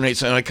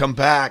coordinate, and I come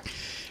back,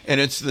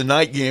 and it's the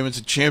night game. It's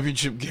a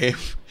championship game.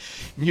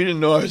 You didn't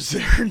know I was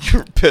there, and you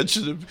were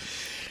pitching.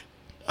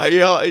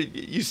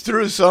 You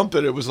threw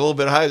something. It was a little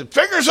bit high.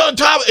 Fingers on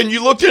top, and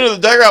you looked into the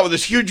dugout with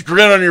this huge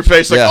grin on your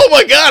face, like, "Oh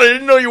my God, I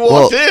didn't know you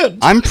walked in."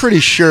 I'm pretty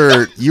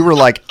sure you were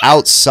like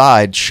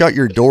outside, shut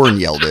your door,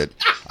 and yelled it.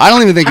 I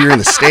don't even think you were in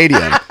the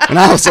stadium, and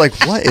I was like,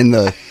 "What in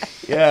the?"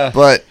 Yeah,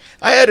 but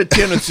I had a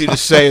tendency to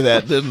say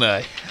that, didn't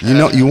I?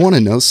 You want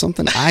to know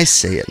something? I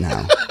say it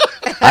now.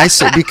 I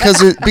say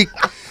because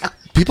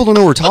people don't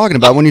know what we're talking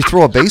about when you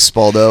throw a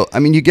baseball. Though, I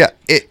mean, you get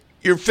it.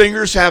 Your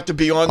fingers have to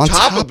be on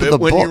top of it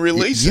when you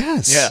release it.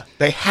 Yes. Yeah,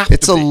 they have to be.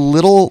 It's a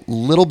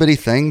little bitty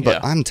thing,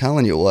 but I'm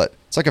telling you what,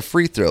 it's like a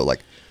free throw, like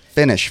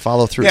finish,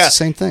 follow through. It's the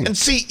same thing. And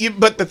see,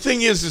 but the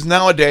thing is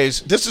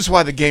nowadays, this is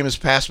why the game has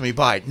passed me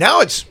by. Now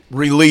it's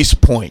release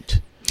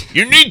point.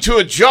 You need to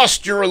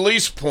adjust your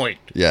release point.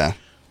 Yeah.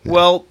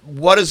 Well,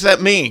 what does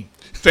that mean?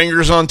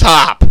 Fingers on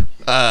top.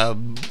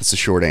 That's a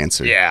short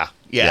answer.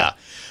 Yeah.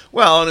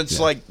 Well, and it's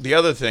like the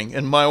other thing,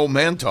 and my old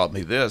man taught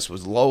me this,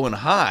 was low and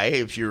high.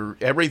 If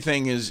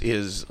everything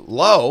is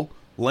low,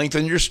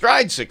 lengthen your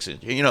stride 6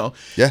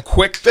 inches.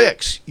 Quick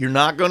fix. You're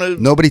not going to.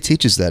 Nobody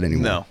teaches that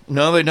anymore.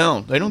 No, they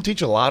don't. They don't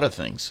teach a lot of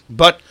things.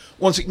 But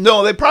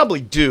they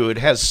probably do. It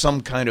has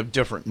some kind of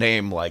different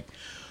name, like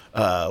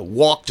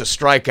walk to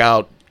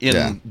strikeout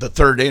in the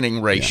third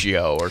inning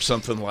ratio or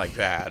something like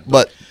that.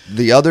 But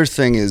the other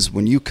thing is,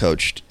 when you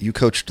coached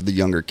the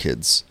younger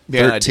kids,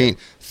 13,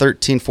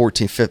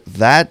 14, 15.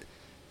 That,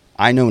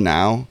 I know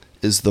now,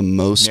 is the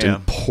most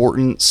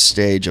important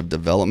stage of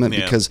development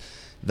because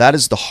that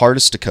is the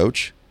hardest to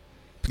coach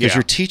because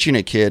you're teaching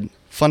a kid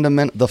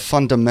the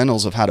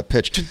fundamentals of how to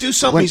pitch. To do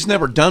something he's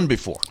never done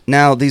before.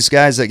 Now, these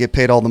guys that get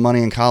paid all the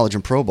money in college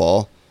and pro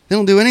ball, they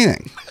don't do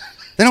anything.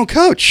 They don't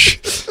coach.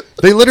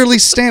 They literally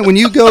stand. When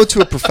you go to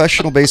a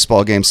professional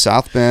baseball game,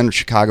 South Bend or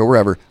Chicago,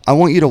 wherever, I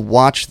want you to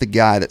watch the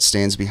guy that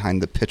stands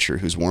behind the pitcher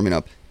who's warming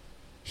up.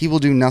 He will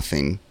do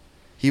nothing.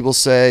 He will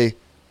say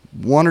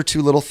one or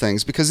two little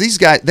things because these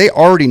guys, they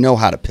already know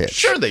how to pitch.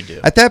 Sure they do.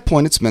 At that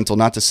point, it's mental.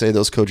 Not to say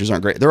those coaches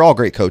aren't great. They're all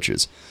great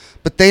coaches.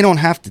 But they don't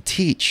have to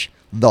teach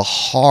the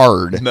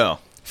hard,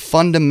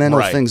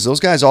 fundamental things. Those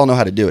guys all know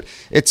how to do it.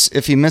 It's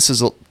if he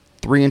misses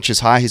 3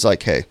 inches high, he's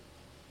like, hey,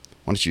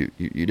 why don't you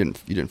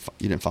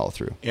didn't follow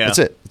through. Yeah. That's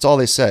it. That's all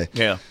they say.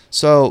 Yeah.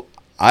 So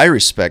I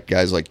respect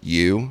guys like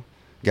you,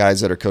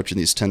 guys that are coaching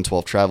these 10,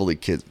 12 travel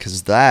league kids,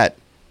 because that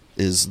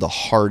is the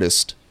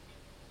hardest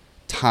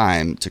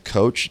time to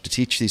coach, to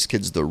teach these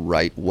kids the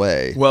right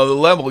way. Well, the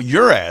level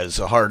you're at is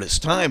the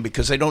hardest time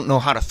because they don't know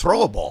how to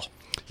throw a ball.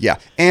 Yeah.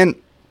 And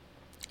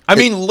I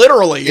mean,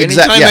 literally,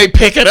 anytime they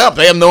pick it up,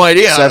 they have no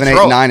idea 7, how to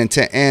throw 8, 9, and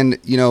 10.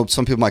 And,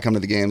 some people might come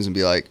to the games and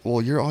be like, well,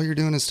 all you're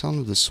doing is telling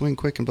them to swing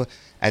quick. And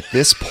at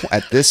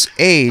this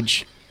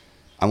age,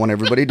 I want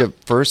everybody to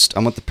I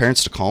want the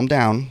parents to calm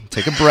down,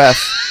 take a breath,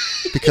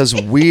 because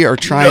we're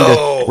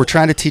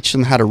trying to teach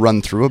them how to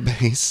run through a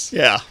base.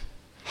 Yeah.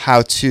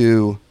 How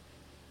to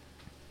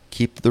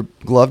keep the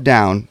glove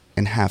down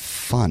and have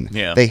fun.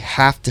 Yeah. They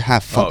have to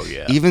have fun. Oh,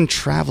 yeah. Even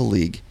travel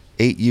league,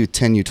 8U,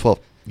 10U, 12.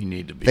 You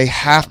need to be. They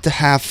have to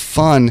have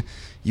fun.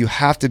 You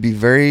have to be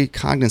very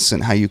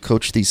cognizant how you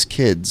coach these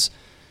kids.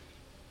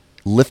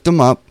 Lift them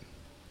up,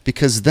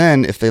 because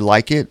then if they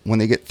like it, when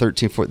they get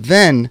 13,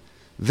 14,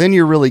 then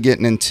you're really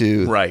getting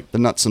into the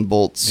nuts and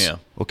bolts. Yeah.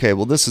 Okay,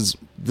 well, this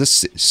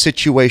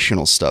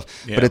situational stuff.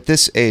 Yeah. But at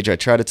this age, I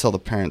try to tell the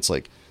parents,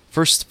 like,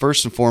 first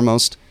and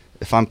foremost,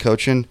 if I'm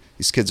coaching,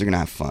 these kids are going to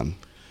have fun.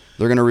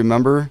 They're going to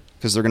remember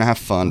because they're going to have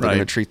fun. They're going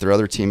to treat their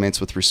other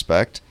teammates with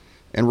respect,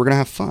 and we're going to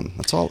have fun.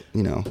 That's all,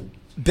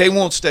 They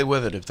won't stay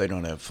with it if they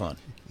don't have fun.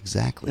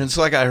 Exactly. And it's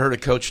like I heard a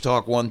coach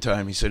talk one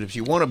time. He said, if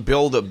you want to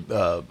build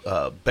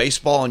a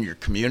baseball in your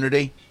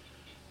community,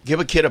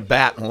 give a kid a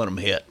bat and let him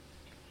hit.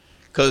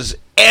 Because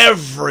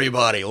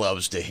everybody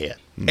loves to hit.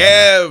 Mm-hmm.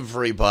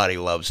 Everybody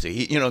loves to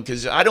hit.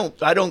 Because I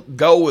don't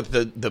go with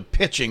the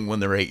pitching when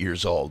they're 8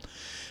 years old.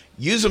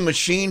 Use a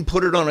machine,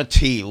 put it on a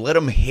tee, let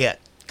them hit,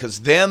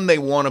 because then they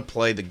want to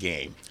play the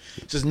game.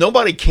 He says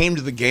nobody came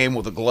to the game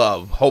with a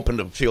glove hoping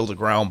to field a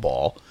ground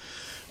ball.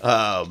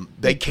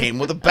 They came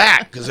with a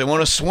bat because they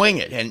want to swing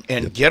it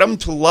and get them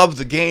to love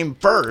the game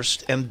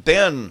first, and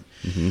then.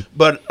 Mm-hmm.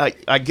 But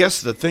I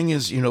guess the thing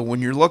is, when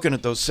you're looking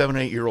at those 7,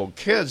 8-year-old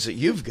kids that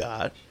you've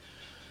got,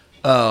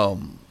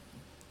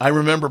 I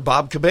remember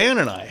Bob Caban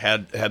and I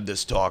had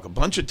this talk a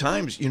bunch of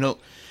times.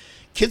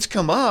 Kids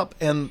come up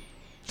and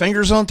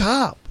fingers on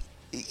top,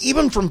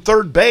 even from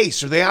third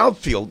base or the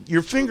outfield,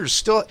 your fingers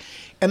still.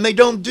 And they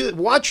don't do it.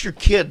 Watch your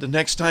kid the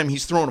next time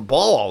he's throwing a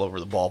ball all over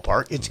the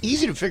ballpark. It's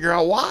easy to figure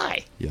out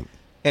why. Yep.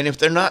 And if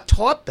they're not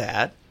taught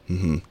that,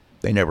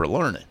 they never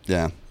learn it.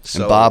 Yeah.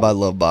 So, and Bob, I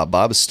love Bob.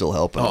 Bob is still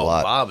helping a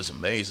lot. Bob is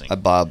amazing.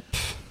 Bob.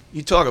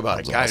 You talk about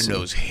Bob's a guy awesome. who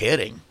knows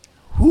hitting.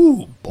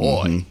 Whoo,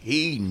 boy.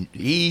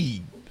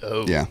 He's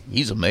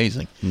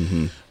amazing.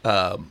 Mm-hmm.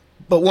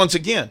 But once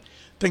again,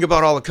 think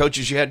about all the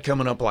coaches you had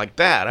coming up like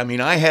that. I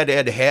mean, I had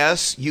Ed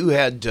Hess. You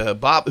had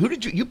Bob. Who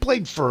did you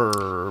played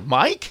for?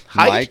 Mike?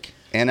 Mike,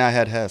 and I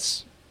had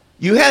Hess.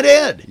 You had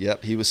Ed.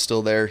 Yep, he was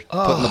still there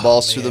putting the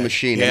balls through the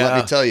machine. Yeah. And let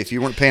me tell you, if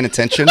you weren't paying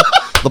attention,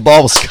 the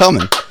ball was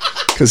coming.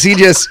 Because he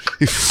didn't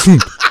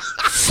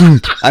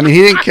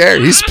care.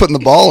 He's putting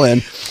the ball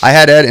in. I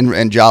had Ed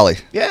and Jolly.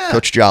 Yeah.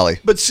 Coach Jolly.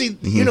 But see,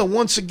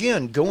 once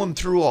again, going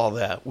through all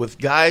that with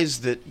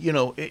guys that,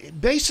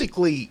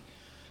 basically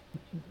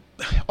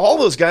all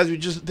those guys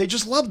they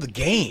just love the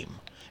game.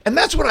 And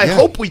that's what I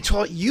hope we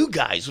taught you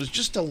guys, was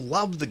just to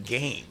love the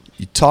game.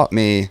 You taught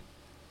me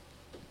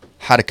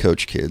how to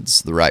coach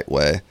kids the right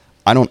way.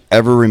 I don't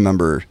ever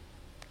remember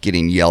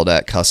getting yelled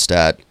at, cussed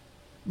at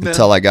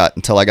until I got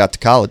to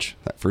college,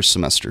 that first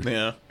semester.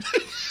 Yeah.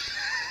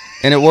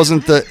 And it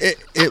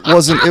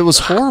was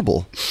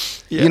horrible.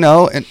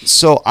 Yeah. And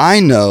so I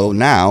know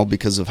now,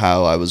 because of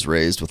how I was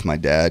raised with my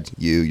dad,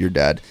 your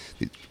dad,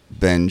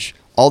 Benj,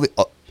 all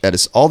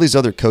these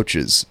other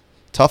coaches,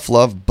 tough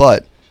love,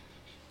 but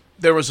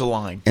there was a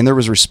line. And there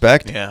was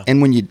respect. Yeah.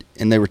 And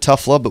they were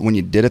tough love, but when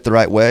you did it the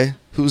right way,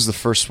 who's the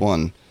first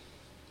one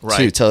to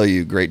Right. tell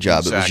you, great job?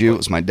 It was Exactly. you. It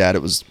was my dad.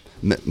 It was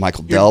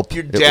Michael Delp.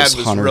 Your it dad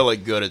was Hunter. really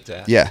good at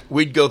that. Yeah.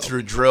 We'd go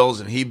through drills,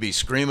 and he'd be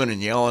screaming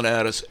and yelling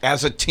at us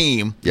as a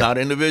team, Yeah. not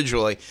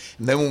individually.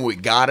 And then when we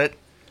got it,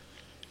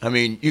 I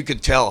mean, you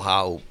could tell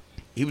how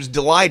he was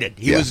delighted.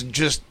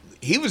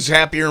 He was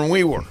happier than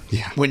we were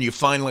when you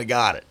finally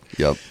got it.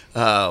 Yep.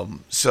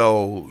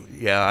 So,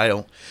 yeah, I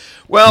don't.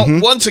 Well,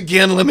 once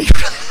again, let me.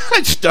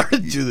 I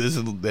started to do this,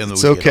 and then we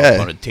It's get okay.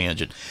 off on a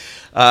tangent.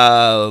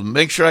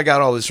 Make sure I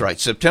got all this right.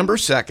 September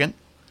 2nd.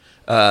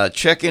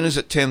 Check-in is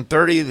at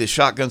 10:30. The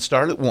shotgun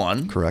start at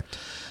 1. Correct.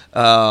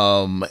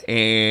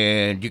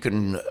 And you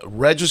can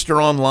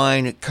register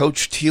online at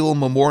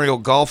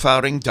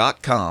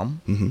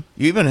CoachTealMemorialGolfOuting.com. You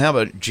even have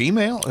a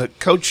Gmail,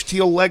 Coach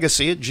Teal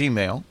Legacy at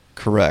Gmail.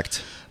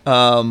 Correct.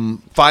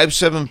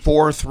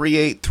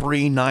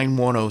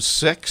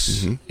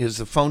 574-383-9106 is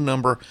the phone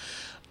number.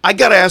 I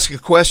got to ask a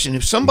question.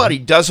 If somebody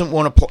doesn't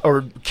want to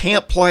or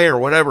can't play or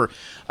whatever,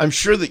 I'm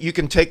sure that you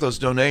can take those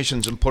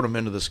donations and put them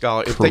into the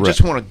scholarship if they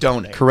just want to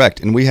donate.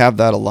 Correct. And we have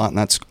that a lot,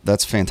 and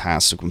that's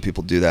fantastic when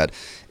people do that.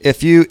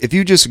 If you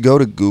just go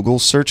to Google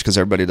search, because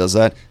everybody does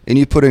that, and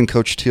you put in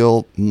Coach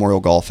Teal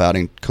Memorial Golf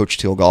Outing, Coach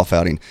Teal Golf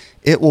Outing,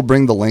 it will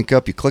bring the link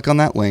up. You click on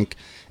that link,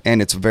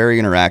 and it's very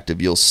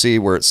interactive. You'll see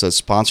where it says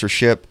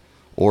sponsorship,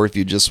 or if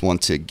you just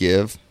want to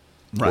give,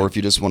 or if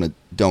you just want to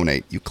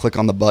donate. You click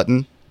on the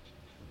button,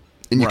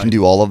 and you can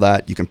do all of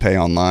that. You can pay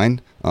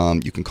online.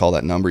 You can call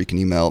that number. You can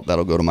email.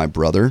 That'll go to my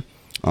brother.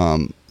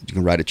 You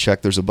can write a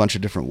check. There's a bunch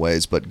of different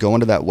ways, but go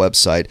into that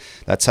website.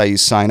 That's how you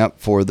sign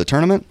up for the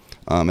tournament,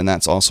 and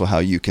that's also how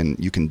you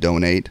can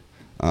donate.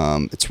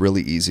 It's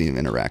really easy and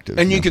interactive.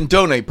 And you can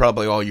donate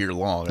probably all year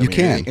long. I You mean,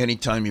 can.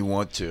 anytime you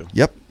want to.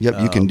 Yep,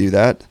 you can do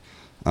that.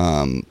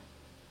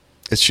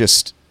 It's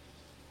just,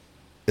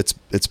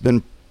 it's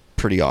been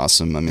pretty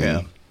awesome. I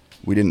mean,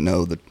 we didn't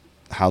know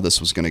how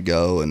this was going to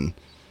go, and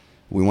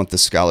we want the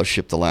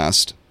scholarship to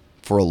last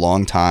for a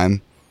long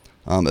time.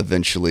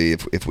 Eventually,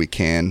 if we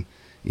can,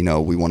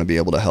 we want to be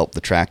able to help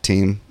the track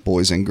team,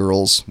 boys and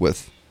girls,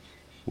 with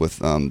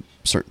certain,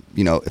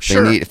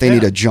 if they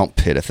need a jump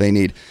pit, if they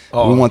need,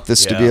 we want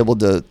this to be able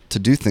to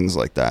do things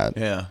like that.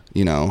 Yeah.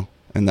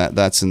 And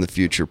that's in the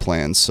future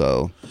plans.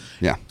 So,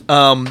 yeah.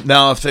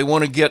 Now, if they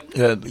want to get,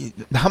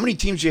 how many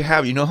teams do you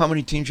have? You know how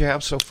many teams you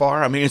have so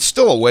far? I mean, it's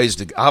still a ways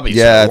to,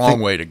 obviously, a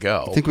long way to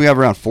go. I think we have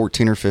around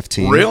 14 or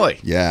 15. Really?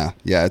 Yeah,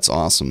 it's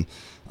awesome.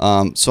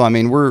 So I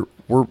mean, we're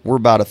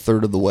about a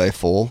third of the way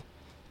full,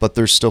 but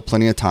there's still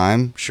plenty of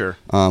time. Sure.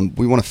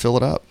 We want to fill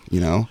it up.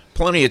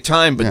 Plenty of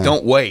time, but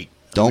don't wait.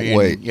 Don't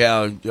wait.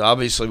 Yeah,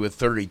 obviously with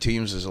 30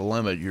 teams as a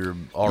limit, you're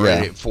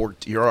already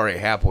at you're already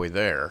halfway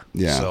there.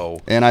 Yeah.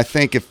 So, and I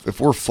think if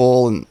we're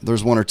full and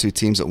there's one or two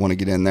teams that want to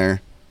get in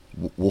there,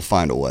 we'll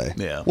find a way.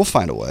 Yeah. We'll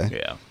find a way.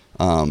 Yeah.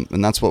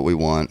 And that's what we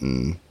want,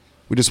 and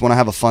we just want to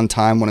have a fun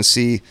time.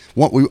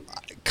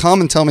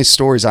 Come and tell me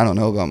stories I don't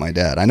know about my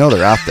dad. I know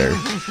they're out there,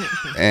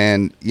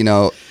 and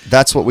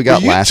that's what we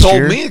got last year. You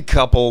told me a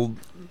couple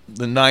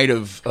the night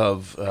of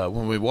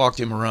when we walked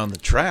him around the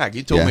track.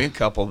 You told me a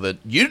couple that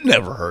you'd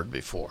never heard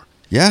before.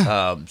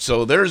 Yeah.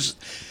 So there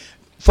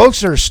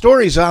are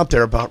stories out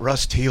there about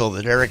Russ Teal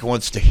that Eric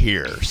wants to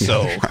hear.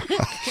 So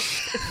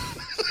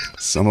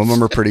some of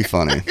them are pretty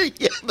funny.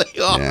 Yeah,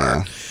 they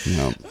are.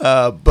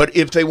 Yeah. But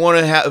if they want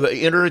to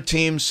enter a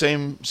team,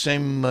 same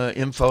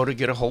info to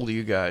get a hold of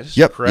you guys.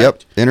 Yep. Correct?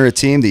 Yep. Enter a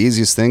team. The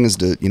easiest thing is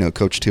to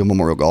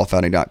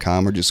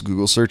CoachTealMemorialGolfOuting.com or just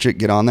Google search it.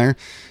 Get on there.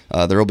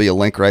 There will be a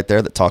link right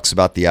there that talks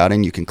about the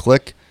outing. You can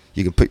click.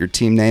 You can put your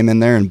team name in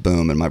there, and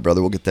boom, and my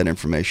brother will get that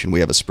information. We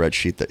have a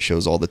spreadsheet that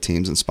shows all the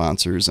teams and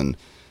sponsors, and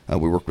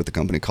we work with a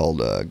company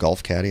called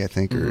Golf Caddy, I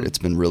think, or it's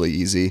been really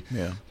easy.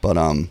 Yeah. But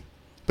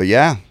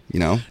yeah,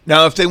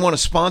 Now, if they want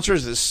to sponsor,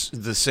 is this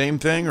the same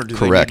thing, or do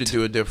they need to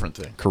do a different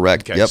thing?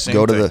 Correct. Okay, Yep.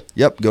 Go to thing.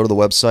 the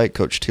website,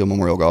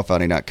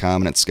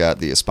 CoachTealMemorialGolfOuting.com, and it's got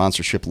the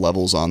sponsorship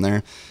levels on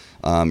there.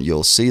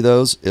 You'll see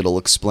those. It'll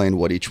explain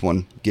what each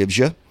one gives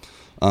you,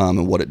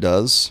 and what it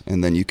does,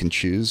 and then you can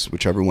choose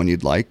whichever one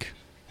you'd like.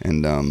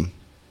 And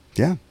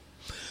yeah.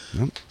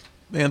 Yep.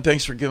 Man,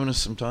 thanks for giving us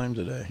some time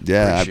today.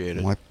 Yeah, Appreciate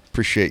it. I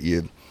appreciate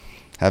you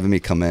having me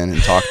come in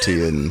and talk to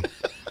you, and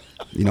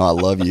I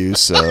love you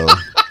so.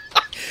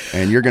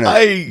 And you're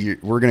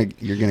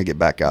gonna get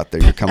back out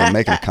there. You're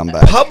making a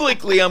comeback.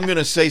 Publicly, I'm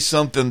gonna say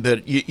something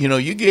that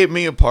you gave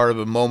me a part of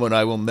a moment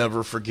I will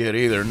never forget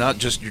either. Not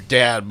just your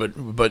dad,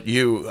 but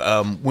you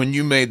when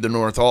you made the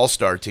North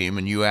All-Star team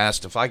and you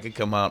asked if I could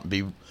come out and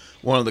be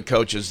one of the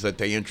coaches that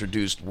they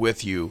introduced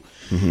with you.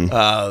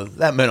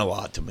 That meant a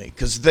lot to me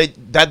because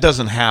that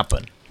doesn't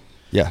happen.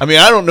 Yeah. I mean,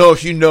 I don't know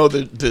if you know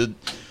the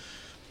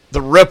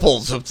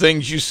ripples of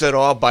things you set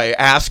off by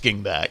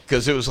asking that,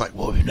 because it was like,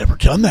 well, we've never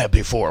done that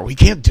before. We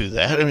can't do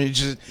that. I mean, it's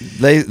just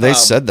they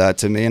said that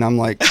to me, and I'm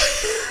like,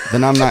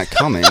 then I'm not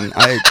coming.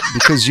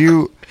 Because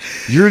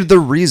you're the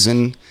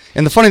reason.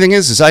 And the funny thing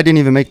is I didn't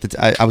even make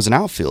I was an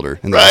outfielder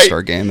in the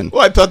All-Star game, and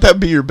well, I thought that'd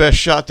be your best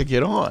shot to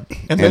get on.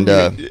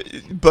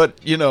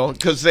 But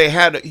because they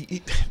had,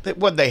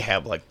 what they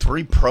have, like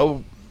 3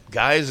 pro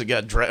guys that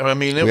got drafted. I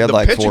mean, we had the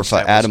like 4 pitching or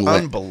 5. staff was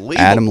unbelievable.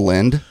 Adam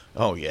Lind.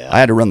 Oh yeah. I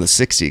had to run the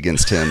 60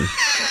 against him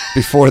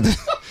before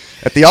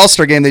at the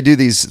All-Star game. They do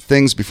these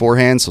things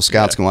beforehand so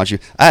scouts can watch you.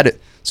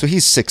 So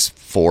he's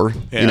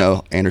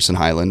 6'4", Anderson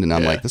Highland, and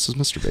I'm like, this is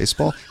Mr.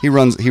 Baseball. He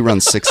runs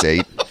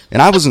 6'8", and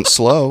I wasn't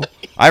slow.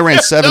 I ran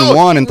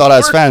 7'1" and thought I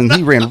was fast, and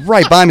he ran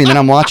right by me. And then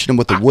I'm watching him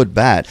with the wood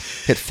bat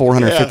hit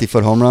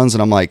 450-foot home runs,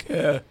 and I'm like,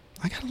 I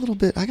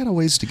got a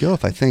ways to go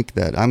if I think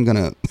that I'm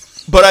gonna.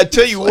 But I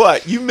tell you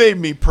what, you made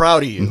me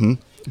proud of you.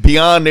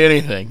 Beyond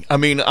anything. I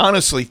mean,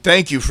 honestly,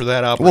 thank you for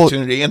that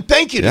opportunity. And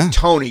thank you to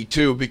Tony,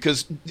 too,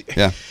 because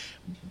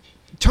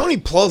Tony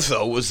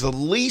Plotho was the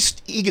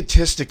least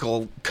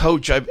egotistical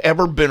coach I've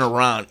ever been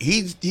around.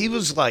 He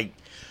was like,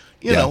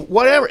 you know,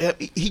 whatever.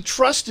 He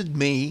trusted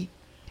me.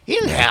 He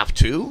didn't have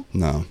to.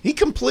 No. He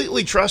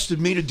completely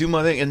trusted me to do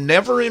my thing and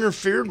never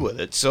interfered with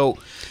it. So,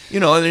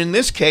 and in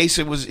this case,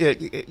 I'm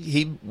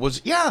okay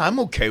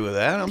with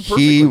that. I'm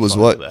perfectly He was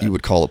fine what with that. you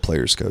would call a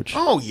player's coach.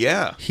 Oh,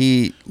 yeah.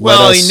 He'd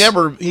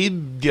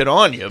get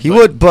on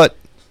you. But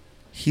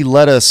he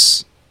let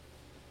us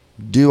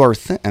do our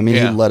thing. I mean,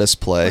 he let us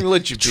play. He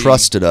let you be.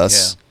 Trusted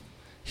us. Yeah.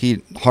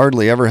 He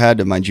hardly ever had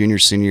to, my junior,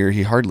 senior year,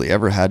 he hardly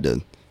ever had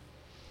to,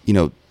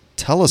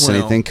 tell us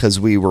anything because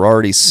we were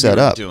already set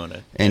up. Doing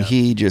it. And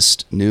he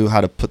just knew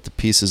how to put the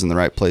pieces in the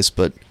right place.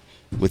 But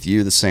with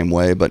you, the same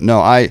way. But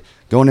no,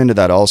 going into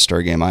that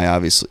All-Star game,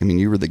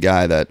 you were the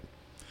guy that,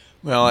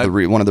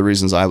 one of the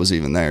reasons I was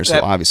even there.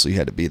 So obviously you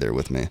had to be there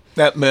with me.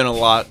 That meant a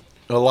lot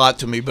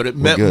to me, but it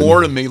meant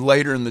more to me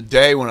later in the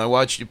day when I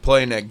watched you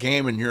play in that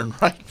game and you're in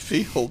right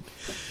field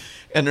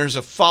and there's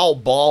a foul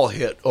ball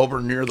hit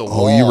over near the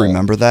wall. Oh, you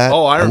remember that?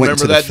 Oh, I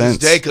remember that this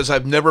day because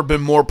I've never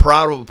been more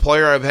proud of a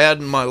player I've had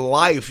in my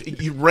life.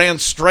 You ran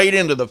straight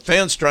into the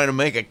fence trying to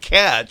make a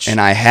catch. And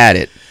I had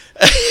it.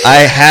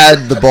 I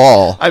had the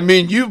ball. I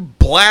mean, you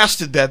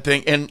blasted that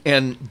thing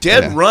and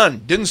dead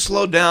run. Didn't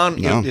slow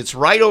down. No. It's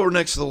right over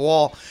next to the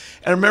wall.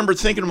 And I remember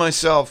thinking to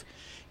myself,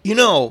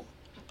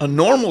 a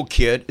normal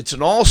kid, it's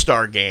an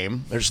all-star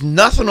game. There's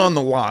nothing on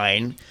the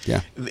line.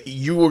 Yeah.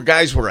 You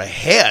guys were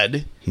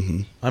ahead.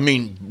 Mm-hmm. I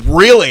mean,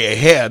 really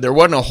ahead. There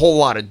wasn't a whole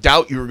lot of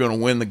doubt you were going to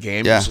win the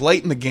game. Yeah. It was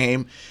late in the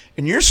game.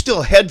 And you're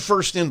still head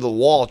first into the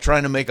wall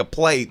trying to make a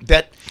play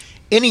that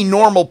any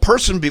normal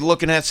person would be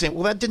looking at saying,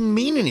 well, that didn't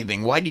mean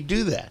anything. Why'd you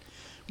do that?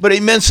 But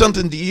it meant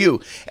something to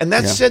you. And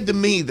that said to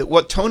me that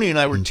what Tony and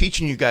I were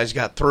teaching you guys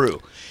got through.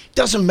 It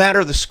doesn't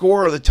matter the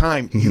score or the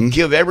time. You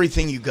give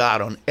everything you got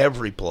on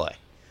every play.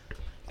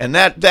 And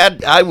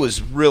that I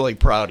was really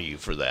proud of you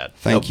for that.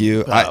 Thank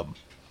you.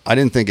 I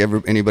didn't think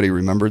anybody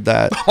remembered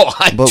that.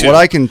 But what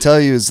I can tell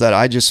you is that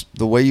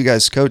the way you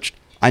guys coached,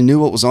 I knew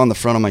what was on the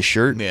front of my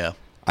shirt. Yeah.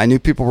 I knew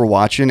people were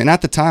watching. And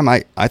at the time,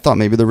 I thought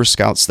maybe there were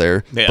scouts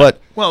there. Yeah.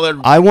 But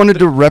I wanted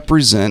to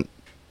represent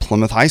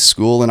Plymouth High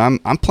School,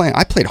 and I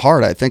played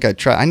hard. I think I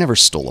tried. I never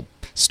stole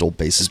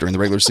bases during the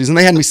regular season.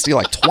 They had me steal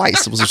like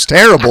twice. It was just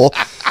terrible.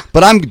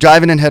 But I'm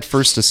driving in head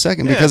first to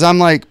second because I'm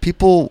like,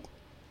 people...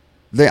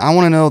 I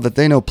want to know that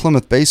they know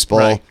Plymouth baseball.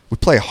 Right. We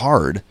play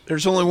hard.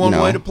 There's only one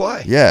way to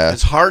play. Yeah.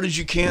 As hard as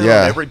you can on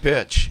every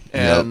pitch.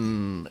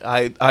 And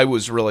I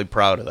was really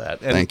proud of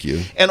that. And, thank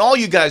you. And all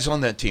you guys on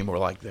that team were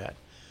like that.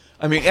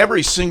 I mean,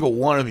 every single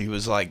one of you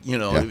was like,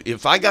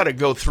 if I got to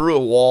go through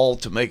a wall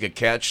to make a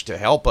catch to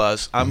help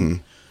us,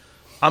 I'm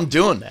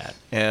doing that.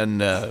 And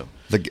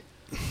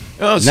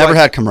never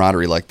had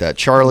camaraderie like that.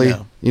 Charlie,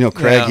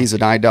 Craig, he's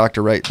an eye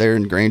doctor right there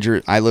in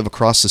Granger. I live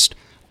across this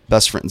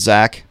best friend,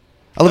 Zach.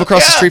 I live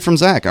across the street from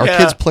Zach. Our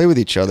kids play with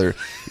each other.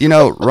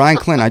 Ryan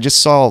Clint, I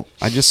just saw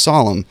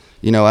him,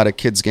 at a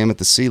kids game at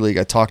the C League.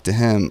 I talked to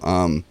him.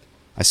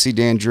 I see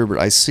Dan Gerbert.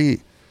 I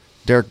see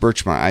Derek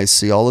Birchmeyer. I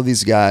see all of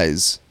these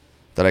guys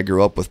that I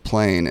grew up with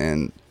playing,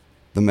 and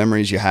the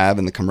memories you have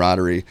and the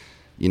camaraderie,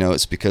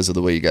 it's because of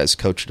the way you guys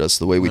coached us,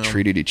 the way we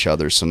treated each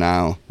other. So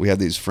now we have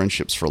these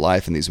friendships for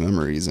life and these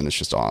memories, and it's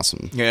just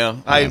awesome. Yeah,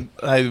 I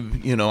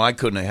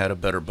couldn't have had a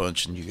better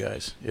bunch than you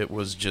guys. It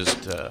was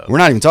just... We're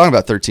not even talking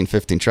about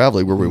 13-15 Travel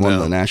League where we won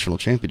the national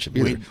championship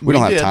either. We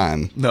don't have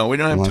time. No, we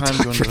don't have time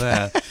to go into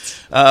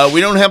that. We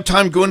don't have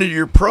time going into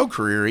your pro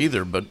career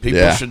either, but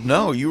people should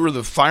know you were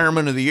the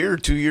fireman of the year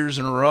 2 years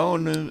in a row.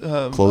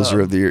 And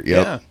closer of the year,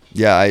 yep.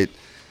 Yeah,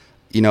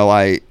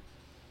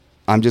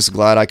 I'm just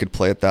glad I could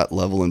play at that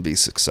level and be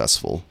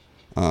successful.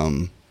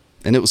 And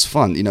it was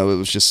fun. It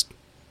was just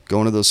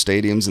going to those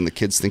stadiums and the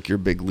kids think you're a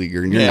big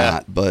leaguer and you're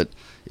not, but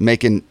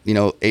making,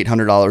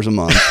 $800 a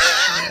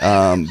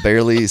month,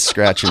 barely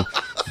scratching.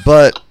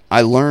 But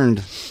I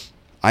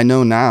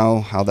know now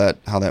how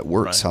that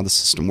works, how the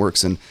system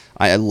works. And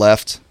I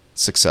left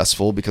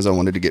successful because I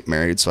wanted to get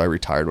married. So I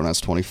retired when I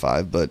was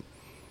 25, but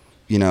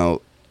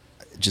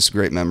just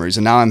great memories.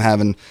 And now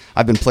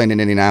I've been playing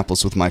in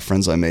Indianapolis with my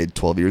friends I made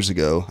 12 years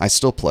ago. I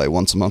still play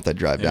once a month. I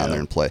drive down there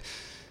and play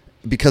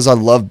because I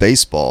love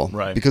baseball,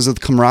 because of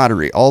the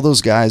camaraderie. All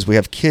those guys, we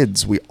have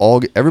kids.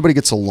 Everybody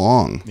gets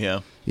along,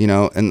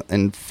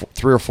 and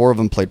 3 or 4 of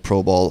them played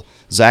pro ball.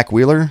 Zach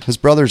Wheeler, his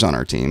brother's on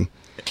our team,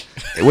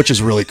 which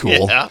is really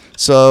cool.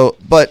 So,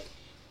 but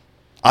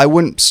I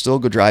wouldn't still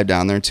go drive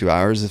down there in 2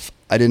 hours if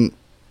I didn't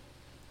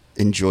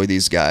enjoy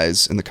these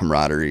guys and the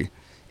camaraderie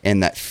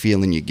and that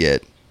feeling you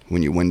get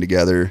when you win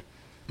together.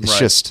 It's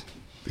just,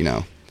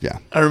 yeah.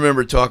 I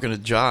remember talking to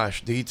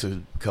Josh Dietz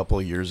a couple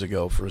of years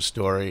ago for a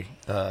story.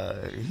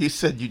 He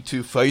said you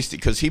too feisty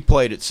because he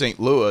played at St.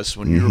 Louis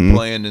when you were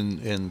playing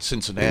in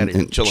Cincinnati.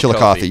 In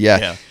Chillicothe,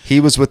 yeah. He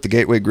was with the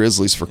Gateway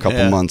Grizzlies for a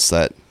couple months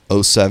that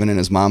 2007, and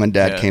his mom and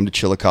dad came to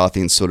Chillicothe,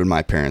 and so did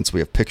my parents. We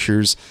have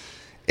pictures.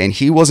 And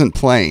he wasn't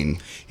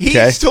playing. He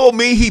told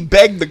me he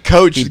begged the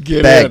coach to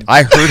get in.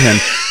 I heard him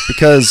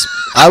because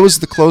I was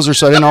the closer,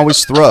 so I didn't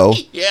always throw.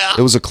 Yeah.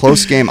 It was a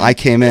close game. I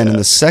came in, and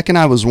the second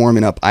I was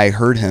warming up, I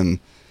heard him,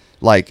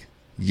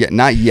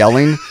 not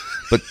yelling,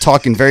 but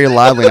talking very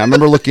loudly. And I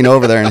remember looking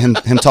over there and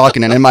him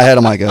talking, and in my head,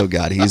 I'm like, oh,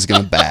 God, he's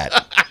going to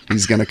bat.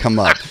 He's going to come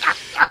up.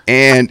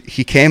 And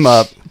he came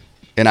up,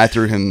 and I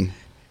threw him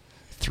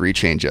 3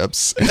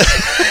 changeups.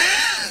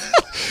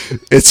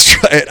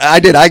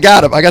 I did. I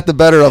got him. I got the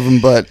better of him,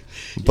 but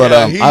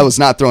I was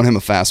not throwing him a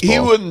fastball. He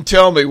wouldn't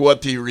tell me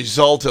what the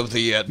result of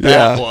the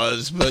at-bat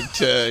was, but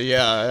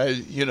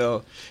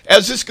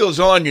as this goes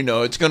on,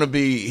 it's going to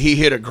be he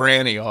hit a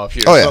granny off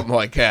you or something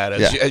like that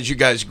as you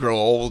guys grow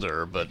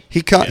older. But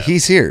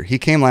he's here. He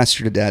came last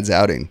year to Dad's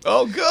outing.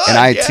 Oh, good. And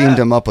I teamed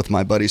him up with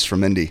my buddies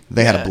from Indy.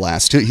 They had a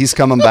blast too. He's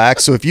coming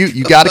back, so if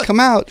you got to come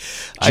out,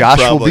 Josh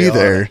will be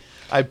there.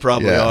 I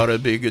probably ought to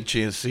be a good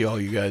chance to see all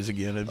you guys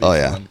again. It'd be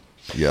fun.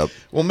 Yep.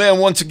 Well, man,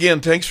 once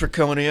again, thanks for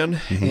coming in,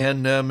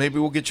 and maybe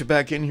we'll get you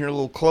back in here a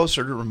little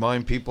closer to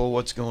remind people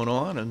what's going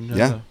on,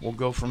 and we'll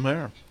go from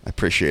there. I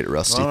appreciate it,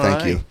 Rusty.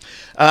 Thank you.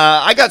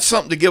 I got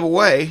something to give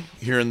away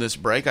here in this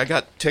break. I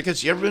got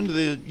tickets. You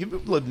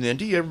lived in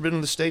Indy? You ever been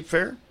to the State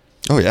Fair?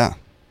 Oh, yeah.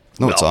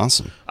 No, it's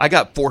awesome. I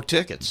got 4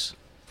 tickets,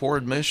 4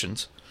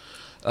 admissions.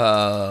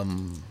 I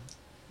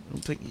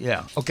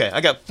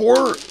got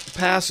 4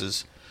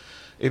 passes.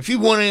 If you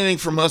want anything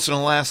from us in the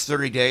last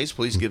 30 days,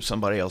 please give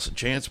somebody else a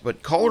chance.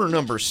 But caller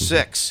number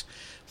 6,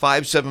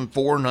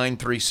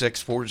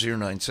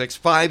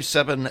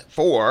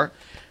 574-936-4096,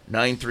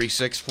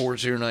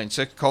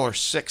 574-936-4096. Caller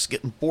 6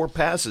 getting 4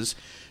 passes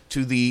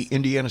to the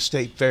Indiana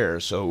State Fair.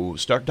 So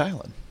start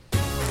dialing.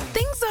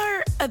 Things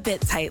are a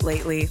bit tight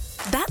lately.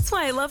 That's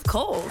why I love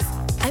Kohl's.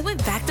 I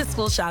went back to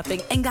school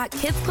shopping and got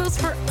kids' clothes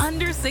for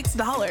under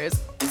 $6,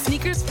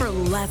 sneakers for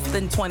less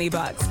than $20,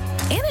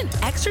 and an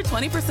extra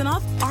 20%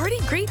 off already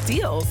great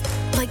deals,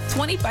 like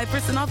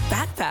 25% off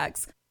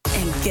backpacks.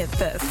 And get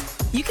this,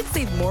 you can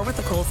save more with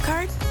a Kohl's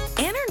card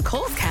and earn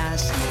Kohl's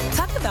Cash.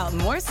 Talk about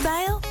more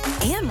style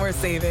and more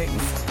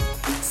savings.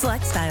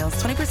 Select styles,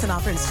 20%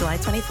 off ends July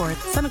 24th.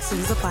 Some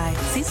exclusions apply.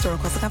 See store or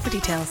Kohl's.com for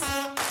details.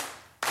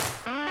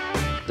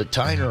 The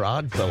Tyner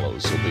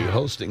Oddfellows will be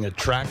hosting a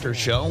tractor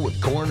show with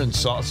corn and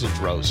sausage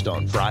roast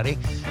on Friday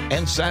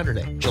and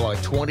Saturday, July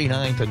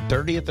 29th and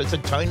 30th at the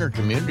Tyner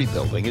Community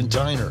Building in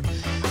Tyner.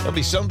 There'll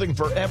be something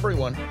for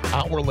everyone.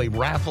 Hourly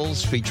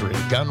raffles featuring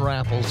gun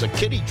raffles, a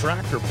kiddie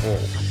tractor pull,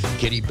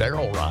 kiddie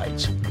barrel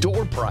rides,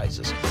 door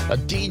prizes, a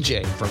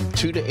DJ from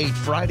 2 to 8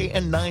 Friday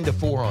and 9 to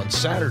 4 on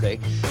Saturday.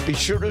 Be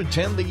sure to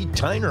attend the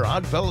Tyner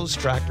Oddfellows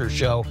Tractor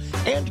Show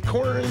and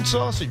corn and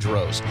sausage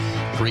roast.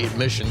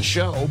 Pre-admission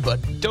show, but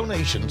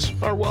donations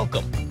are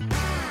welcome.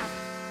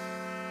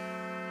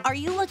 Are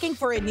you looking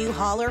for a new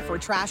hauler for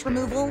trash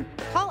removal?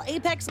 Call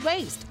Apex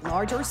Waste.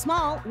 Large or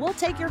small, we'll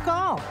take your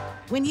call.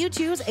 When you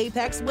choose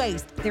Apex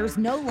Waste, there's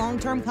no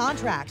long-term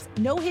contracts,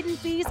 no hidden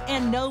fees,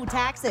 and no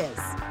taxes.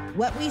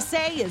 What we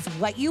say is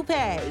what you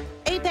pay.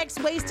 Apex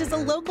Waste is a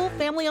local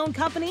family-owned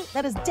company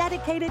that is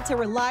dedicated to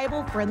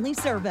reliable, friendly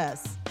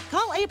service.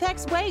 Call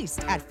Apex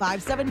Waste at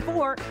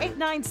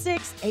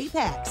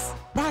 574-896-APEX.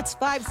 That's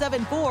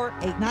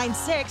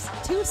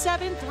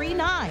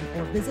 574-896-2739,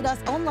 or visit us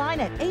online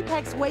at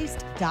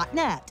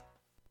apexwaste.net.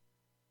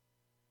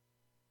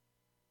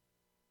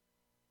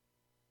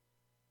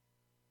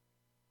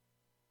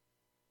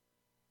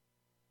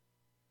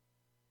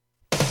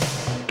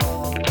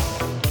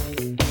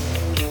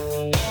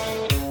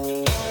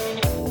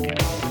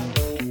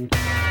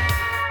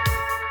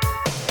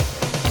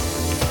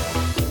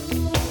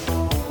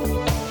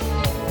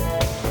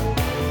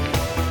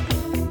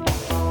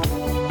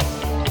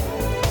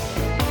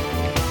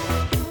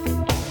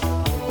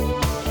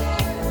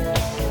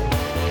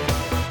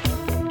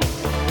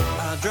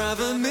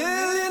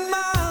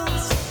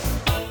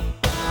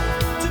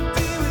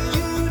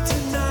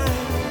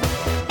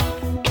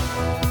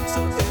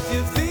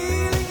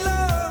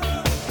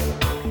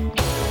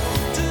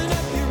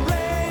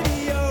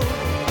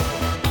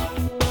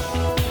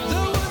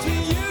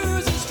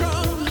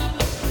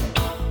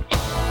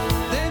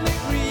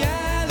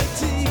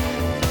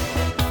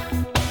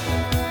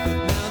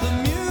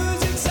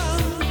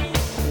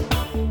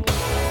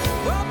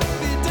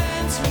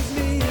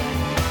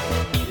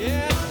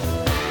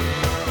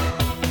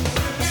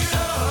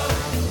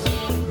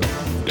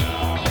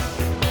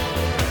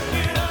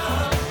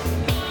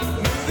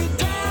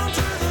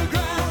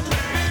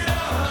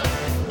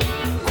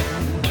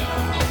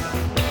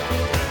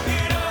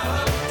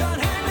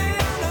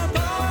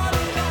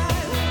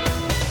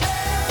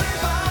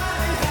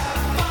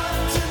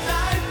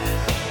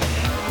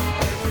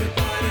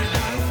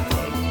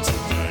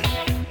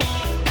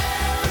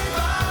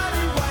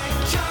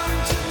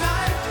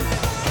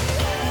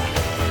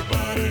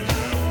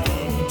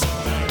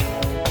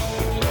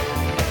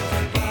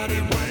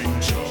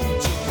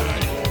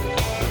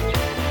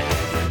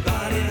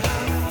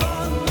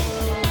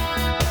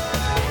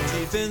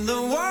 in the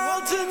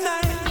world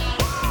tonight.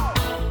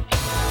 I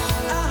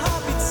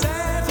hope it's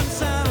safe and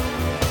sound.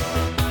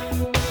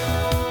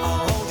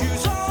 I'll hold you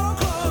so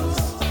close.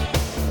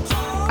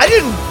 I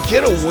didn't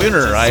get a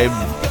winner. I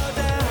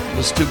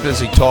was too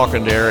busy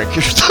talking to Eric.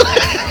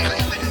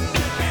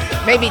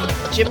 Maybe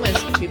Jim was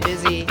too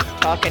busy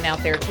talking out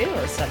there too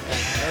or something.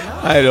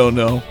 I don't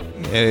know.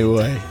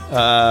 Anyway,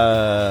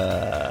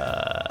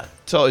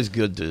 it's always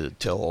good to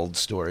tell old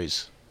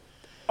stories.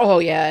 Oh,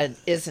 yeah,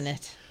 isn't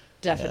it?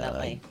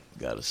 Definitely.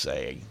 I gotta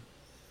say,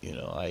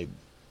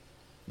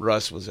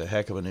 Russ was a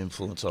heck of an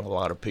influence on a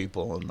lot of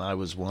people, and I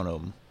was one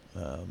of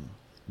them.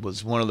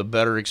 Was one of the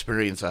better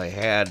experience I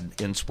had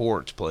in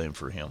sports playing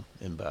for him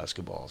in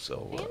basketball.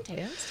 So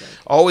fantastic.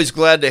 Always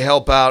glad to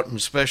help out, and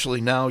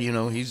especially now,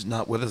 he's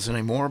not with us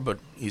anymore, but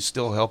he's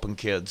still helping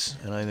kids,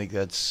 and I think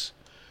that's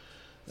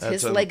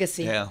his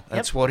legacy. Yeah,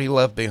 that's what he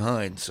left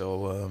behind.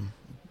 So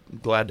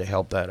glad to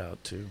help that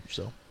out too.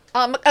 So.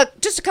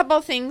 Just a couple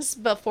of things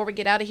before we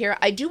get out of here.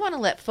 I do want to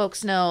let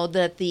folks know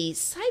that the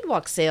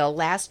sidewalk sale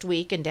last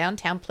week in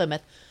downtown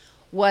Plymouth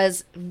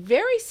was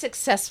very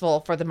successful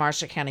for the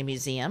Marshall County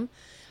Museum,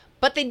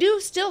 but they do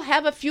still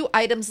have a few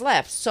items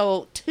left.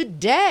 So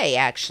today,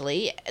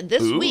 actually,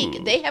 this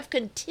week, they have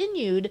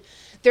continued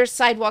their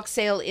sidewalk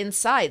sale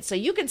inside. So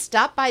you can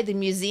stop by the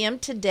museum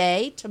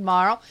today,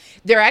 tomorrow.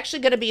 They're actually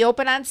going to be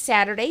open on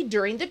Saturday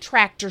during the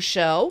tractor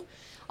show.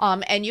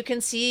 And you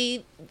can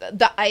see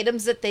the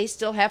items that they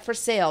still have for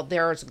sale.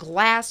 There's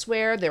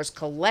glassware, there's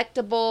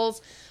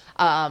collectibles,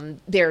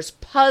 there's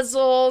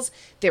puzzles,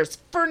 there's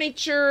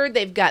furniture,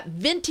 they've got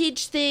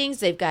vintage things,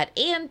 they've got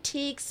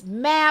antiques,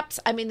 maps.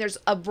 I mean, there's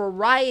a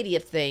variety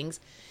of things.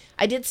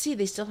 I did see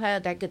they still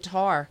had that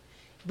guitar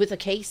with a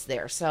case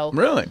there. So,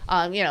 really,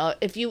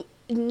 if you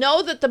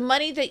know that the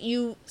money that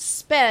you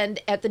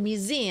spend at the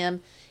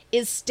museum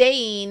is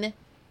staying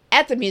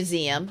at the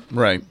museum,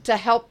 right, to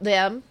help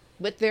them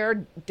with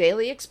their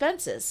daily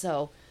expenses.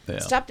 So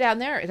stop down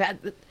there. That,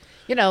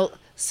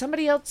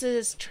 somebody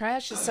else's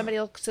trash is somebody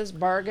else's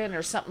bargain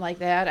or something like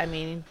that. I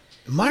mean,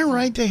 am I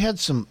right? I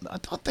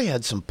thought they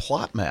had some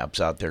plot maps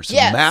out there,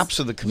 some maps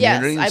of the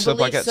community and stuff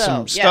like that. So.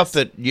 Some stuff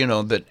that,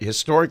 that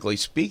historically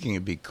speaking,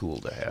 it'd be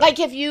cool to have. Like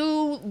if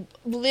you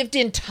lived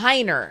in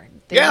Tyner,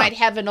 they might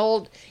have an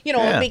old,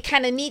 it'd be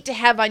kind of neat to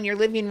have on your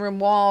living room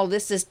wall.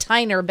 This is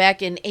Tyner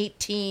back in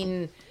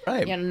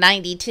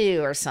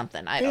 1892 or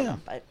something. I don't know.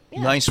 But,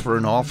 nice for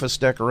an office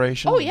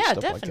decoration. Oh, yeah, stuff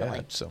definitely.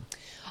 Like that, so.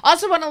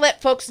 Also want to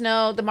let folks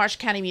know the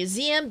Marshall County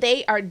Museum,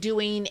 they are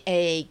doing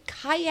a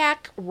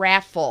kayak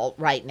raffle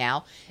right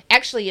now.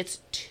 Actually,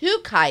 it's 2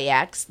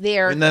 kayaks.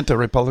 Isn't that the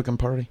Republican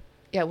Party?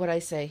 Yeah, what'd I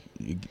say?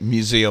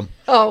 Museum.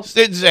 Oh.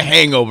 It's a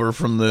hangover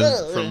from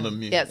the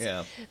yes.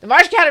 Yeah. The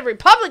Marshall County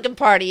Republican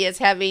Party is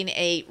having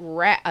a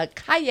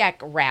kayak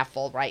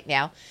raffle right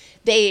now.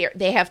 They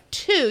have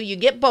 2, you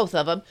get both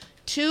of them,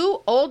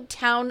 2 Old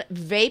Town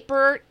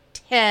Vapor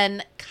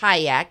 10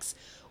 kayaks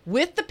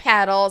with the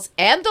paddles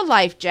and the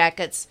life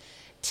jackets.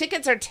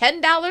 Tickets are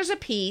 $10 a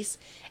piece,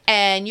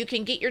 and you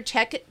can get your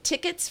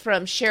tickets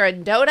from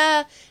Sharon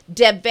Dota,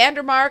 Deb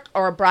Vandermark,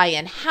 or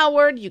Brian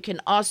Howard. You can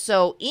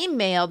also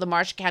email the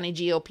Marshall County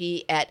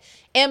GOP at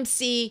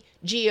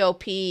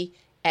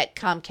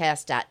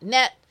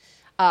mcgop@comcast.net.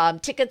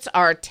 Tickets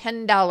are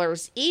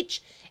 $10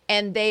 each,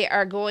 and they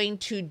are going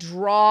to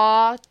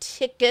draw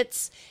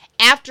tickets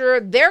after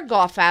their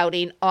golf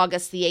outing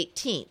August the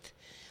 18th.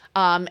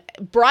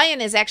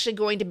 Brian is actually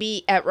going to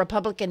be at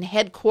Republican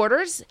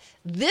headquarters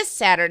this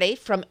Saturday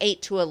from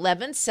 8 to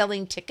 11,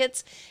 selling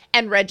tickets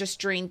and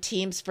registering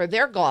teams for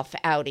their golf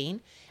outing.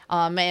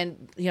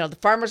 And, the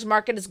farmers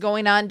market is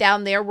going on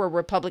down there where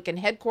Republican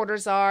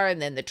headquarters are.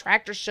 And then the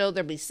tractor show,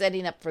 they'll be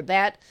setting up for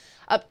that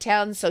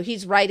uptown. So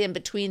he's right in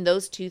between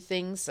those two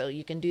things. So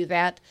you can do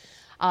that.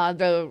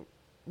 The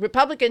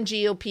Republican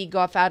GOP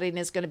golf outing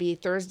is going to be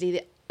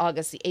Thursday,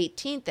 August the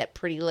 18th at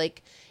Pretty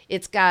Lake.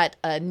 It's got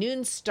a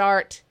noon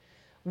start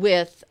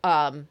with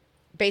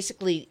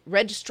basically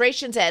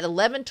registrations at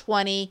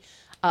 11:20.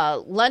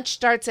 Lunch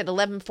starts at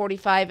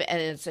 11:45,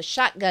 and it's a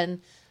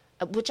shotgun,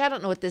 which I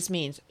don't know what this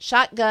means.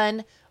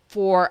 Shotgun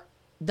for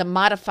the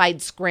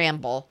modified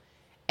scramble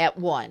at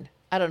 1.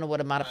 I don't know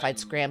what a modified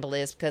scramble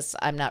is because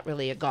I'm not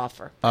really a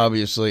golfer.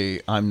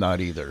 Obviously, I'm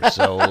not either.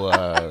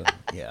 So,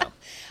 yeah.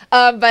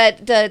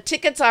 But the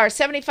tickets are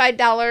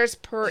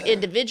 $75 per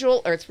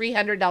individual or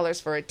 $300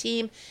 for a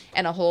team,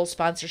 and a whole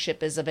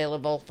sponsorship is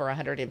available for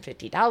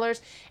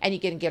 $150. And you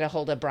can get a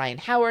hold of Brian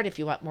Howard if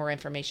you want more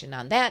information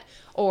on that,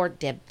 or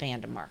Deb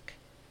Vandermark.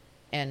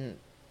 And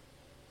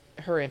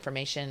her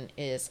information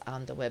is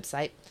on the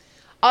website.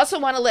 Also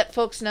want to let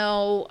folks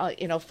know,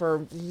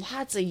 for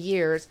lots of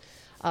years,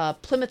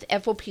 Plymouth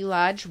FOP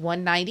Lodge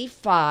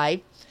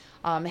 195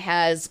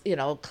 has,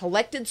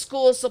 collected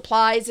school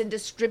supplies and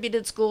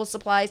distributed school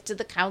supplies to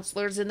the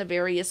counselors in the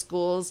various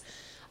schools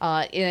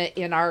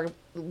in our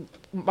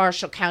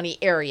Marshall County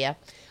area.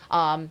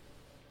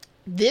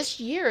 This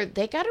year,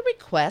 they got a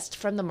request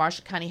from the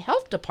Marshall County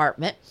Health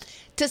Department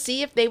to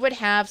see if they would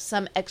have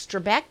some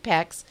extra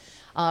backpacks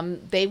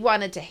they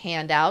wanted to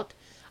hand out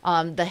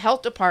The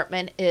health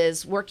department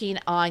is working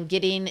on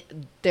getting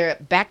their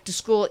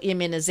back-to-school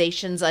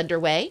immunizations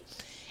underway.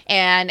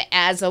 And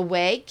as a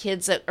way,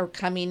 kids that are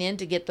coming in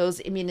to get those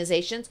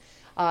immunizations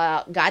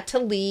got to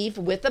leave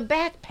with a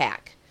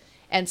backpack.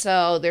 And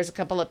so there's a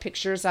couple of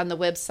pictures on the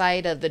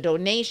website of the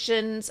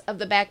donations of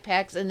the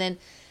backpacks. And then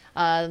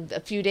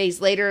a few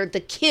days later, the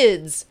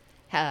kids,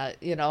 a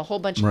whole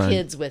bunch of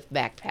kids with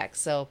backpacks.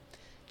 So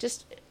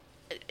just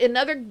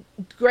another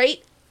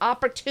great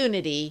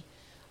opportunity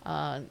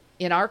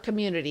in our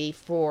community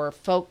for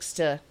folks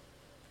to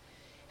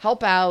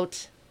help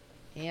out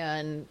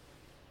and,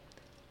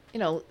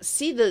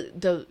 see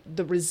the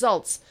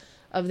results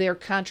of their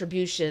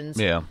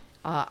contributions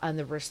on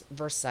the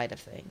reverse side of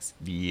things.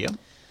 Yeah.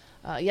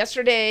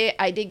 Yesterday,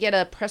 I did get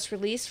a press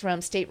release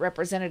from State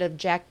Representative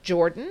Jack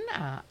Jordan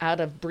out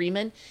of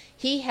Bremen.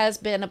 He has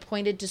been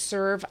appointed to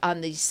serve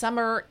on the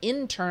Summer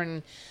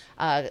Intern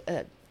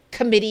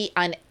Committee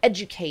on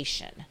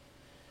Education.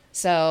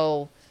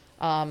 So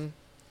that's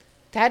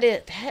got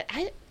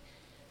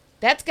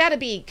to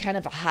be kind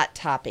of a hot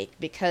topic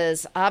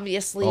because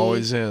obviously...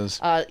 Always is.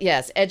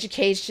 Yes,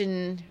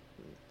 education...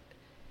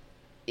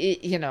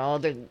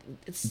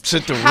 it's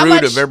at the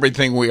root of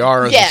everything we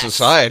are as a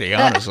society,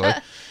 honestly.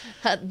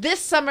 This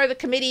summer, the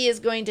committee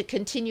is going to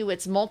continue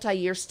its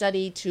multi-year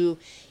study to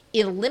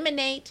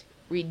eliminate,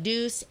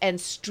 reduce, and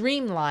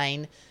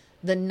streamline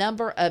the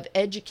number of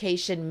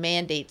education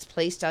mandates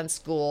placed on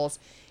schools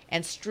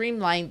and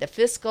streamline the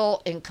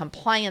fiscal and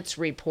compliance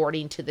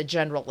reporting to the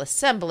General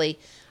Assembly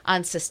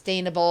on a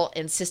sustainable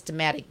and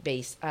systematic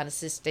basis.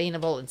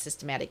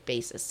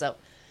 So,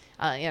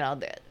 and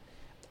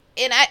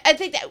I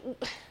think that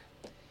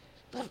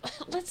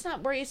let's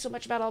not worry so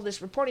much about all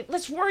this reporting.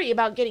 Let's worry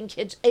about getting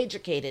kids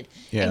educated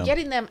and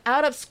getting them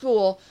out of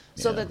school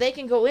so that they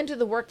can go into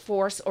the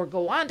workforce or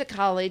go on to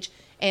college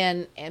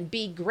and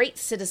be great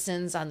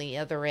citizens on the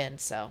other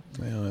end. So,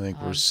 well, I think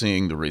we're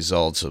seeing the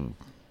results of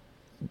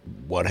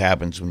what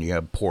happens when you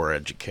have poor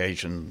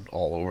education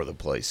all over the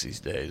place these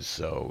days.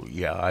 So,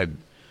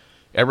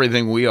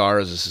 everything we are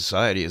as a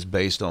society is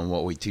based on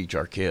what we teach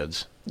our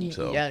kids.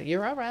 So, yeah,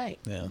 you're all right.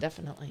 Yeah.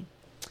 Definitely.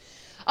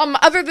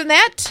 Other than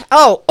that,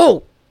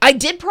 I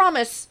did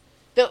promise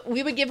that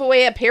we would give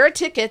away a pair of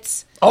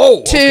tickets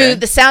to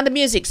The Sound of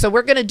Music. So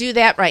we're going to do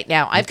that right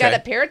now. I've got a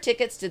pair of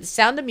tickets to The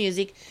Sound of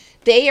Music.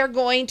 They are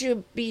going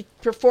to be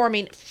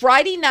performing.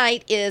 Friday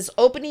night is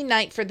opening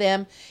night for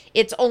them.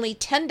 It's only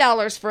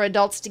 $10 for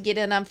adults to get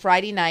in on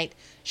Friday night.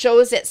 Show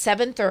is at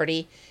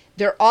 7:30.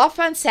 They're off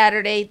on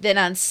Saturday. Then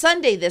on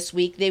Sunday this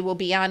week, they will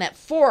be on at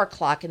 4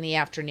 o'clock in the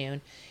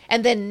afternoon.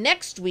 And then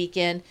next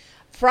weekend,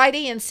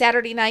 Friday and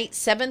Saturday night,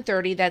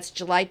 7:30. That's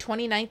July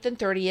 29th and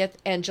 30th.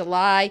 And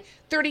July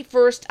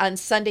 31st on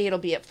Sunday, it'll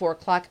be at 4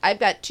 o'clock. I've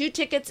got 2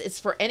 tickets. It's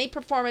for any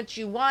performance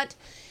you want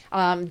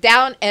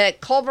down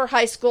at Culver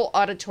High School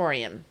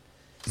Auditorium.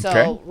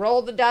 So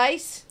roll the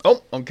dice.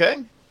 Oh,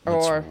 okay.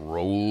 Or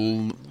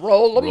roll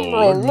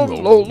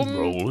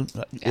them.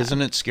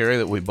 Isn't it scary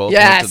that we both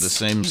went to the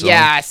same song?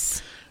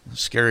 Yes.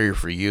 Scarier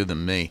for you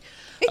than me.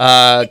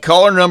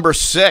 Caller number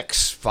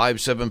 6,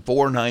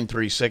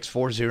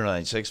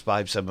 574-936-4096,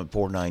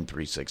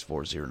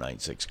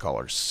 574-936-4096.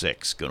 Caller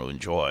 6, going to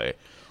enjoy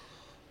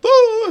The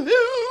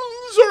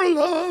Hills Are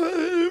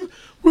Alive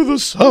with the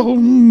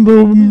Sound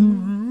of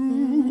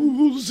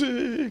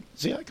Music.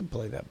 See, I can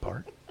play that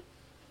part.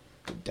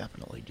 Could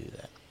definitely do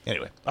that.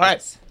 Anyway, all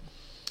right.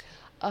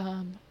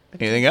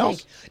 Anything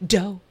else?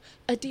 Doe,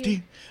 a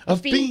deer, a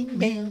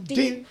female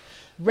deer.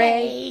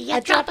 Ray, a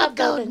drop of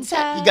golden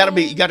sun. You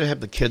got to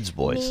have the kids'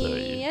 voice.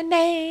 Me a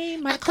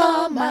name I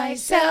call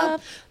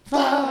myself,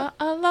 for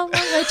a long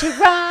way to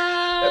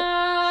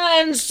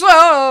run. So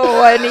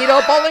a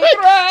needle pulling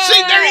thread.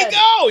 See, there you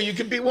go. You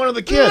can be one of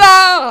the kids.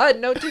 Blood,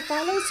 no to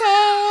follow.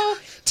 So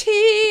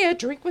tea, a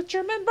drink with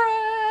German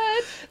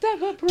bread that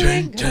will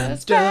bring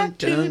us back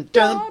to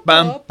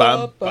bum,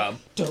 bum, bum.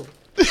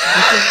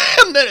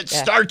 And then it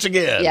starts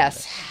again.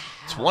 Yes.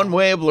 It's one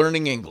way of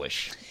learning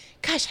English.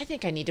 Gosh, I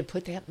think I need to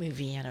put that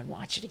movie in and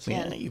watch it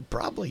again. Yeah, you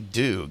probably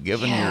do,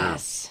 given your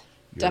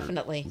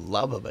definitely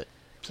love of it.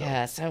 So.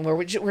 Yes, and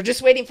we're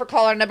just waiting for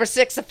caller number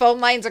 6. The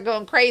phone lines are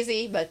going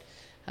crazy, but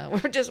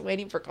we're just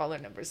waiting for caller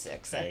number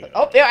 6.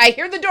 Oh, there, I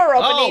hear the door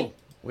opening. Oh,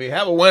 we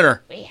have a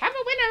winner. We have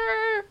a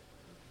winner.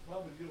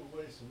 Probably give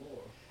away some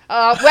more.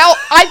 Well,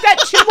 I've got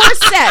 2 more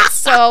sets,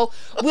 so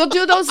we'll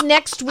do those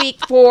next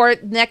week for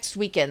next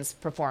weekend's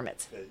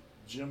performance.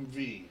 Jim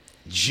V.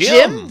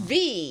 Jim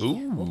V.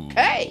 Ooh.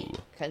 Okay.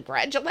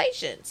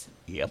 Congratulations.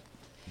 Yep.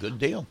 Good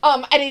deal.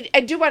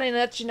 I do want to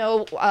let you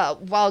know,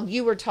 while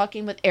you were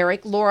talking with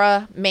Eric,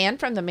 Laura Mann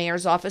from the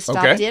mayor's office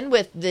stopped in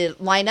with the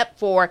lineup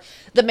for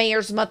the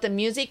Mayor's Month of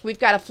Music. We've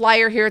got a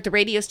flyer here at the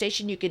radio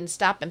station you can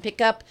stop and pick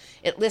up.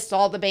 It lists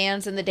all the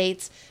bands and the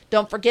dates.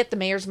 Don't forget, the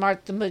Mayor's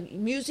Month of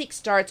Music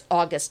starts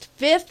August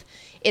 5th.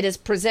 It is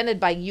presented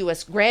by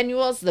U.S.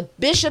 Granules. The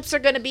Bishops are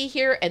going to be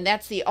here, and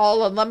that's the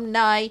all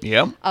alumni.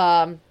 Yep.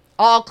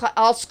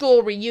 All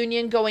school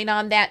reunion going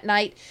on that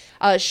night.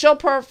 Show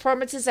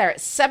performances are at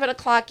 7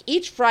 o'clock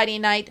each Friday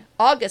night,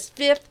 August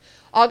 5th.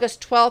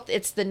 August 12th,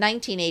 it's the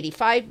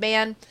 1985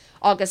 band.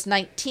 August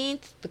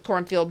 19th, the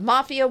Cornfield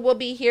Mafia will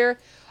be here.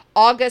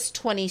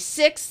 August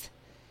 26th,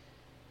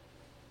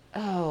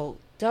 I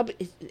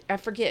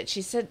forget.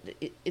 She said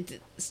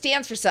it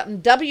stands for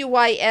something.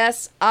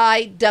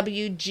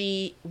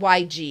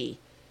 WYSIWGYG.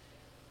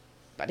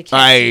 But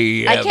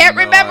I can't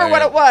remember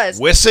what it was.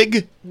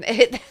 Wissig?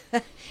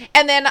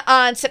 And then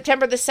on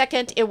September the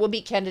 2nd, it will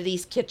be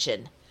Kennedy's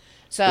Kitchen.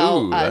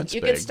 So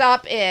you can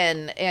stop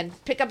and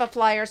pick up a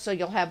flyer, so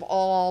you'll have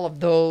all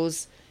of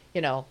those,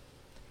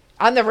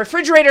 on the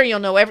refrigerator. You'll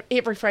know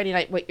every Friday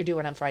night what you're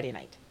doing on Friday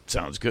night.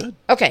 Sounds good.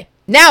 Okay,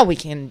 now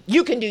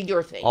you can do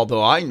your thing.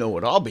 Although I know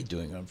what I'll be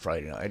doing on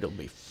Friday night. It'll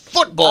be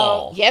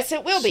football. Oh, yes,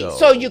 it will be.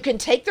 So you can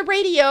take the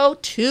radio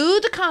to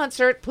the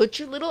concert, put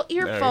your little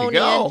earphone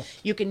in.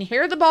 You can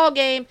hear the ball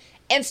game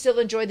and still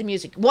enjoy the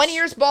music. One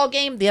ear's ball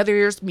game, the other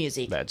ear's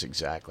music. That's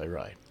exactly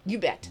right. You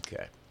bet.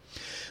 Okay.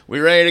 We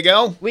ready to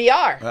go? We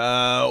are.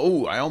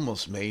 I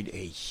almost made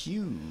a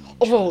huge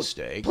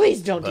mistake.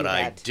 Please don't do that. But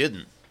I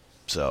didn't.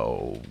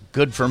 So,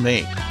 good for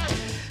me.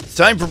 It's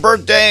time for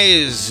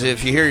birthdays.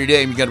 If you hear your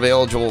name, you're going to be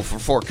eligible for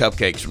 4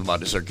 cupcakes from La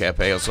Dessert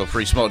Cafe. Also,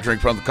 free small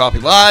drink from the Coffee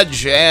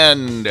Lodge.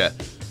 And a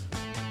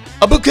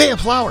bouquet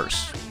of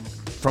flowers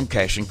from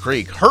Cashin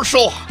Creek.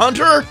 Herschel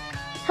Hunter.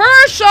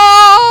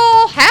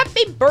 Herschel!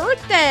 Happy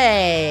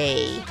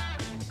birthday!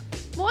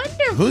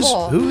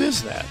 Wonderful. Who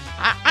is that?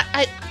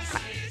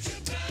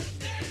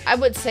 I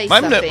would say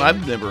something.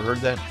 I've never heard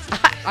that.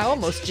 I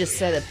almost just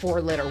said a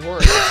 4-letter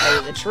word, to tell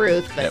you the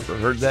truth. But never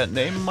heard that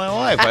name in my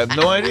life. I have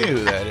no idea who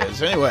that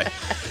is. Anyway,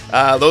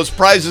 those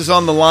prizes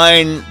on the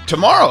line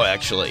tomorrow,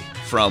 actually,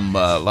 from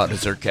La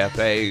Dessert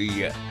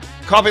Cafe,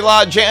 Coffee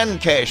Lodge, and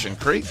Cashin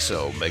Creek.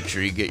 So make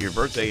sure you get your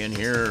birthday in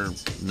here in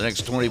the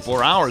next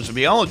 24 hours to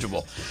be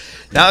eligible.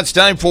 Now it's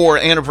time for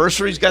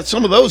anniversaries. Got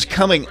some of those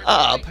coming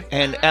up,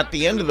 and at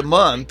the end of the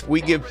month, we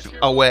give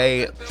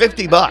away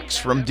 $50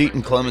 from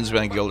Deaton Clemens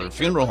Van Gilder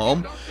Funeral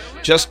Home,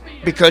 just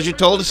because you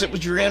told us it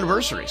was your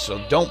anniversary.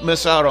 So don't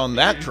miss out on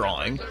that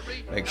drawing.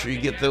 Make sure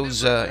you get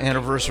those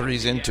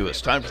anniversaries into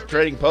us. Time for the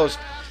Trading Post.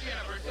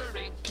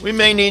 We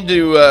may need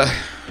to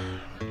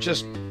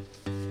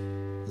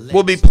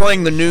we'll be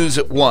playing the news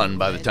at 1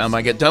 by the time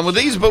I get done with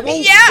these, but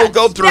we'll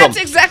go through them.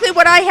 That's exactly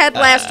what I had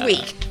last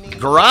week.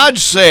 Garage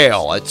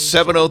sale at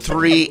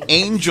 703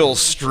 Angel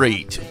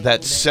Street.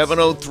 That's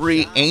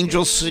 703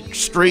 Angel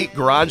Street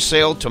garage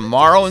sale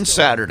tomorrow and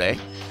Saturday.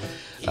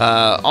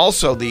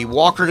 Also, the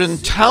Walkerton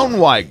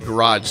Townwide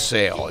garage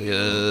sale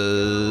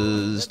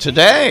is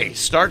today.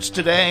 Starts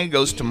today,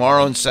 goes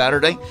tomorrow and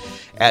Saturday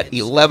at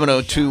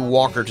 1102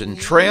 Walkerton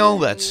Trail.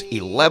 That's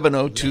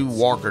 1102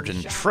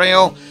 Walkerton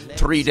Trail.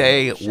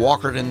 3-day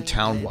Walkerton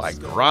Townwide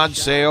garage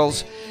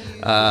sales.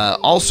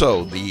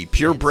 Also, the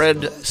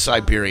purebred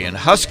Siberian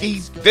Husky,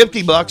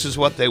 $50 is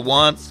what they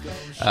want.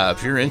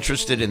 If you're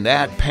interested in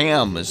that,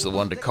 Pam is the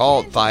one to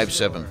call at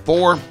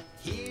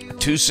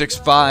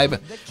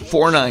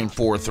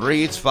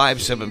 574-265-4943. It's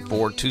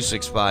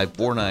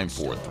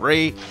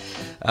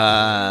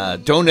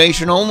 574-265-4943.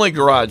 Donation-only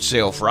garage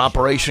sale for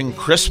Operation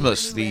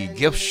Christmas, the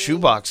gift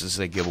shoeboxes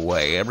they give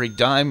away. Every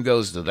dime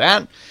goes to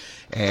that.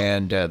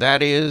 And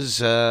that is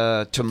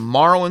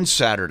tomorrow and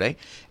Saturday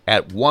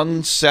at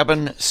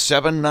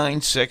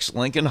 17796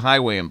 Lincoln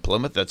Highway in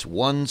Plymouth. That's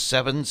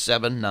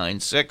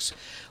 17796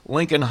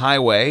 Lincoln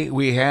Highway.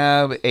 We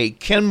have a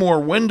Kenmore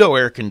window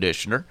air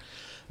conditioner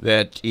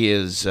that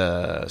is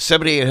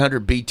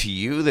 7,800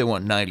 BTU. They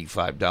want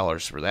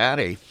 $95 for that.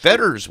 A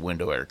Fetters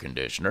window air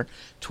conditioner,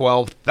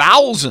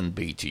 12,000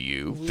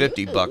 BTU,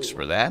 $50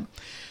 for that.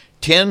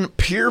 10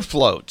 Pier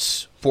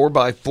Floats,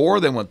 4x4.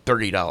 They want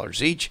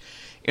 $30 each.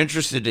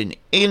 Interested in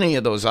any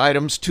of those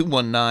items,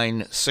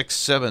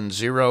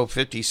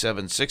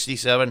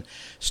 219-670-5767.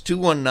 It's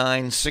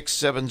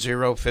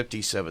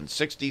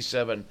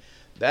 219-670-5767.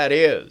 That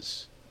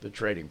is the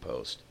Trading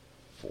Post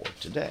for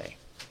today.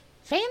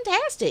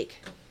 Fantastic.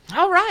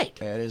 All right.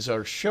 That is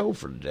our show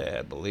for today,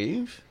 I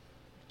believe.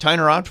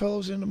 Tyner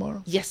Oddfellows in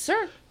tomorrow? Yes,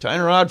 sir.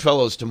 Tyner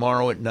Oddfellows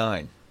tomorrow at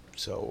 9.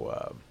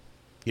 So,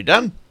 you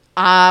done?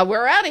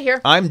 We're out of here.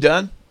 I'm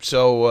done.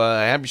 So,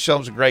 have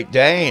yourselves a great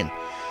day, and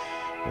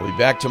we'll be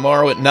back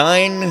tomorrow at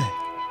 9.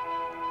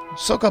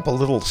 Soak up a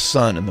little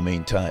sun in the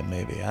meantime,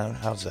 maybe.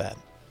 How's that?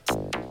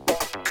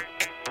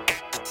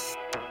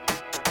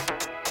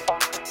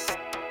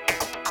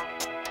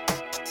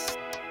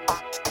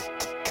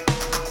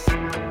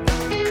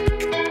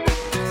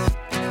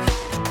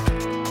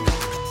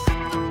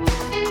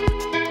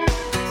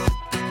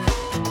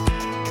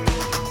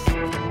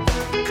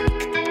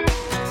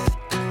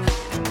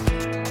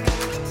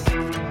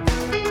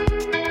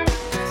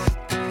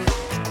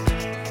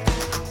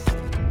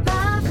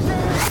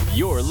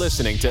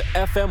 Listening to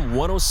FM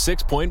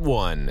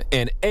 106.1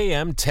 and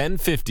AM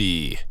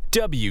 1050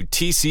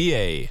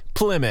 WTCA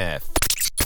Plymouth.